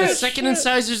 What? The second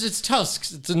incisors, it's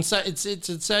tusks. It's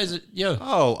incisor. Yo.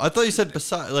 Oh, I thought you said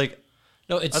beside,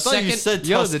 No, it's I thought second. you said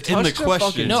Yo, Tusk the in the Tusks are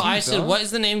question. fucking- No, I Teeth, said, huh? what is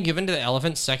the name given to the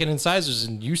elephant's second incisors?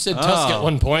 And you said tusk at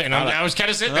one point, and I was kind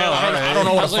of sitting there. I don't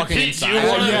know what a fucking Pete, do you incisor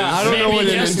wanna is. Yeah, I don't know what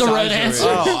maybe an guess the right incisor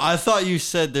answer? is. Oh, I thought you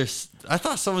said there's. I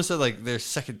thought someone said there's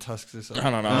second tusks or something.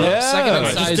 I don't know. Yeah. Second I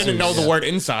incisors. just didn't know the word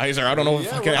incisor. I don't know.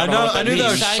 Fucking, I don't know what I that knew that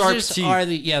means. was sharp Incisors teeth.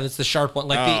 are that's the sharp one.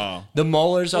 Like Oh. the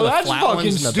molars are Well, the that's flat fucking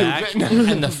ones in the back, stupid.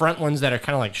 and the front ones that are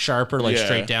kind of like sharper, like Yeah.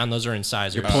 straight down. Those are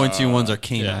incisors. Pointy ones are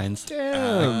canines.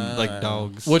 Damn. Like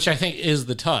dogs. Which I think is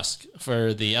the tusk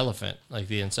for the elephant, like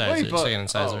the incisor, Wait, but- second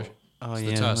incisor. Oh, the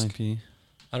yeah, tusk. might be.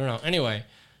 I don't know. Anyway,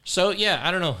 so yeah, I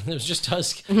don't know. It was just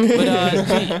tusk. But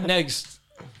Pete, next.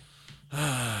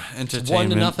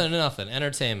 Entertainment. 1-0.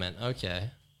 Entertainment. Okay.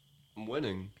 I'm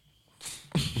winning.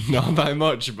 Not by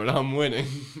much, but I'm winning.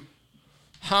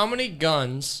 How many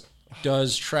guns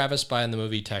does Travis buy in the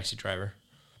movie Taxi Driver?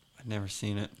 I've never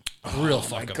seen it. Real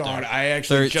fuck up God, there. I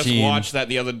actually just 13. watched that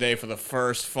the other day for the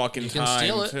first fucking can time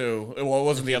steal it. too. Well, it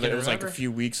wasn't the other. can It was like a remember.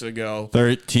 few weeks ago.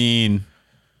 13.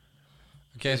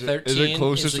 Okay, Is 13 it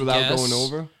closest is a without guess. going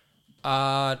over?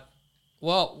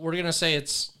 Well, we're gonna say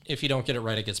it's if you don't get it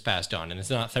right, it gets passed on, and it's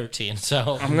not 13.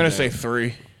 So I'm gonna say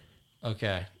 3.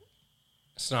 okay,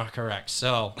 it's not correct.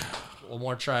 So one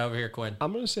more try over here, Quinn.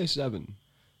 I'm gonna say 7.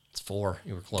 It's 4.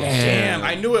 You were close. Damn,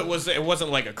 I knew it was. It wasn't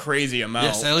like a crazy amount.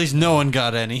 Yes, at least no one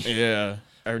got any. Yeah,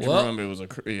 I just Well- remember it was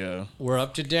yeah. We're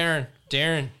up to Darren.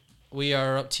 Darren, we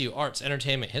are up to arts,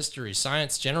 entertainment, history,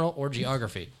 science, general, or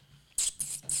geography.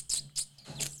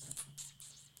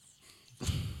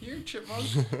 You're a chipmunk.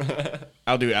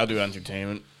 I'll do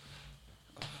entertainment.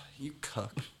 You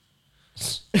cuck.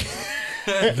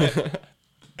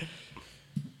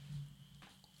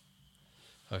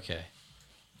 Okay.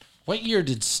 What year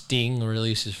did Sting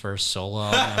release his first solo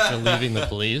album after leaving the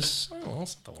police? Oh,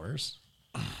 that's not the worst.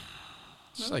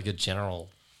 It's like a general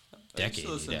decade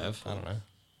he'd have. I don't know.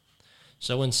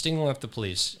 So when Sting left the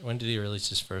police, when did he release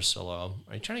his first solo album?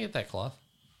 Are you trying to get that cloth?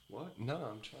 What? No,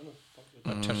 I'm trying to fucking...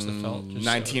 Don't touch the felt. Just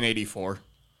 1984.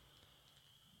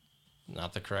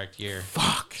 not the correct year.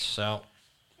 Fuck. So,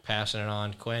 passing it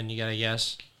on. Quinn, you got a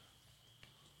guess?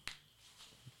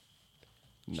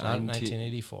 It's not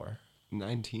 1984.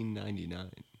 1999.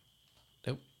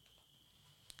 Nope.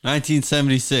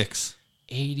 1976.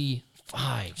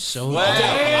 85. So Bro,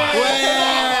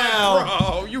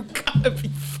 you gotta be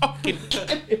fucking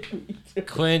kidding me.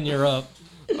 Quinn, you're up.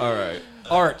 All right.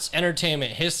 Arts,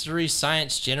 entertainment, history,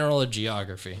 science, general, or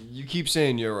geography. You keep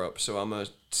saying Europe, so I'm gonna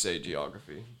say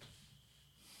geography.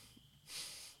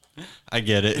 I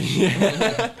get it.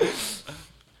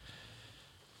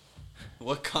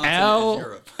 What continent is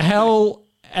Europe? Al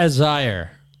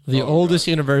Azhar, the oldest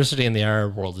university in the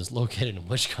Arab world, is located in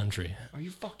which country? Are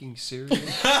you fucking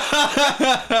serious? Yo,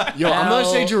 I'm gonna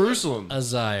say Jerusalem.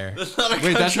 Azhar.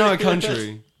 Wait, that's not a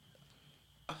country.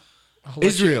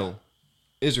 Israel.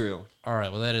 Israel. All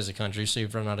right, well, that is a country, so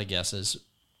you've run out of guesses.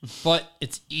 But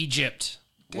it's Egypt.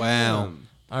 Wow.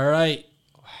 All right.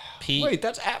 Pete. Wait,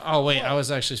 that's Oh, wait, I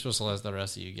was actually supposed to let the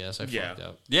rest of you guess. I fucked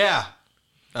up. Yeah.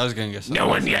 I was gonna guess. No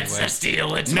one gets to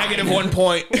steal it. -1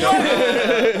 point. Pete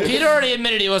already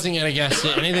admitted he wasn't going to guess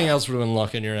it. Anything else would have been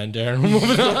luck in your end, Darren.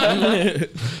 Moving on.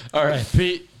 All right,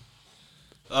 Pete.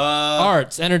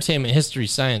 Arts, entertainment, history,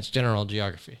 science, general,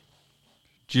 geography.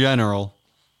 General.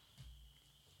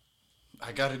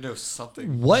 I gotta know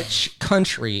something. Which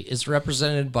country is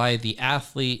represented by the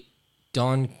athlete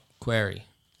Don Querry?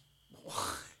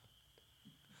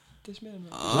 This man.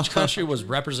 Which country was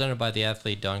represented by the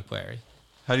athlete Don Querry?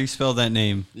 How do you spell that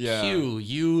name? Yeah.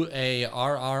 Q-U-A-R-R-I-E.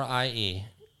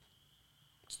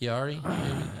 Chiari? Maybe? I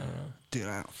don't know. Dude,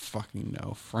 I don't fucking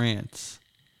know. France.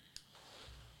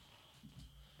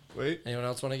 Wait. Anyone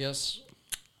else want to guess?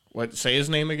 What? Say his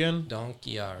name again. Don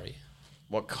Chiari.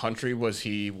 What country was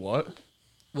he? What?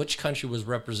 Which country was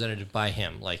represented by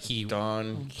him? Like he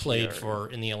Don played Chiari. for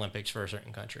in the Olympics for a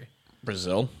certain country.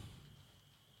 Brazil.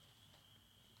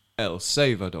 El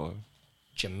Salvador.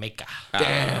 Jamaica.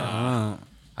 Damn.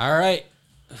 All right.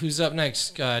 Who's up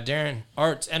next? Darren.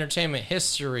 Arts, entertainment,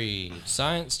 history,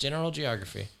 science, general,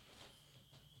 geography.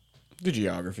 The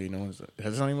geography. No one's.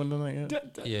 Has anyone done that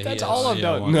yet? Yeah, That's he all has. I've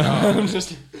Yeah, done. one. No, I'm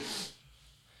just.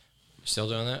 Still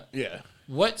doing that? Yeah.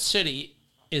 What city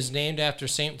is named after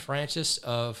Saint Francis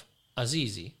of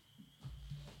Assisi?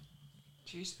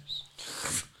 Jesus.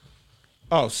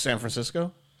 Oh, San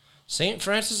Francisco. Saint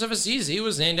Francis of Assisi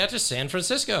was named after San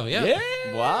Francisco. Yeah.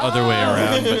 Wow. Other way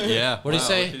around, but yeah. What did he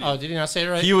say? Oh, did he not say it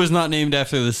right? He was not named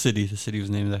after the city. The city was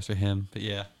named after him. But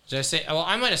yeah. Did I say? Well,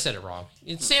 I might have said it wrong.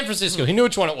 It's San Francisco. He knew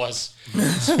which one it was.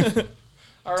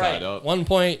 All right. Tied up. 1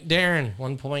 point, Darren.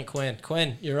 1 point, Quinn.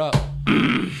 Quinn, you're up.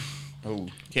 Oh,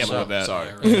 can't believe that.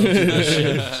 Sorry.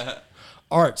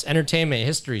 Arts, entertainment,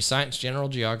 history, science, general,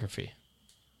 geography.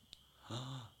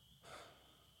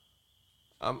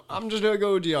 I'm just gonna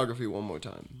go with geography one more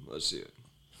time. Let's see it.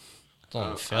 It's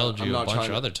only failed I'm you a not bunch trying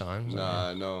of to- other times.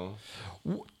 Nah, no.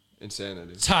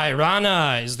 Insanity.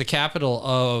 Tirana is the capital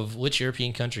of which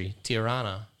European country?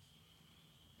 Tirana.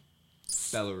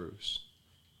 Belarus.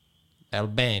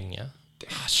 Albania.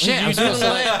 Ah, shit, I'm supposed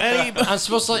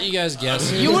to let you guys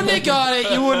guess. You wouldn't have got it.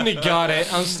 You wouldn't have got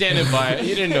it. I'm standing by it.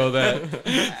 You didn't know that.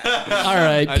 All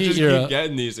right, I Pete, just you're keep up.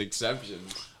 getting these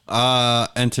exceptions.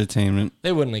 Entertainment.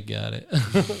 They wouldn't have got it.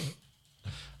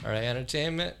 All right,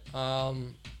 entertainment.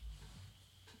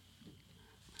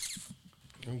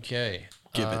 Okay.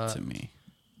 Give it to me.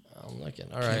 I'm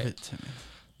looking. All right. Give it to me.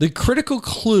 The critical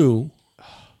clue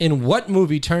in what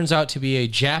movie turns out to be a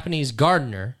Japanese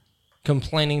gardener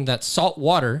complaining that salt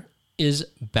water is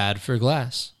bad for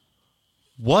glass?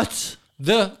 What?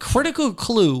 The critical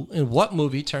clue in what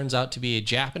movie turns out to be a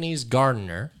Japanese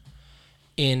gardener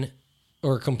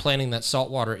complaining that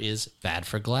salt water is bad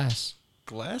for glass?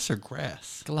 Glass or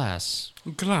grass? Glass.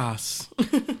 Glass.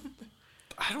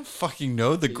 I don't fucking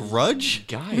know. The Grudge?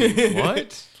 Guy,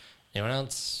 what? Anyone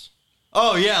else?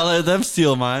 Oh, yeah. Let them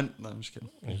steal mine. No, I'm just kidding.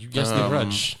 You guessed The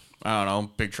Grudge. I don't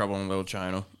know. Big Trouble in Little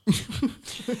China.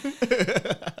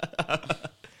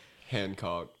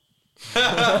 Hancock.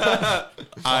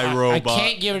 iRobot. I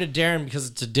can't give it to Darren because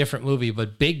it's a different movie,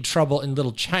 but Big Trouble in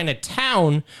Little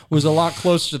Chinatown was a lot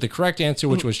closer to the correct answer,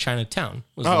 which was Chinatown.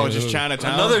 Was the name Oh, of the just movie.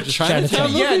 Chinatown. Another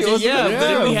Chinatown movie? Yeah, but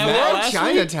didn't we have that last week?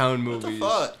 Chinatown movies.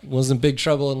 Fuck. Wasn't Big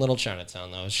Trouble in Little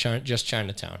Chinatown, though. It was just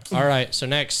Chinatown. All right, so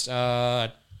next,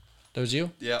 those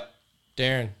you? Yeah.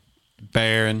 Darren.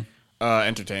 Baron.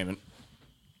 Entertainment.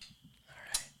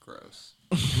 Gross.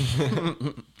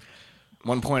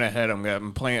 1 point ahead.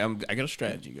 I'm playing. I got a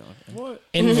strategy going. What?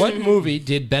 In what movie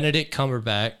did Benedict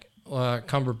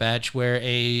Cumberbatch wear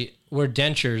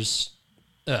dentures?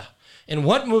 In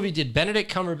what movie did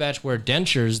Benedict Cumberbatch wear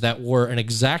dentures that were an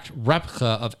exact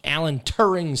replica of Alan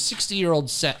Turing's 60-year-old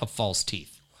set of false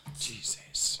teeth?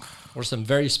 Jesus. Or some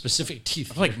very specific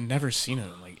teeth. I've like never seen it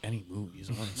in like any movies.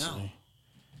 Honestly, no.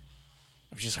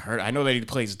 I've just heard. I know that he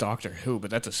plays Doctor Who, but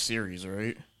that's a series,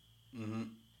 right? Mm-hmm.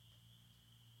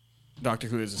 Doctor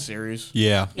Who is a series.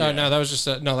 Yeah. No, that was just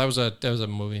that was a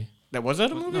movie. That was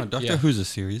that a movie? No, Doctor Yeah. Who's a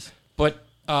series. But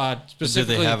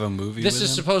specifically, Did they have a movie This with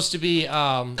is him? supposed to be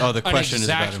the question an is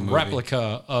about exact a movie.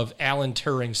 replica of Alan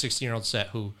Turing's 16-year-old set,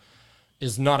 who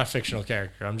is not a fictional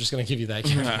character. I'm just going to give you that.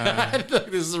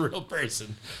 This is a real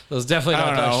person. It was definitely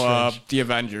not Doctor Strange. The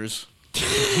Avengers.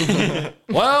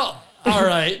 Well, all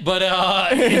right, but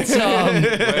it's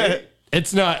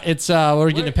not. It's we're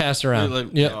getting it passed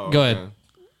around. Yeah, go ahead.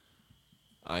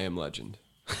 I Am Legend.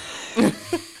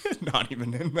 Not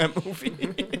even in that movie.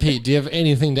 Pete, do you have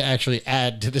anything to actually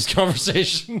add to this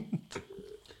conversation?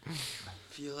 I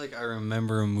feel like I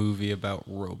remember a movie about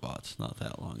robots not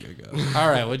that long ago. All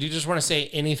right. Well, do you just want to say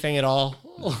anything at all?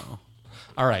 No.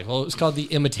 All right. Well, it was called The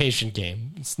Imitation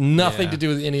Game. It's nothing to do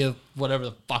with any of whatever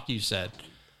the fuck you said.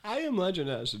 I Am Legend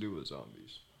has to do with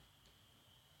zombies.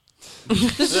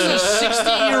 This is a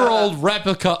 60-year-old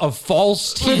replica of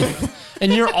false teeth,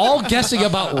 and you're all guessing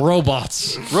about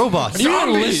robots. Robots. Are you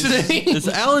even listening? It's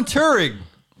Alan Turing.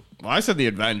 Well, I said the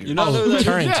Avengers. You know that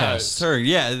Turing test. Turing.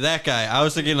 Yeah, that guy. I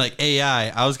was thinking like AI.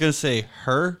 I was gonna say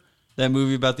Her. That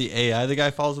movie about the AI the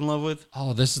guy falls in love with.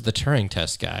 Oh, this is the Turing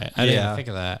test guy. I didn't even think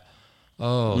of that.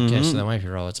 Oh, okay, so that might be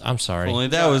robots. I'm sorry. Only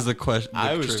that was the question.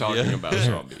 I was talking about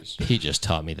zombies. He just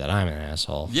taught me that I'm an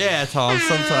asshole. Yeah, Tom.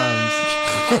 Sometimes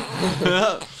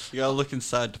you gotta look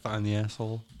inside to find the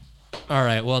asshole. All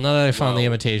right. Well, now that I found the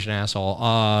imitation asshole,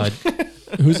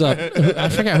 who's up? I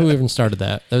forgot who even started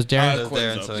that. That was Darren.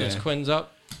 Darren, so, Is yeah. Quinn's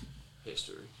up?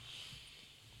 History.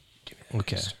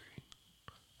 Okay.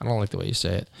 I don't like the way you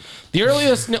say it. The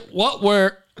earliest.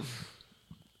 What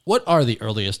are the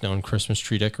earliest known Christmas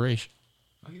tree decorations?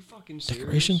 Are you fucking serious?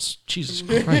 Decorations? Jesus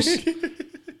Christ!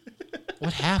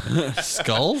 What happened?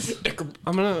 Skulls?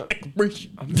 I'm gonna. Break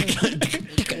down.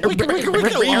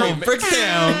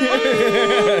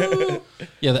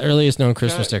 Yeah, the earliest known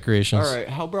Christmas decorations. All right,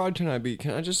 how broad can I be? Can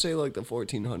I just say like the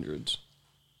 1400s?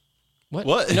 What?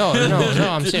 No.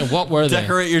 I'm saying what were they?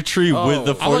 Decorate your tree with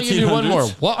the 1400s. I'll give you one more.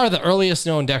 What are the earliest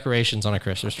known decorations on a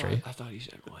Christmas tree? I thought he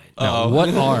said when. No, what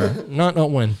are? Not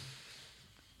when.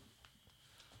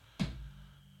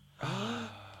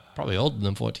 Probably older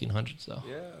than 1400s, though.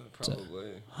 Yeah,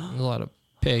 probably. There's a lot of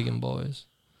pagan boys.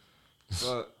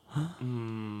 But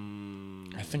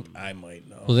I think I might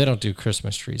know. Well, they don't do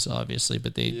Christmas trees, obviously,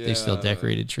 but they still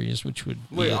decorated trees, which would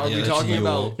wait, be... are we talking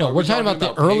about? No, we're talking about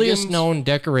the earliest pagans? known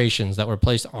decorations that were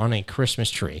placed on a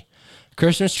Christmas tree.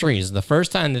 Christmas trees, the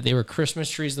first time that they were Christmas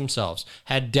trees themselves,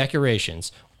 had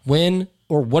decorations. When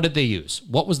or what did they use?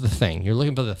 What was the thing? You're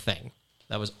looking for the thing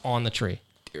that was on the tree.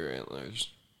 Deer antlers.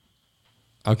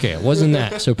 Okay, it wasn't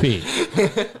that. So, Pete.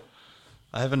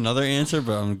 I have another answer,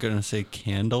 but I'm gonna say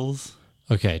candles.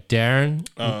 Okay, Darren.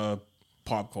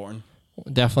 Popcorn.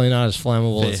 Definitely not as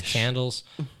flammable as Fish. candles.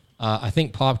 I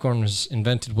think popcorn was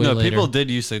invented way later. People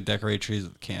did used to decorate trees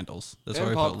with candles. That's And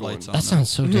why we put popcorn. lights on That them. sounds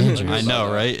so dangerous. I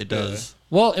know, right? It does.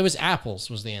 Well, it was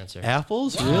apples was the answer.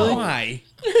 Apples? Really? Why?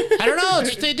 I don't know. That's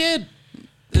what they did.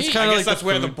 It's I kind of guess like that's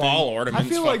where the food ball thing. ornaments I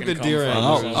feel like fucking the come deer from.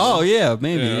 antlers. Oh yeah,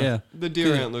 maybe Yeah. yeah. The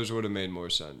deer antlers would have made more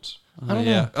sense.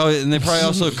 Yeah. Oh, and they probably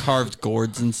also carved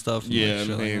gourds and stuff. and, Yeah, like, shit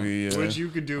like that. maybe. Yeah. Which you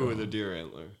could do with a deer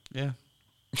antler. Yeah.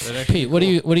 Pete, what are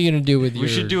you gonna do with your? We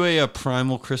should do a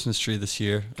primal Christmas tree this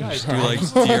year. Just do like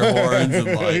deer horns and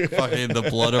like fucking the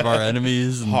blood of our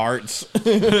enemies and Hearts.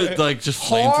 like just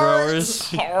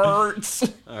flamethrowers. Hearts.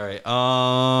 All right.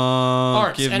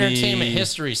 arts, give entertainment, me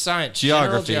history, science,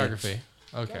 geography. general geography.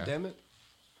 Okay. God damn it.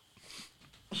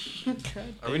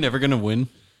 Are we never gonna win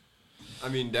I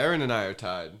mean, Darren and I are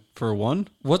tied. for one?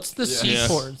 What's the Yeah.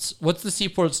 seaport's? What's the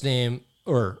seaport's name?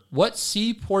 Or what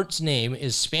seaport's name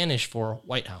is Spanish for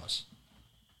White House?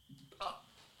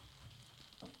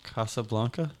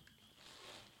 Casablanca.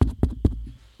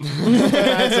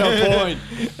 That's a point.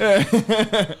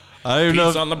 I don't even know.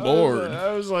 Pete's on the board.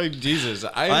 I was like, Jesus.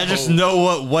 I just know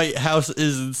what White House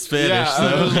is in Spanish. Yeah, I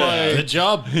so- was like, Good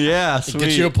job. yeah, sweet.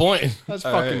 Get you a point. that's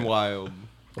All fucking right. wild.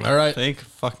 All right. Thank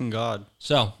fucking God.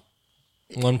 So,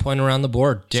 1 point around the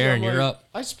board. See, Darren, I'm you're like, up.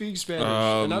 I speak Spanish,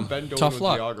 and I've been doing tough with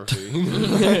luck.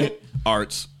 geography.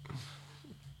 Arts.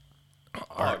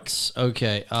 Arts.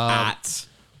 Okay. Arts.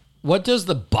 What does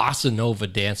the bossa nova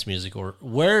dance music, or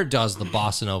where does the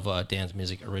bossa nova dance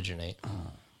music originate?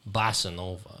 Bossa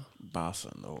nova.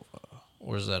 Bossa Nova.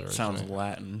 Where's that originate? Sounds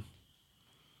Latin.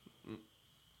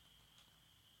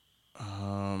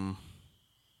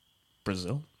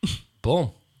 Brazil.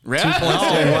 Boom. Right?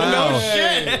 Wow.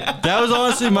 That was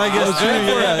honestly my guess too.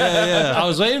 Yeah. I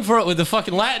was waiting for it with the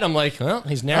fucking Latin. I'm like, well,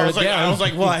 he's I narrowed was, it like, down. I was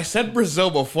like, well, I said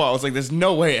Brazil before. I was like, there's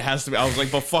no way it has to be. I was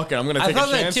like, but fuck it, I'm gonna I take thought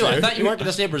a that chance. too. I here. thought you weren't going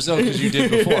to say Brazil because you did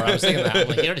before. I was thinking that. I'm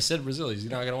like, he already said Brazil. He's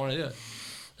not going to want to do it.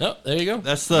 Oh, there you go.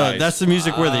 That's the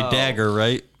music where they dagger,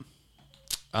 right?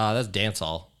 That's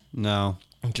dancehall. No,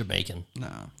 Jamaican. no.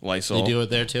 Lysol. They do it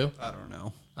there too? I don't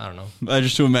know. I don't know. I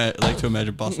just like to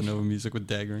imagine bossa nova music with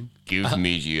daggering. Give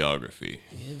me geography.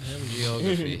 Give him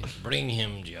geography. Bring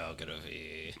him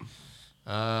geography.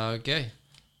 Okay.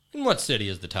 In what city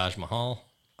is the Taj Mahal?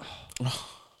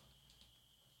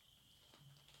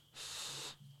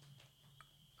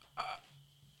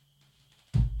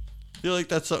 I feel like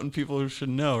that's something people should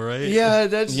know, right? yeah,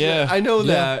 that's. Yeah. I know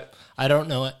that. I don't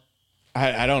know it.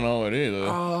 I don't know it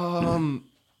either.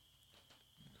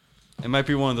 It might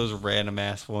be one of those random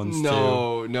ass ones too.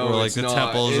 No, Where like it's the not.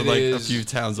 temples It are like a is- few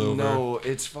towns over. No,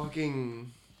 it's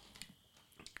fucking.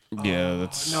 Yeah,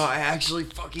 that's. No, I actually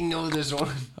fucking know this one.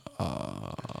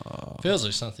 Feels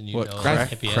like something you What, know. Krak-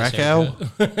 Hippie ass Krakow?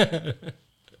 haircut.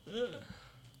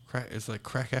 It's like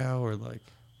Krakow or like.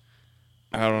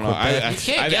 I don't know. I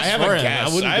can't I guess have for a him. guess.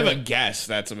 I wouldn't I have do a it. guess.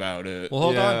 That's about it. Well,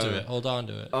 hold on to Yeah. it. Hold on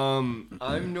to it.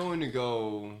 I'm going to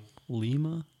go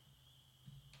Lima?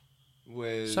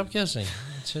 with. Stop guessing.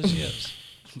 It says yes.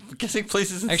 I'm guessing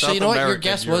places in Actually, South you know what? Your America,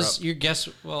 guess Europe. was your guess.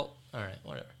 Well, all right,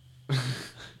 whatever. I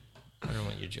don't know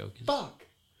what your joke is. Fuck.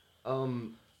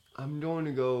 I'm going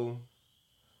to go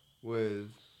with.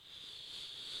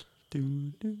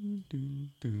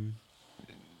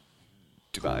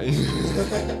 Dubai.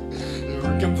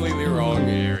 We're completely wrong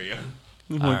area.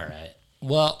 All right.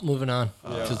 Well, moving on.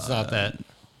 'Cause it's not that.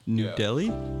 New Yeah. Delhi?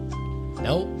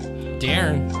 Nope.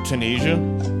 Darren. Tunisia.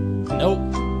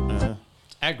 Nope.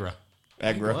 Agra.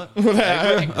 Agra.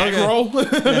 Okay. Egg roll.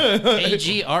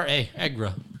 Agra.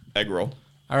 Agra. Egg roll.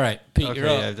 All right, Pete, Okay, you're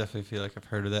yeah, I up. definitely feel like I've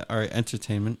heard of that. All right,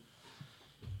 entertainment.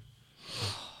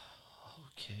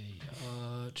 Okay.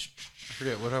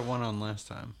 Forget what I won on last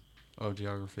time. Oh,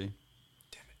 geography.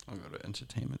 Damn it. I'll go to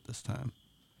entertainment this time.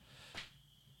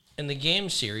 In the game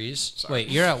series, wait,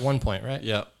 you're at 1 point, right?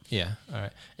 Yep. Yeah. All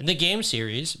right. In the game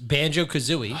series, Banjo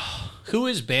Kazooie, who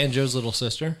is Banjo's little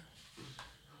sister?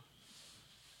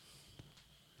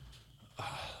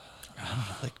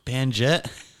 Like Banjet?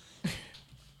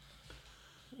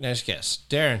 Nice guess,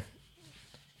 Darren.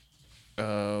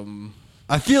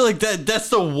 I feel like that's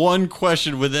the one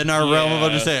question within our realm of Yeah.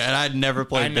 understanding, and I'd never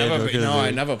played Banjo.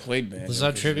 I never played Banjo. This is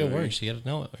how trivia Kazooie. works. You got to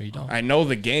know it or you don't. I know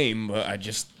the game, but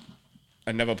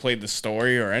I never played the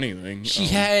story or anything. She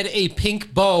had a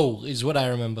pink bow, is what I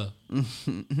remember.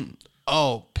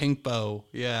 Oh, Pink Bow.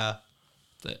 Yeah.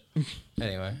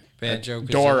 Anyway, Banjo Kazooie.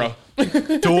 Dora.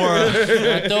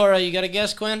 Dora. Dora, you got a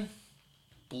guess, Quinn?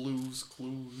 Blues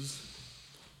Clues.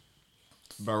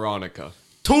 Veronica.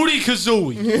 Tootie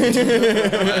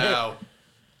Kazooie. Wow.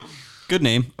 Good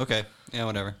name. Okay. Yeah,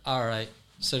 whatever. All right.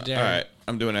 So, Darren. All right,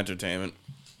 I'm doing entertainment.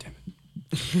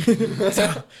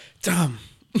 Dumb.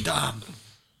 Tom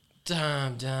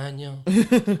Daniel.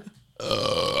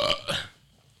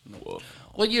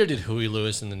 What year did Huey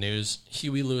Lewis in the News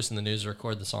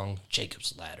record the song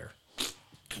Jacob's Ladder?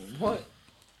 What?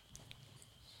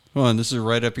 Come on, this is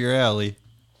right up your alley.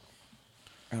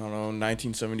 I don't know,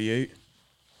 1978.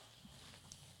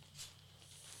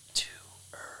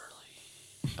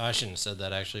 I shouldn't have said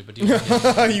that actually, but You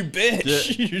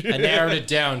bitch. I narrowed it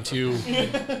down to.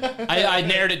 I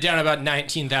narrowed it down about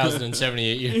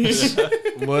 19,078 years.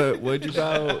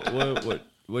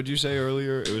 What'd you say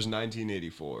earlier? It was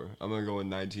 1984. I'm gonna go with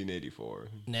 1984.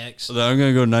 Next. So I'm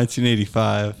gonna go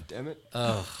 1985. Damn it!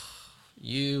 Oh,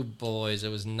 you boys! It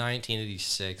was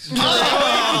 1986.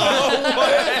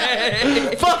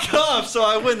 Fuck off! So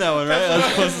I win that one, right?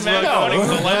 That's close as No,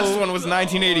 the last one was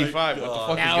 1985. What the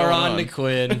fuck Now is we're going on to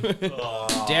Quinn.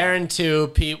 Darren 2,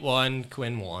 Pete 1,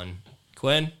 Quinn 1.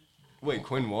 Quinn? Wait,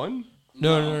 Quinn won?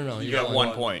 No. You got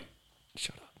 1 point.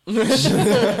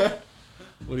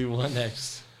 What do you want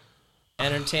next?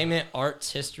 Entertainment,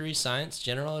 arts, history, science,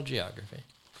 general, or geography?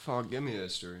 Fuck, give me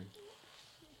history.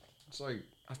 It's like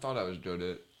I thought I was good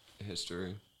at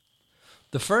history.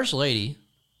 The first lady,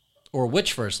 or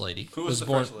which first lady, Who was the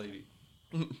born? first lady?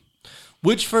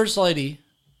 Which first lady?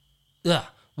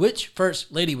 Which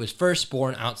first lady was first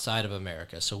born outside of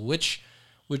America? So which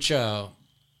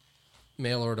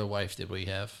mail order wife did we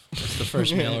have? What's the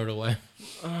first mail order wife?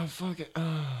 Fuck it.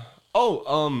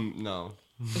 No.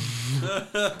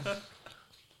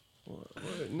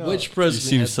 No. Which president? You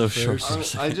seem had so the sure.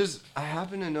 first- I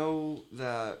happen to know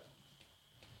that.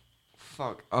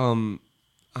 Fuck. I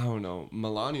don't know.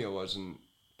 Melania wasn't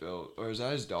built, or is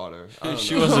that his daughter? I don't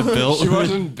She know. wasn't built. She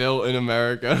wasn't built in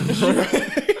America.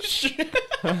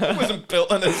 It wasn't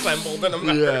built and assembled in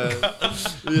America.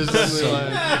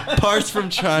 Parts from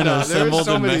China assembled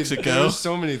in Mexico. There's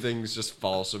so many things just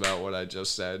false about what I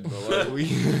just said. But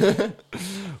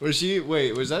was she?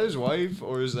 Wait, was that his wife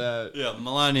or is that? Yeah,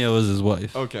 Melania was his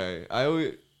wife. Okay,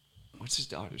 what's his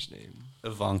daughter's name?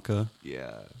 Ivanka.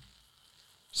 Yeah.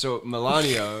 So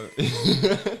Melania.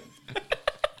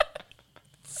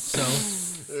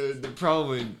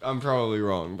 I'm probably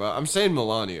wrong, but I'm saying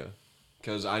Melania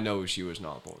because I know she was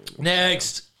not born.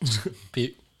 Next.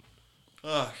 Pete.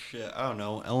 Oh shit! I don't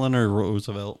know. Eleanor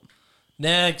Roosevelt.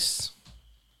 Next.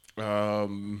 I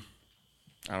don't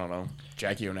know.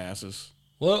 Jackie Onassis.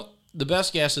 Well, the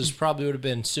best guesses probably would have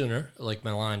been sooner, like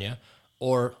Melania,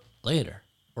 or later,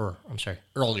 or I'm sorry,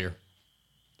 earlier,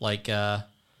 like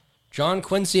John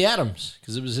Quincy Adams,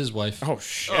 because it was his wife. Oh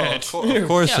shit! Of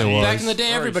course it was. Back in the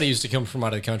day, everybody used to come from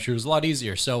out of the country. It was a lot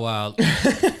easier. So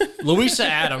Louisa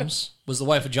Adams was the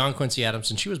wife of John Quincy Adams,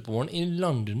 and she was born in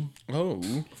London. Oh,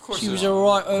 Of course she was a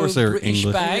right they were British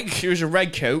English. bag. she was a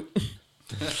red coat.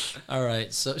 All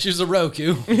right, so she was a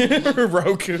Roku.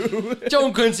 Roku.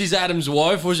 John Quincy Adams'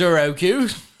 wife was a Roku.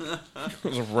 It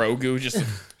was a Rogu, just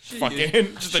fucking,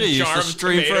 just she a used jar to of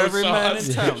stream for tomato every man in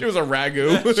sauce. town. She was a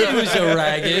ragu. She was a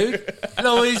Ragu.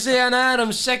 Louisiana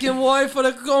Adams' second wife of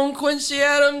the John Quincy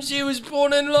Adams. She was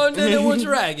born in London and was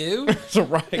Ragu. It's a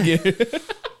ragu.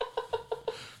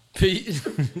 Pete.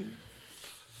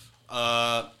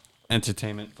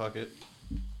 Entertainment. Fuck it.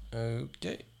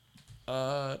 Okay.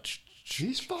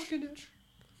 She's fucking it.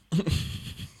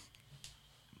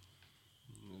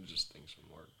 Just things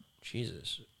from work.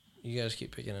 Jesus. You guys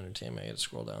keep picking entertainment. I got to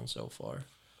scroll down so far.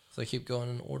 So I keep going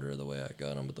in order the way I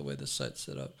got them, but the way the site's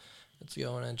set up, it's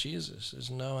going on Jesus. There's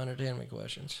no entertainment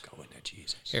questions. Going to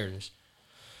Jesus. Here it is.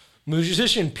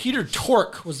 Musician Peter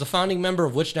Tork was the founding member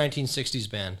of which 1960s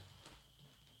band?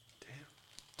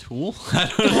 Tool.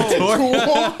 I don't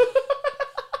know.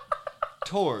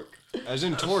 Torque, as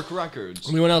in Torque Records.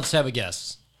 Anyone else have a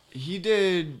guess? He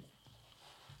did.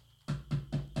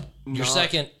 Your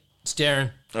second, it's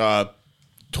Darren.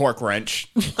 Torque wrench.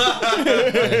 I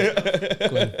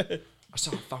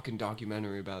saw a fucking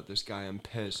documentary about this guy. I'm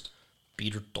pissed.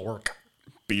 Peter Tork.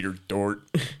 Beater Dort.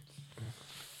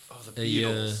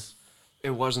 It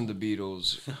wasn't the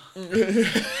Beatles.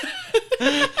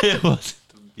 It was.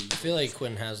 I feel like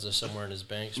Quinn has this somewhere in his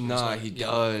banks. but Nah, it's he not-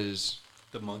 does.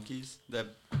 The monkeys. That.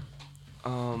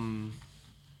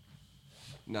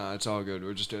 Nah, it's all good.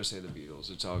 We're just gonna say the Beatles.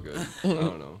 It's all good. I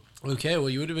don't know. Okay, well,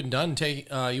 you would have been done taking.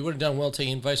 You would have done well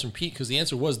taking advice from Pete because the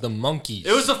answer was the Monkees.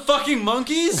 It was the fucking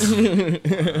monkeys.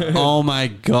 Oh my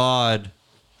god.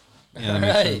 Yeah, that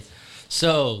makes Right. sense.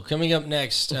 So coming up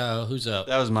next, who's up?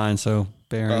 That was mine. So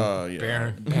Baron.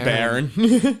 Yeah. Baron.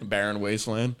 Barren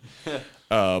Wasteland.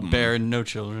 Baron. No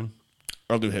children.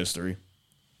 I'll do history.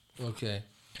 Okay.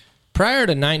 Prior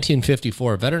to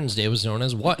 1954, Veterans Day was known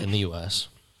as what in the U.S.?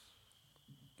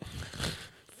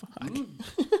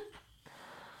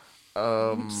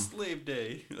 Slave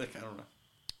Day. Like I don't know.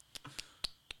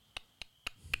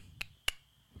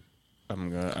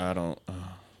 I don't.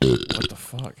 What the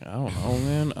fuck? I don't know,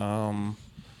 man.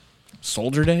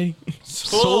 Soldier Day?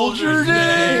 Soldier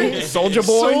Day. Soldier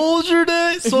Boy? Soldier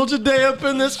Day. Soldier Day up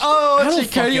in this. Oh, I don't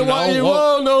it's okay. You fucking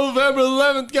want know. November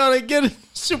 11th. Gonna get it.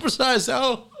 Supersized.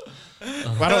 Oh.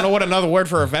 I don't know what another word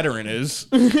for a veteran is.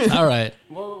 All right.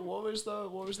 What was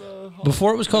the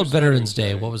Before it was called Veterans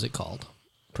Day, what was it called?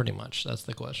 Pretty much. That's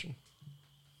the question.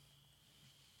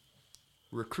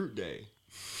 Recruit Day?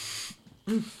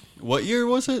 What year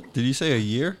was it? Did you say a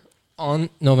year? On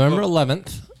November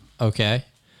 11th, okay,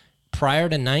 prior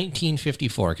to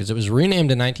 1954, because it was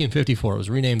renamed in 1954. It was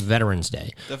renamed Veterans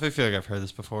Day. Definitely feel like I've heard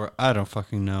this before. I don't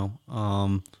fucking know.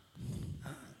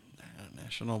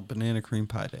 National Banana Cream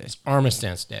Pie Day.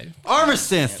 Armistice Day.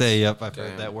 Armistice Day. Yep, I've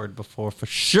heard that word before for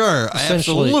sure. I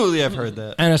Essentially- absolutely have heard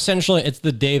that. And essentially, it's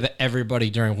the day that everybody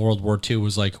during World War II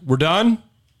was like, we're done?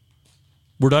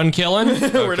 We're done killing?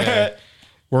 We're not.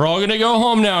 We're all gonna go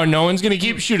home now. No one's gonna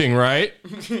keep shooting, right?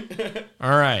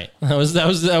 All right. That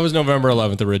was November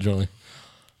 11th originally.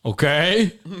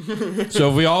 Okay. So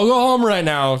if we all go home right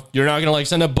now, you're not gonna like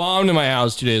send a bomb to my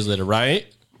house 2 days later, right?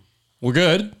 We're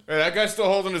good. Hey, that guy's still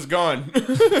holding his gun. All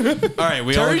right,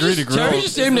 we all agree to grill. Terry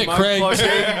just aimed at Craig.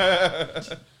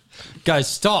 Guys,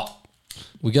 stop.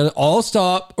 We gotta all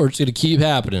stop, or it's gonna keep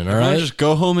happening. All right. Just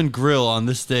go home and grill on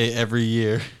this day every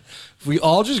year. If we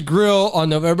all just grill on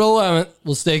November 11th,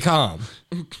 we'll stay calm.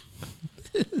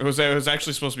 It was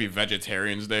actually supposed to be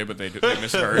Vegetarians Day, but they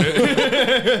misheard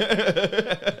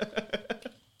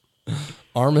it.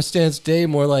 Armistice Day,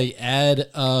 more like add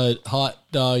a hot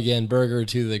dog and burger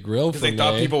to the grill for They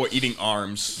thought people were eating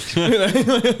arms.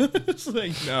 It's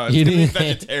like, no, it's Eating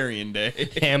Vegetarian Day.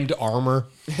 Hammed armor.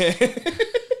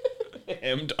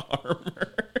 Hammed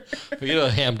armor. If we get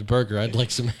a hammed burger, I'd like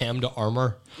some hammed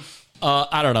armor.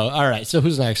 I don't know. All right, so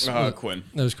who's next? Quinn.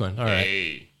 That was Quinn. All right.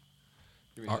 Hey.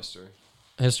 Give me history.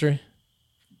 History?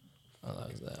 Oh,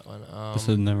 that was that one. This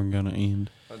is never gonna end.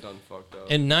 I done fucked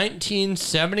up. In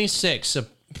 1976,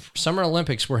 Summer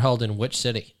Olympics were held in which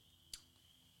city?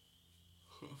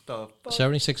 The fuck?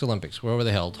 76 Olympics. Where were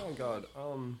they held? Oh my god.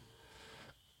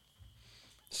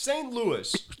 St.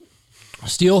 Louis.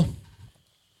 Steel?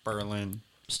 Berlin.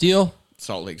 Steel?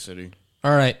 Salt Lake City.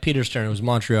 All right, Peter's turn. It was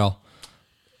Montreal.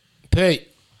 Pete.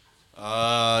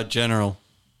 General.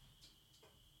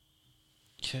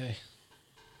 Okay.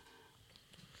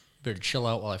 Better chill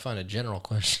out while I find a general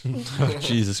question.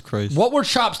 Jesus Christ. What were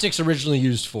chopsticks originally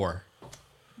used for?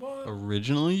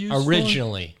 Originally used?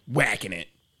 Originally. Whacking it.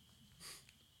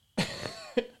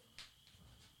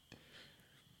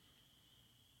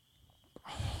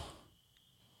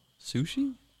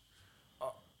 Sushi?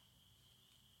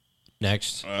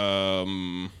 Next.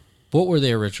 What were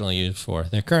they originally used for?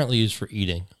 They're currently used for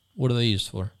eating. What are they used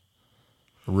for?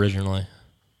 Originally.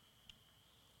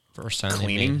 First time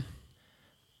Cleaning?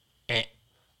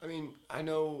 I mean, I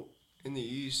know in the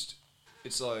East,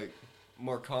 it's like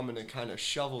more common to kind of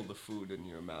shovel the food in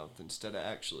your mouth instead of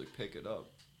actually pick it up.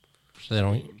 So they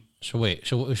don't. So wait.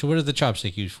 So what is the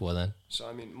chopstick used for then? So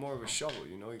I mean, more of a shovel.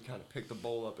 You know, you kind of pick the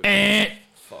bowl up. And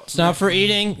fuck. It's not for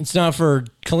eating. It's not for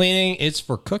cleaning. It's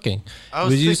for cooking. I It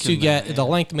was was used to thinking get that, the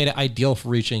length made it ideal for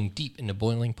reaching deep into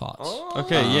boiling pots.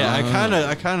 Okay, yeah,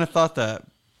 I kind of thought that.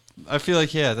 I feel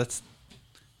like, yeah, that's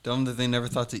dumb that they never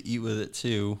thought to eat with it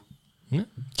too. Yeah.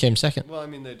 Came second. Well, I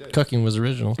mean, they did. Cooking was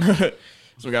original.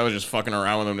 Some guy was just fucking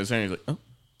around with him in his hand. He's like,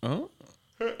 oh,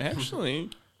 actually.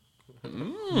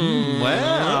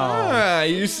 Wow.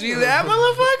 You see that,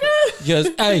 motherfucker? He goes,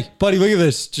 hey, buddy, look at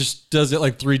this. Just does it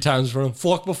like 3 times for him.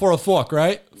 Fork before a fork,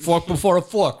 right? Fork before a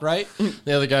fork, right?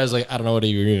 The other guy's like, I don't know what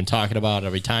you're even talking about.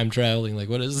 Are we time traveling? Like,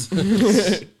 what is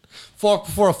this? Fork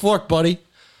before a fork, buddy.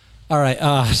 All right.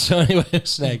 So anyway,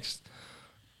 what's next?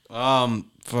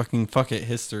 Fucking fuck it,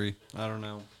 history. I don't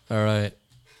know. All right.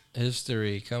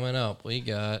 History coming up. We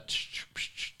got...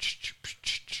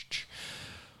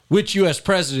 Which U.S.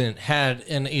 president had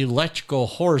an electrical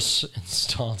horse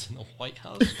installed in the White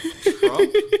House?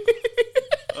 Trump?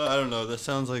 I don't know. That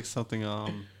sounds like something,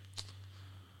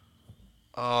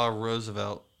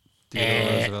 Roosevelt.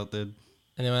 Theodore Roosevelt did.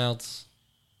 Anyone else?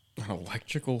 An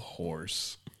electrical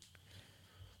horse.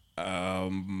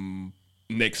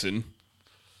 Nixon.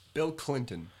 Bill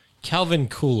Clinton. Calvin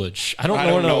Coolidge. I don't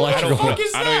know what an electrical horse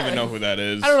is. I don't even know who that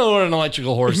is. I don't know what an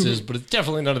electrical horse is, but it's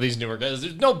definitely none of these newer guys.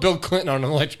 There's no Bill Clinton on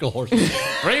an electrical horse.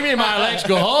 Bring me my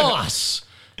electrical horse.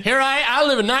 Here I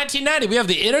live in 1990. We have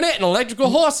the internet and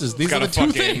electrical horses. These It's are got the a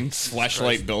two fucking things.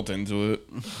 flashlight built into it.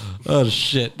 Oh,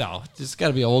 shit. No, it's got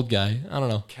to be an old guy. I don't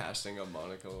know. Casting of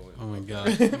Monaco. Oh my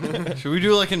god. Should we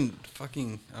do like an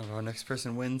fucking, I don't know, next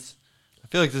person wins? I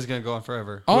feel like this is going to go on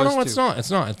forever. Oh, Who no, has it's two? not.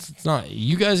 It's not. It's not.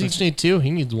 You guys each need 2.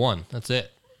 He needs 1. That's it.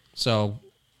 So,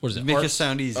 what is it? Make it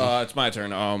sound easy. It's my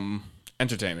turn.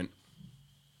 Entertainment.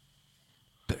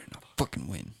 Better not fucking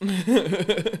win.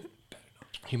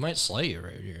 He might slay you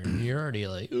right here. You're already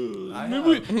like,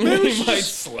 Maybe he might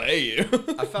slay you.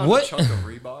 I found What? a chunk of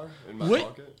rebar in my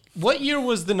pocket. what year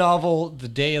was the novel The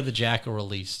Day of the Jackal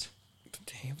released?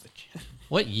 Damn the shit.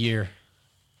 What year?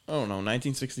 I don't know.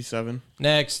 1967.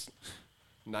 Next.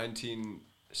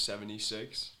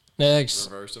 1976. Next.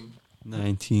 Reverse them.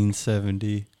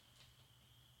 1970.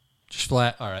 Just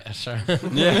flat. All right. Sorry.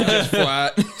 Just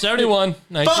flat. 71.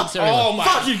 1971. Oh my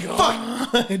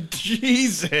god.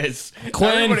 Jesus. Quinn.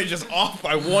 Everybody just off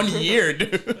by 1 year,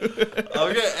 dude.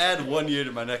 I'm gonna add 1 year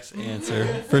to my next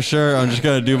answer for sure. I'm just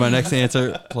gonna do my next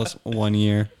answer plus 1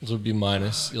 year. This would be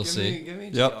minus. You'll Give see. me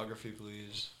Yep. geography,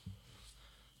 please.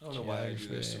 I don't know why I do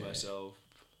this to myself.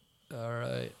 All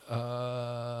right.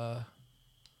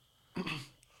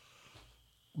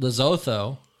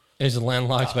 Lesotho is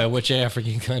landlocked by which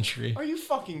African country? Are you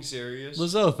fucking serious?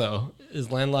 Lesotho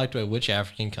is landlocked by which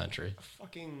African country?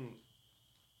 Fucking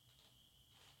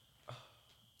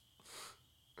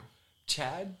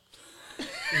Chad?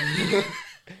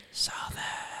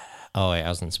 Oh wait, I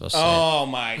wasn't supposed to say Oh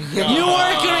my god. it. You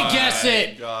weren't gonna guess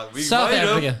it. God, we South might have.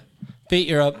 Africa. Pete,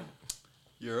 you're up.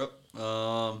 Europe.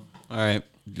 All right.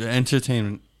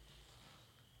 Entertainment.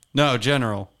 No,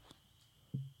 general.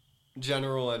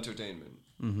 General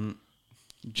entertainment.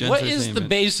 What is the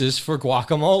basis for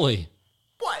guacamole?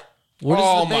 What? What is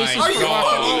Oh the basis my for God.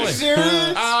 guacamole?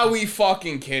 Serious? Are we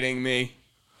fucking kidding me?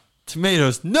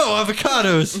 Tomatoes. No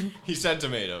avocados. He said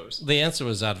tomatoes. The answer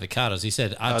was avocados. He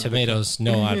said tomatoes,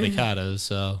 no avocados.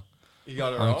 So You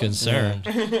got it I'm wrong? concerned.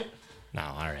 No,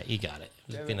 all right, you got it.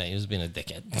 He was being a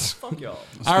dickhead. Fuck y'all.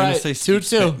 All right, Say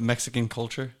 2-2. Mexican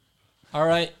culture. All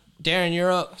right, Darren,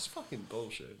 you're up. That's fucking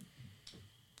bullshit.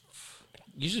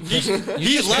 You should.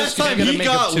 Last time he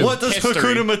got what does History.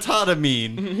 Hakuna Matata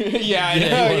mean? Yeah, I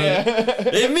know, yeah.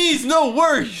 It means no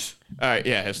worries. All right,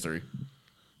 yeah, history.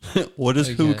 What does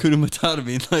Okay. Hakuna Matata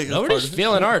mean? Like Nobody's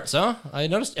feeling arts, huh? I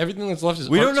noticed everything that's left is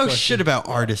we don't arts know question. shit about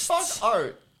artists. Fuck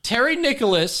art. Terry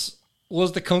Nicholas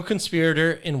was the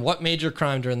co-conspirator in what major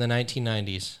crime during the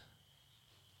 1990s?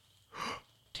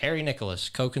 Terry Nicholas,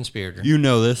 co-conspirator. You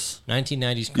know this.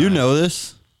 1990s crime. You know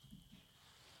this.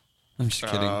 I'm just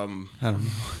kidding. I Um, don't know.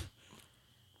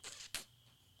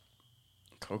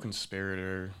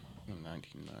 co-conspirator in the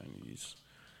 1990s.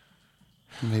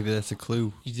 Maybe that's a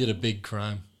clue. You did a big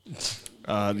crime. The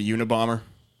Unabomber.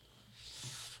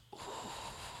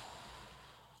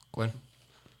 Gwen?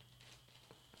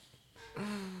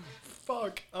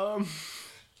 Fuck.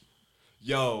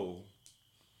 Yo.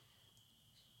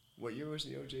 What year was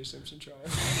the O.J. Simpson trial?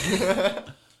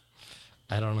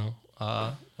 I don't know.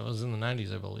 It was in the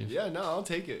 90s, I believe. Yeah, no, I'll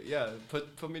take it. Yeah,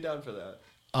 put me down for that.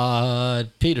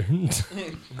 Peter.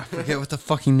 I forget what the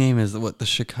fucking name is. What, the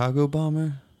Chicago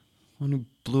bomber? One who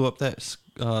blew up that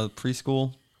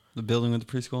preschool? The building with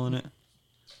the preschool in it?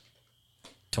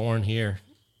 Torn here.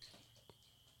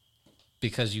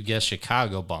 Because you guessed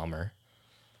Chicago bomber.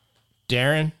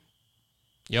 Darren,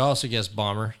 you also guessed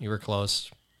bomber. You were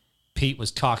close. Pete was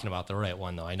talking about the right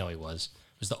one, though. I know he was.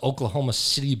 It was the Oklahoma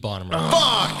City bomber.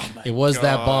 Fuck! It was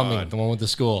that bombing, the one with the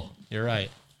school. You're right.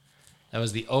 That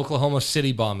was the Oklahoma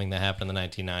City bombing that happened in the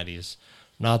 1990s,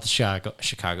 not the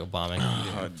Chicago bombing.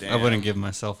 Oh, damn. I wouldn't give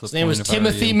myself the His name was point if I were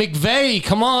Timothy you. McVeigh.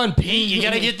 Come on, Pete. You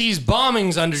got to get these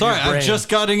bombings under Sorry, your brain.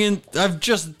 I'm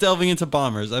just delving into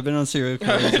bombers. I've been on serial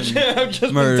killers. I've just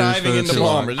been Murders diving for into too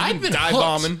long. bombers. I've been dive hooked.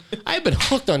 bombing. I've been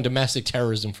hooked on domestic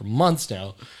terrorism for months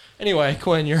now. Anyway,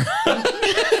 Quinn, you're.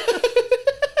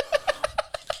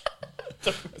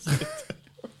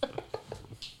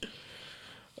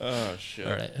 Oh shit.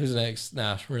 All right, who's next?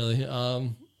 Nah, really.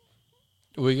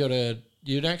 We go to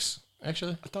you next,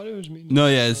 actually. I thought it was me. No,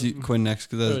 yeah, it's Quinn next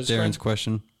because Oh, that's it's Darren's Quinn?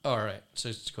 question. All right, so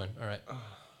it's Quinn. All right.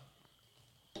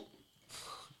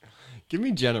 Give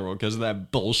me general because of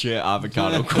that bullshit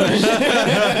avocado question.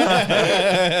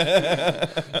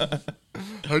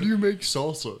 How do you make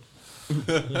salsa?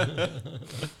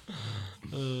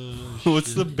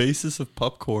 What's the basis of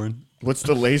popcorn? What's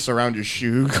the lace around your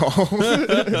shoe called?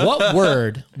 What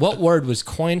word was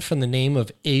coined from the name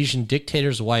of Asian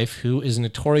dictator's wife who is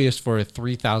notorious for her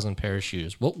 3,000 pair of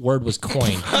shoes? What word was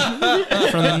coined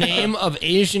from the name of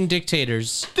Asian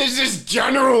dictators? This is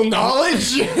general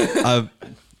knowledge. I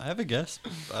have a guess.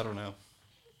 I don't know.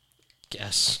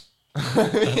 Guess.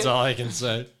 That's all I can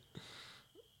say.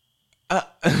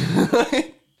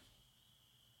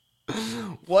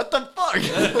 What the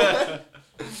fuck?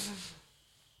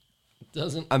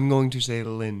 Doesn't. I'm going to say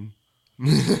Lynn. All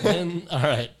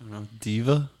right. I don't know.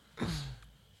 Diva?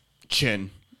 Chin.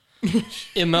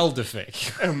 Imeldific.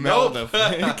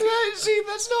 See,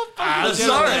 that's not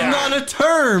fucking not a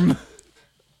term.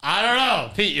 I don't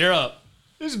know. Pete, you're up.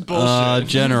 This is bullshit.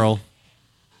 General.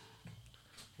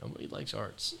 Nobody likes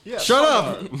arts. Yeah, Shut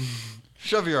fuck up. art.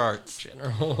 Shove your arts.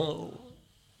 General.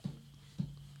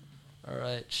 All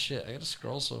right, shit. I gotta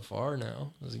scroll so far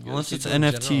now. Is it good? Unless it's Keep doing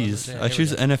general NFTs. entertainment. I Here we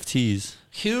choose go. NFTs.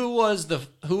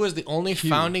 Who was the only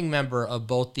founding member of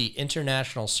both the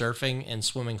International Surfing and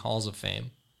Swimming Halls of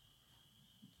Fame?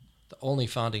 The only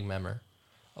founding member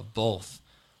of both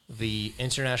the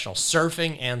International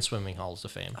Surfing and Swimming Halls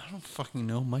of Fame. I don't fucking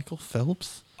know. Michael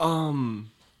Phelps?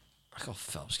 Michael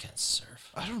Phelps can't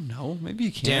surf. I don't know. Maybe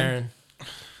you can. Darren.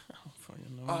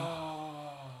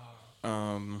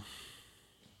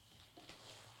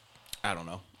 I don't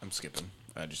know. I'm skipping.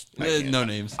 I just No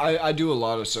names. I do a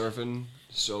lot of surfing,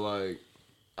 so like,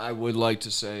 I would like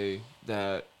to say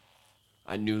that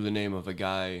I knew the name of a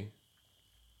guy.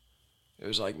 It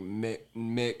was like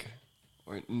Mick,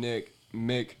 or Nick,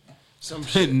 Mick, some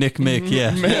shit. Nick Mick,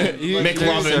 yeah. Mick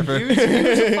Lovin. He was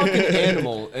a fucking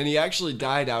animal, and he actually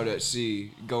died out at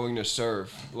sea going to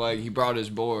surf. Like, he brought his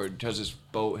board because his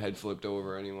boat had flipped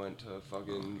over, and he went to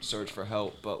fucking search for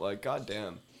help. But like,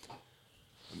 goddamn,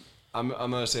 I'm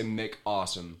gonna say Mick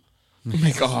Awesome.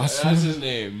 Mick Awesome. That's his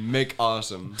name, Mick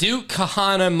Awesome. Duke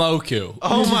Kahanamoku.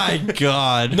 Oh my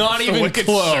god. Not even Wicked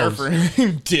close. surfer.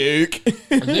 Duke.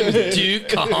 His name is Duke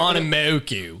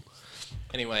Kahanamoku.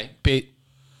 Anyway, Pete.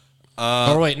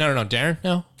 Or wait, no, Darren?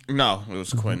 No? No, it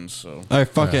was Quinn, so. Alright,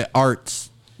 fuck it. Arts.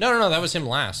 No, that was him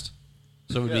last.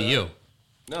 So it would be you.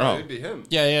 No, Oh. it'd be him.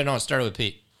 Yeah, no, it started with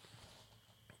Pete.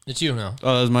 It's you now.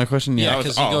 Oh, that was my question? Yeah, Yeah.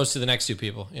 because he goes to the next two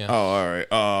people. Yeah. Oh, all right.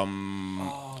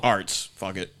 Arts.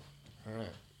 Fuck it.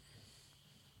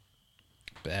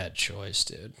 Bad choice,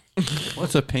 dude.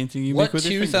 What's a painting you make What with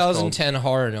your fingers called? 2010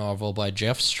 horror novel by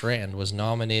Jeff Strand was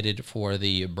nominated for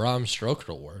the Bram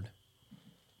Stoker Award?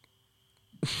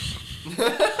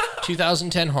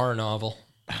 2010 horror novel.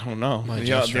 I don't know. My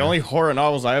Yeah, gesture. the only horror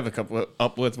novels I have a couple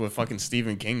up with were fucking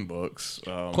Stephen King books.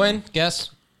 Quinn, guess.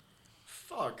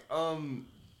 Fuck.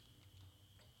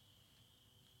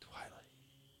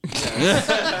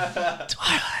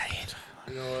 Twilight.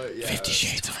 You know what? Yeah. 50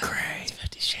 Shades of Grey.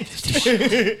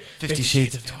 50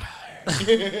 Shades of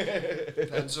Twilight.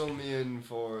 Pencil me in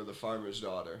for The Farmer's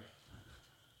Daughter.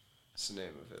 That's the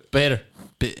name of it. Bader.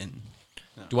 Bitten.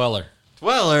 Dweller.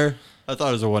 Dweller. I thought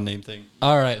it was a one name thing.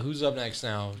 All right, who's up next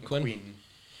now? Quinn?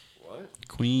 What?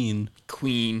 Queen.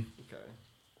 Queen.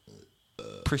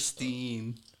 Okay.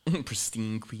 Pristine.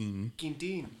 Pristine Queen.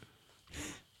 Quintin.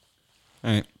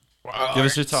 Alright. Give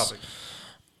us your topic.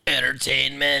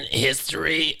 Entertainment,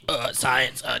 history,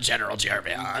 science, general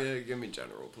Jeremy. Yeah, give me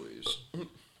general, please.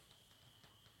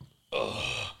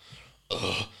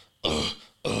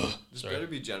 This better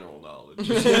be general knowledge.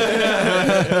 If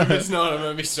it's not, I'm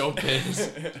gonna be so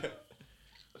pissed.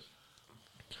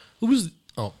 Who's?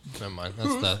 Oh, never mind.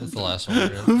 That's the last one.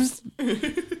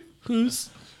 Who's?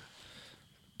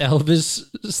 Elvis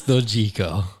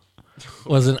Stojko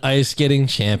was an ice skating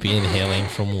champion hailing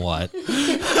from what? Wait,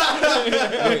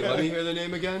 let me hear the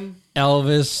name again.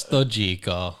 Elvis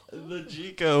Stojko. The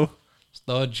Jico.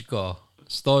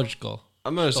 Stojko.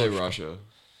 I'm gonna say Stojko. Russia.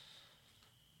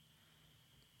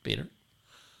 Peter.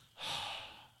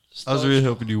 I was really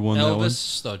hoping you won that one.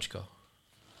 Elvis Stojko.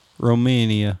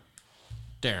 Romania.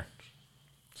 Darren.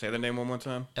 Say the name one more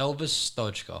time. Elvis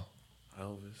Stojko.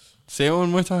 Elvis. Say it one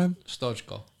more time.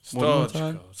 Stojko. One more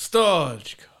time.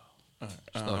 Stojko.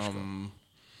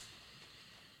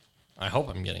 I hope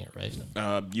I'm getting it right.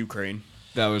 Ukraine.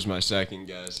 That was my second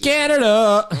guess.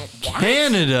 Canada.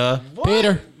 Canada.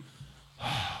 Peter.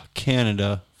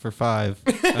 Canada for 5.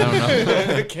 I don't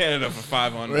know. Canada for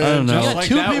 500. I don't know. We got like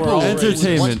two that, people we're all with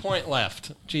Entertainment. 1 point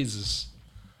left. Jesus.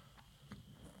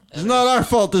 It's not our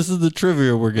fault. This is the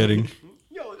trivia we're getting.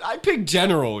 Yo, I picked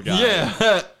general, guys.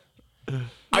 Yeah.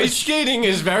 Ice skating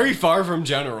is very far from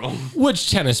general.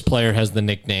 Which tennis player has the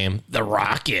nickname The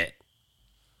Rocket?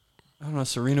 I don't know.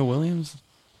 Serena Williams.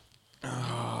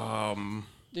 All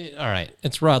right,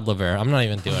 it's Rod Laver. I'm not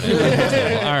even doing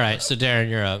it. All right, so Darren,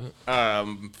 you're up.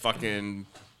 Fucking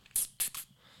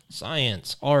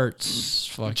Science, arts,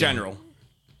 fucking general.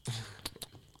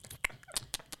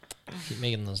 Keep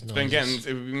making those noises.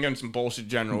 We've been getting some bullshit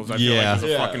generals. I Yeah. feel like there's a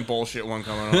Yeah. fucking bullshit one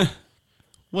coming up.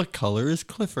 What color is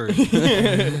Clifford?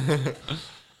 yes.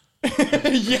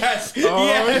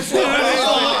 Yes.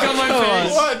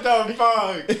 What the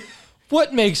fuck?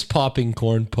 What makes popping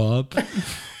corn pop?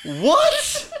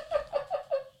 What?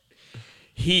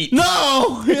 Heat.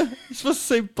 No! You're supposed to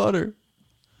say butter.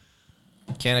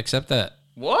 Can't accept that.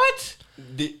 What?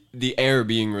 The air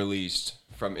being released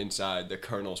from inside. The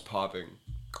kernel's popping.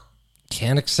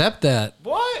 Can't accept that.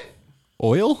 What?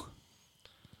 Oil?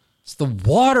 It's the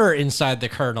water inside the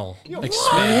kernel.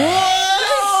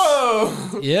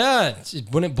 Yeah,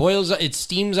 when it boils, it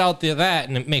steams out that,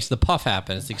 and it makes the puff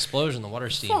happen. It's the explosion. The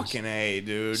water steams. Fucking A,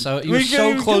 dude. So you were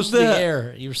so close to the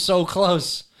air. You were so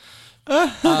close. You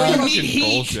need heat.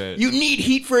 bullshit. You need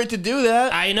heat for it to do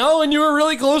that. I know, and you were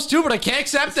really close too, but I can't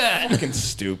accept that. Fucking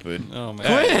stupid. Oh, man.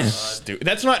 That is stupid.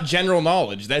 That's not general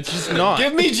knowledge. That's just not.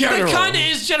 Give me But general. it kind of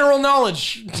is general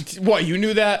knowledge. What, you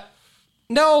knew that?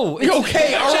 No. it's-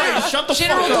 Okay, all right, shut the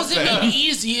General fuck up doesn't then. mean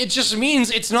easy. It just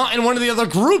means it's not in one of the other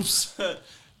groups.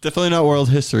 Definitely not world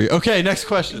history. Okay, next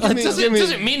question. It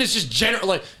doesn't mean it's just general.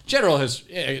 Like general has.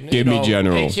 Give me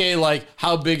general. AKA like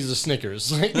how big is a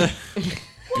Snickers? Like,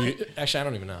 dude, actually, I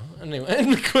don't even know.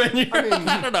 Anyway, Quinn,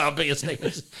 I don't know how big a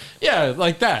Snickers is. Yeah,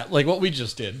 like that. Like what we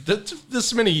just did.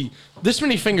 This many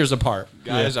fingers apart.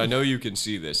 Guys, I know you can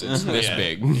see this. It's this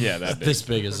big. Yeah, that big. This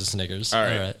big is a Snickers. All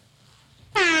right.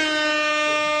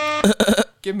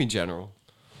 Give me general.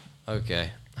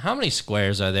 Okay. How many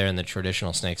squares are there in the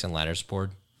traditional snakes and ladders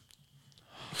board?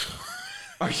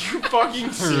 Are you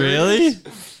fucking serious? Really?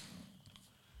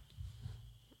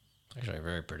 Actually, a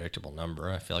very predictable number.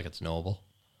 I feel like it's knowable.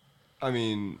 I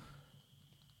mean,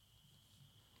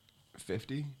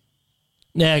 50?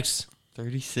 Next.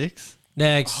 36?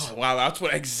 Next. Oh, wow, that's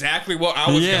exactly what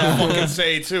I was gonna fucking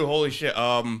say too. Holy shit.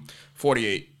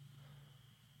 48.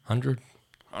 100.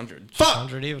 100.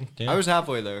 100 even. Damn. I was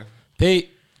halfway there.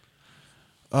 Pete.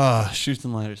 Shoots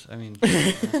and ladders. I mean,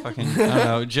 fucking, I don't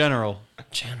know. General.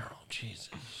 General. Jesus.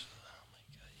 Oh my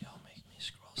God. Y'all make me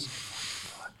scroll so fucking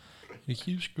far. You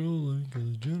keep scrolling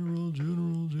because general.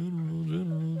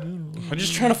 I'm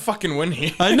just trying to fucking win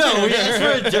here. I know. We asked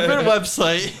for a different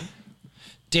website.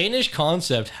 Danish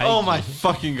concept. Oh my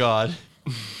fucking God.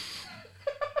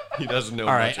 He doesn't know.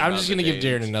 All right, much I'm about just the gonna give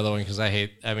names. Darren another one because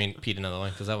Pete another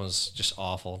one because that was just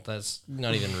awful. That's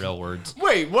not even real words.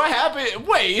 Wait, what happened?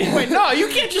 Wait, No, you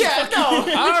can't just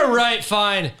All right,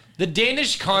 fine. The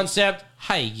Danish concept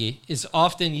 "hage" is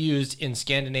often used in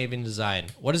Scandinavian design.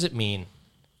 What does it mean?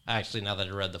 Actually, now that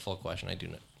I read the full question, I do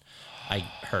not. I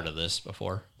heard of this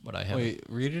before, but I haven't. Wait,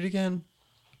 read it again.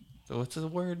 So what's the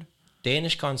word?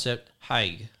 Danish concept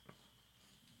 "hage"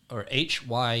 or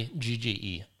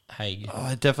HYGGE. Hage. Oh,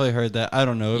 I definitely heard that. I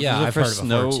don't know. Yeah, Is it I've for heard it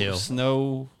before, too.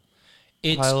 Snow.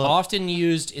 It's pilot? often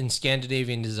used in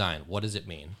Scandinavian design. What does it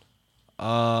mean?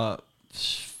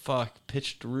 Fuck.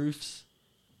 Pitched roofs.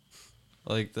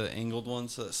 Like the angled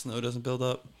ones so that snow doesn't build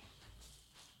up.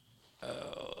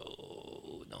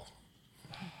 Oh, no.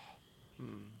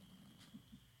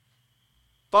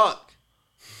 Fuck.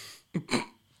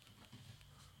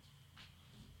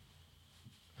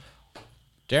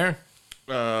 Darren?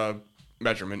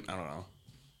 Measurement. I don't know.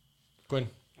 Quinn?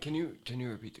 Can you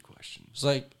repeat the question? It's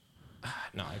like,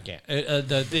 no, I can't.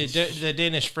 The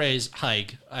Danish phrase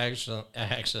 "hige." I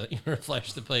actually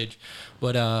flashed the page,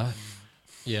 but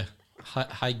yeah,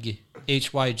 hige,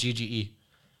 HYGGE.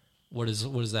 What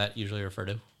does that usually refer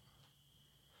to?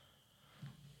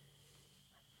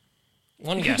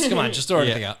 One guess. Come on, just throw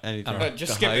anything out. anything. I don't know.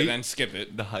 Just The skip height? it then. Skip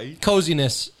it. The height?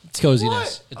 Coziness. It's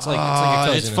coziness. It's like a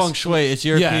coziness. It's feng shui. It's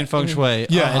European feng shui.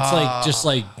 Yeah, it's like just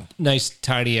like nice,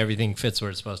 tiny. Everything fits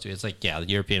where it's supposed to be. It's like the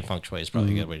European feng shui is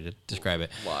probably a good way to describe it.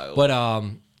 Wild. But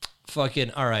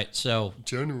fucking all right. So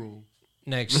General.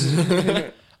 next,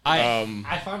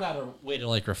 I found out a way to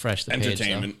like refresh the page.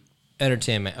 Entertainment. Though.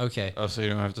 Entertainment. Okay. Oh, so you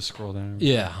don't have to scroll down.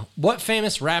 Yeah. What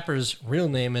famous rapper's real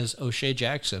name is O'Shea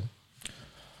Jackson?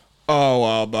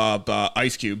 Oh,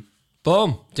 Ice Cube.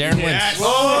 Boom. Darren Yes. wins.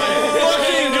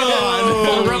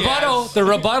 The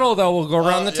rebuttal though will go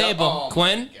around the table.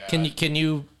 Quinn, can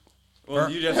you? Well,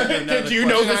 you just have to Do you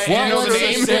know this? Do you know the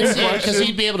name? Because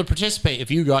he'd be able to participate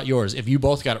if you got yours. If you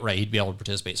both got it right, he'd be able to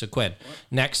participate. So Quinn,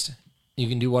 next, you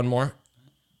can do one more.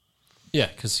 Yeah,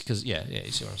 because yeah,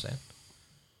 you see what I'm saying.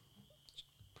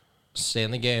 Stay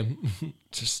in the game.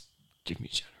 Just give me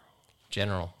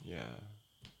General. Yeah.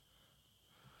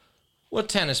 What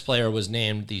tennis player was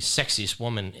named the sexiest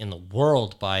woman in the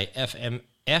world by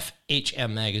FHM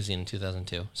magazine in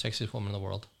 2002? Sexiest woman in the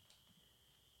world.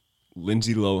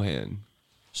 Lindsay Lohan.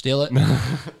 Steal it.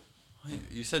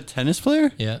 You said tennis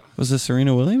player? Yeah. Was it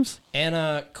Serena Williams?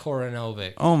 Anna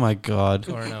Koranovic. Oh my God.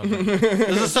 Koranovic. This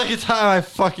is the second time I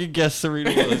fucking guessed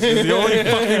Serena Williams. She's the only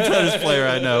fucking tennis player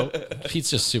I know. Pete's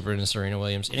just super into Serena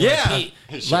Williams. Anyway, Yeah. Pete,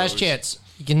 last chance.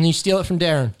 Can you steal it from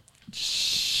Darren?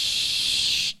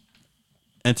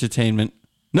 Entertainment.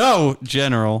 No,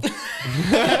 general.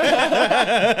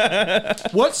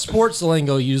 What sports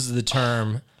lingo uses the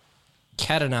term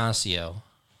catenaccio?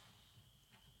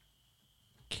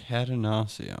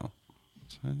 Catenaccio.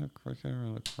 Is that cricket or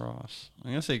lacrosse?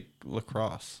 I'm gonna say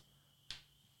lacrosse.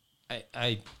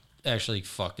 I actually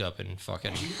fucked up and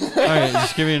fucking. All right,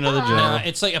 just give me another general. Nah,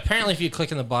 it's like apparently if you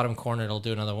click in the bottom corner, it'll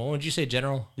do another one. Would you say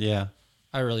general? Yeah.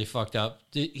 I really fucked up.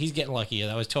 He's getting lucky. Yeah,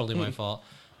 that was totally my fault.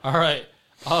 All right.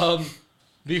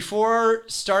 Before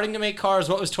starting to make cars,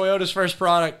 what was Toyota's first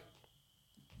product?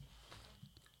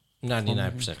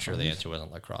 99% sure the answer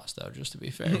wasn't lacrosse, though. Just to be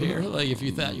fair here, like if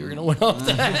you thought you were gonna win off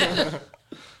that.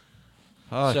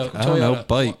 So I don't know.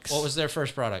 Bikes. What was their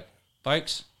first product?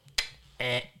 Bikes.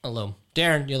 A loom.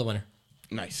 Darren, you're the winner.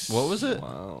 Nice. What was it?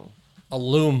 Wow. A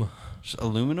loom. Just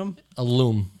aluminum? A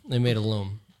loom. They made a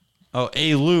loom. Oh,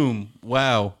 a loom.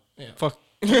 Wow. Yeah. Fuck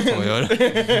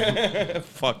Toyota.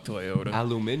 Fuck Toyota.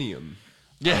 Aluminium.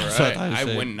 Yeah, All that's what right. I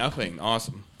said. win nothing.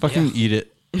 Awesome. Fucking eat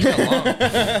it.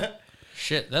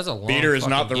 Shit, that's a long. Beater is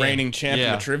not fucking the game. reigning champ in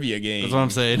Yeah. the trivia game. That's what I'm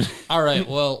saying. All right,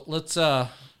 well, let's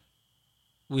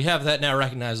we have that now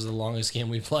recognized as the longest game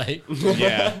we play.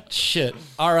 Yeah. Shit.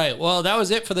 All right, well, that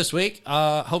was it for this week.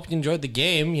 Hope you enjoyed the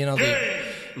game. You know,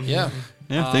 yeah.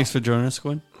 Yeah, thanks for joining us,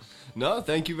 Quinn. No,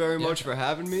 thank you very much for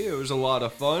having me. It was a lot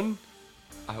of fun.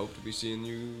 I hope to be seeing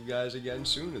you guys again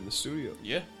soon in the studio.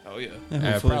 Yeah. Oh,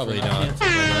 yeah. Probably not.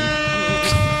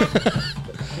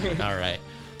 All right.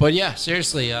 But yeah,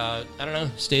 seriously, I don't know.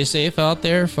 Stay safe out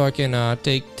there. Fucking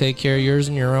take care of yours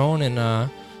and your own, and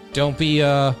don't be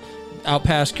out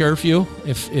past curfew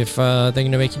if they're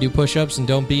gonna make you do push-ups, and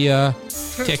don't be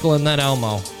tickling that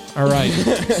Elmo. All right.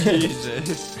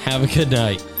 Jesus. Have a good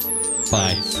night.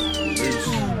 Bye.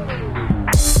 Peace.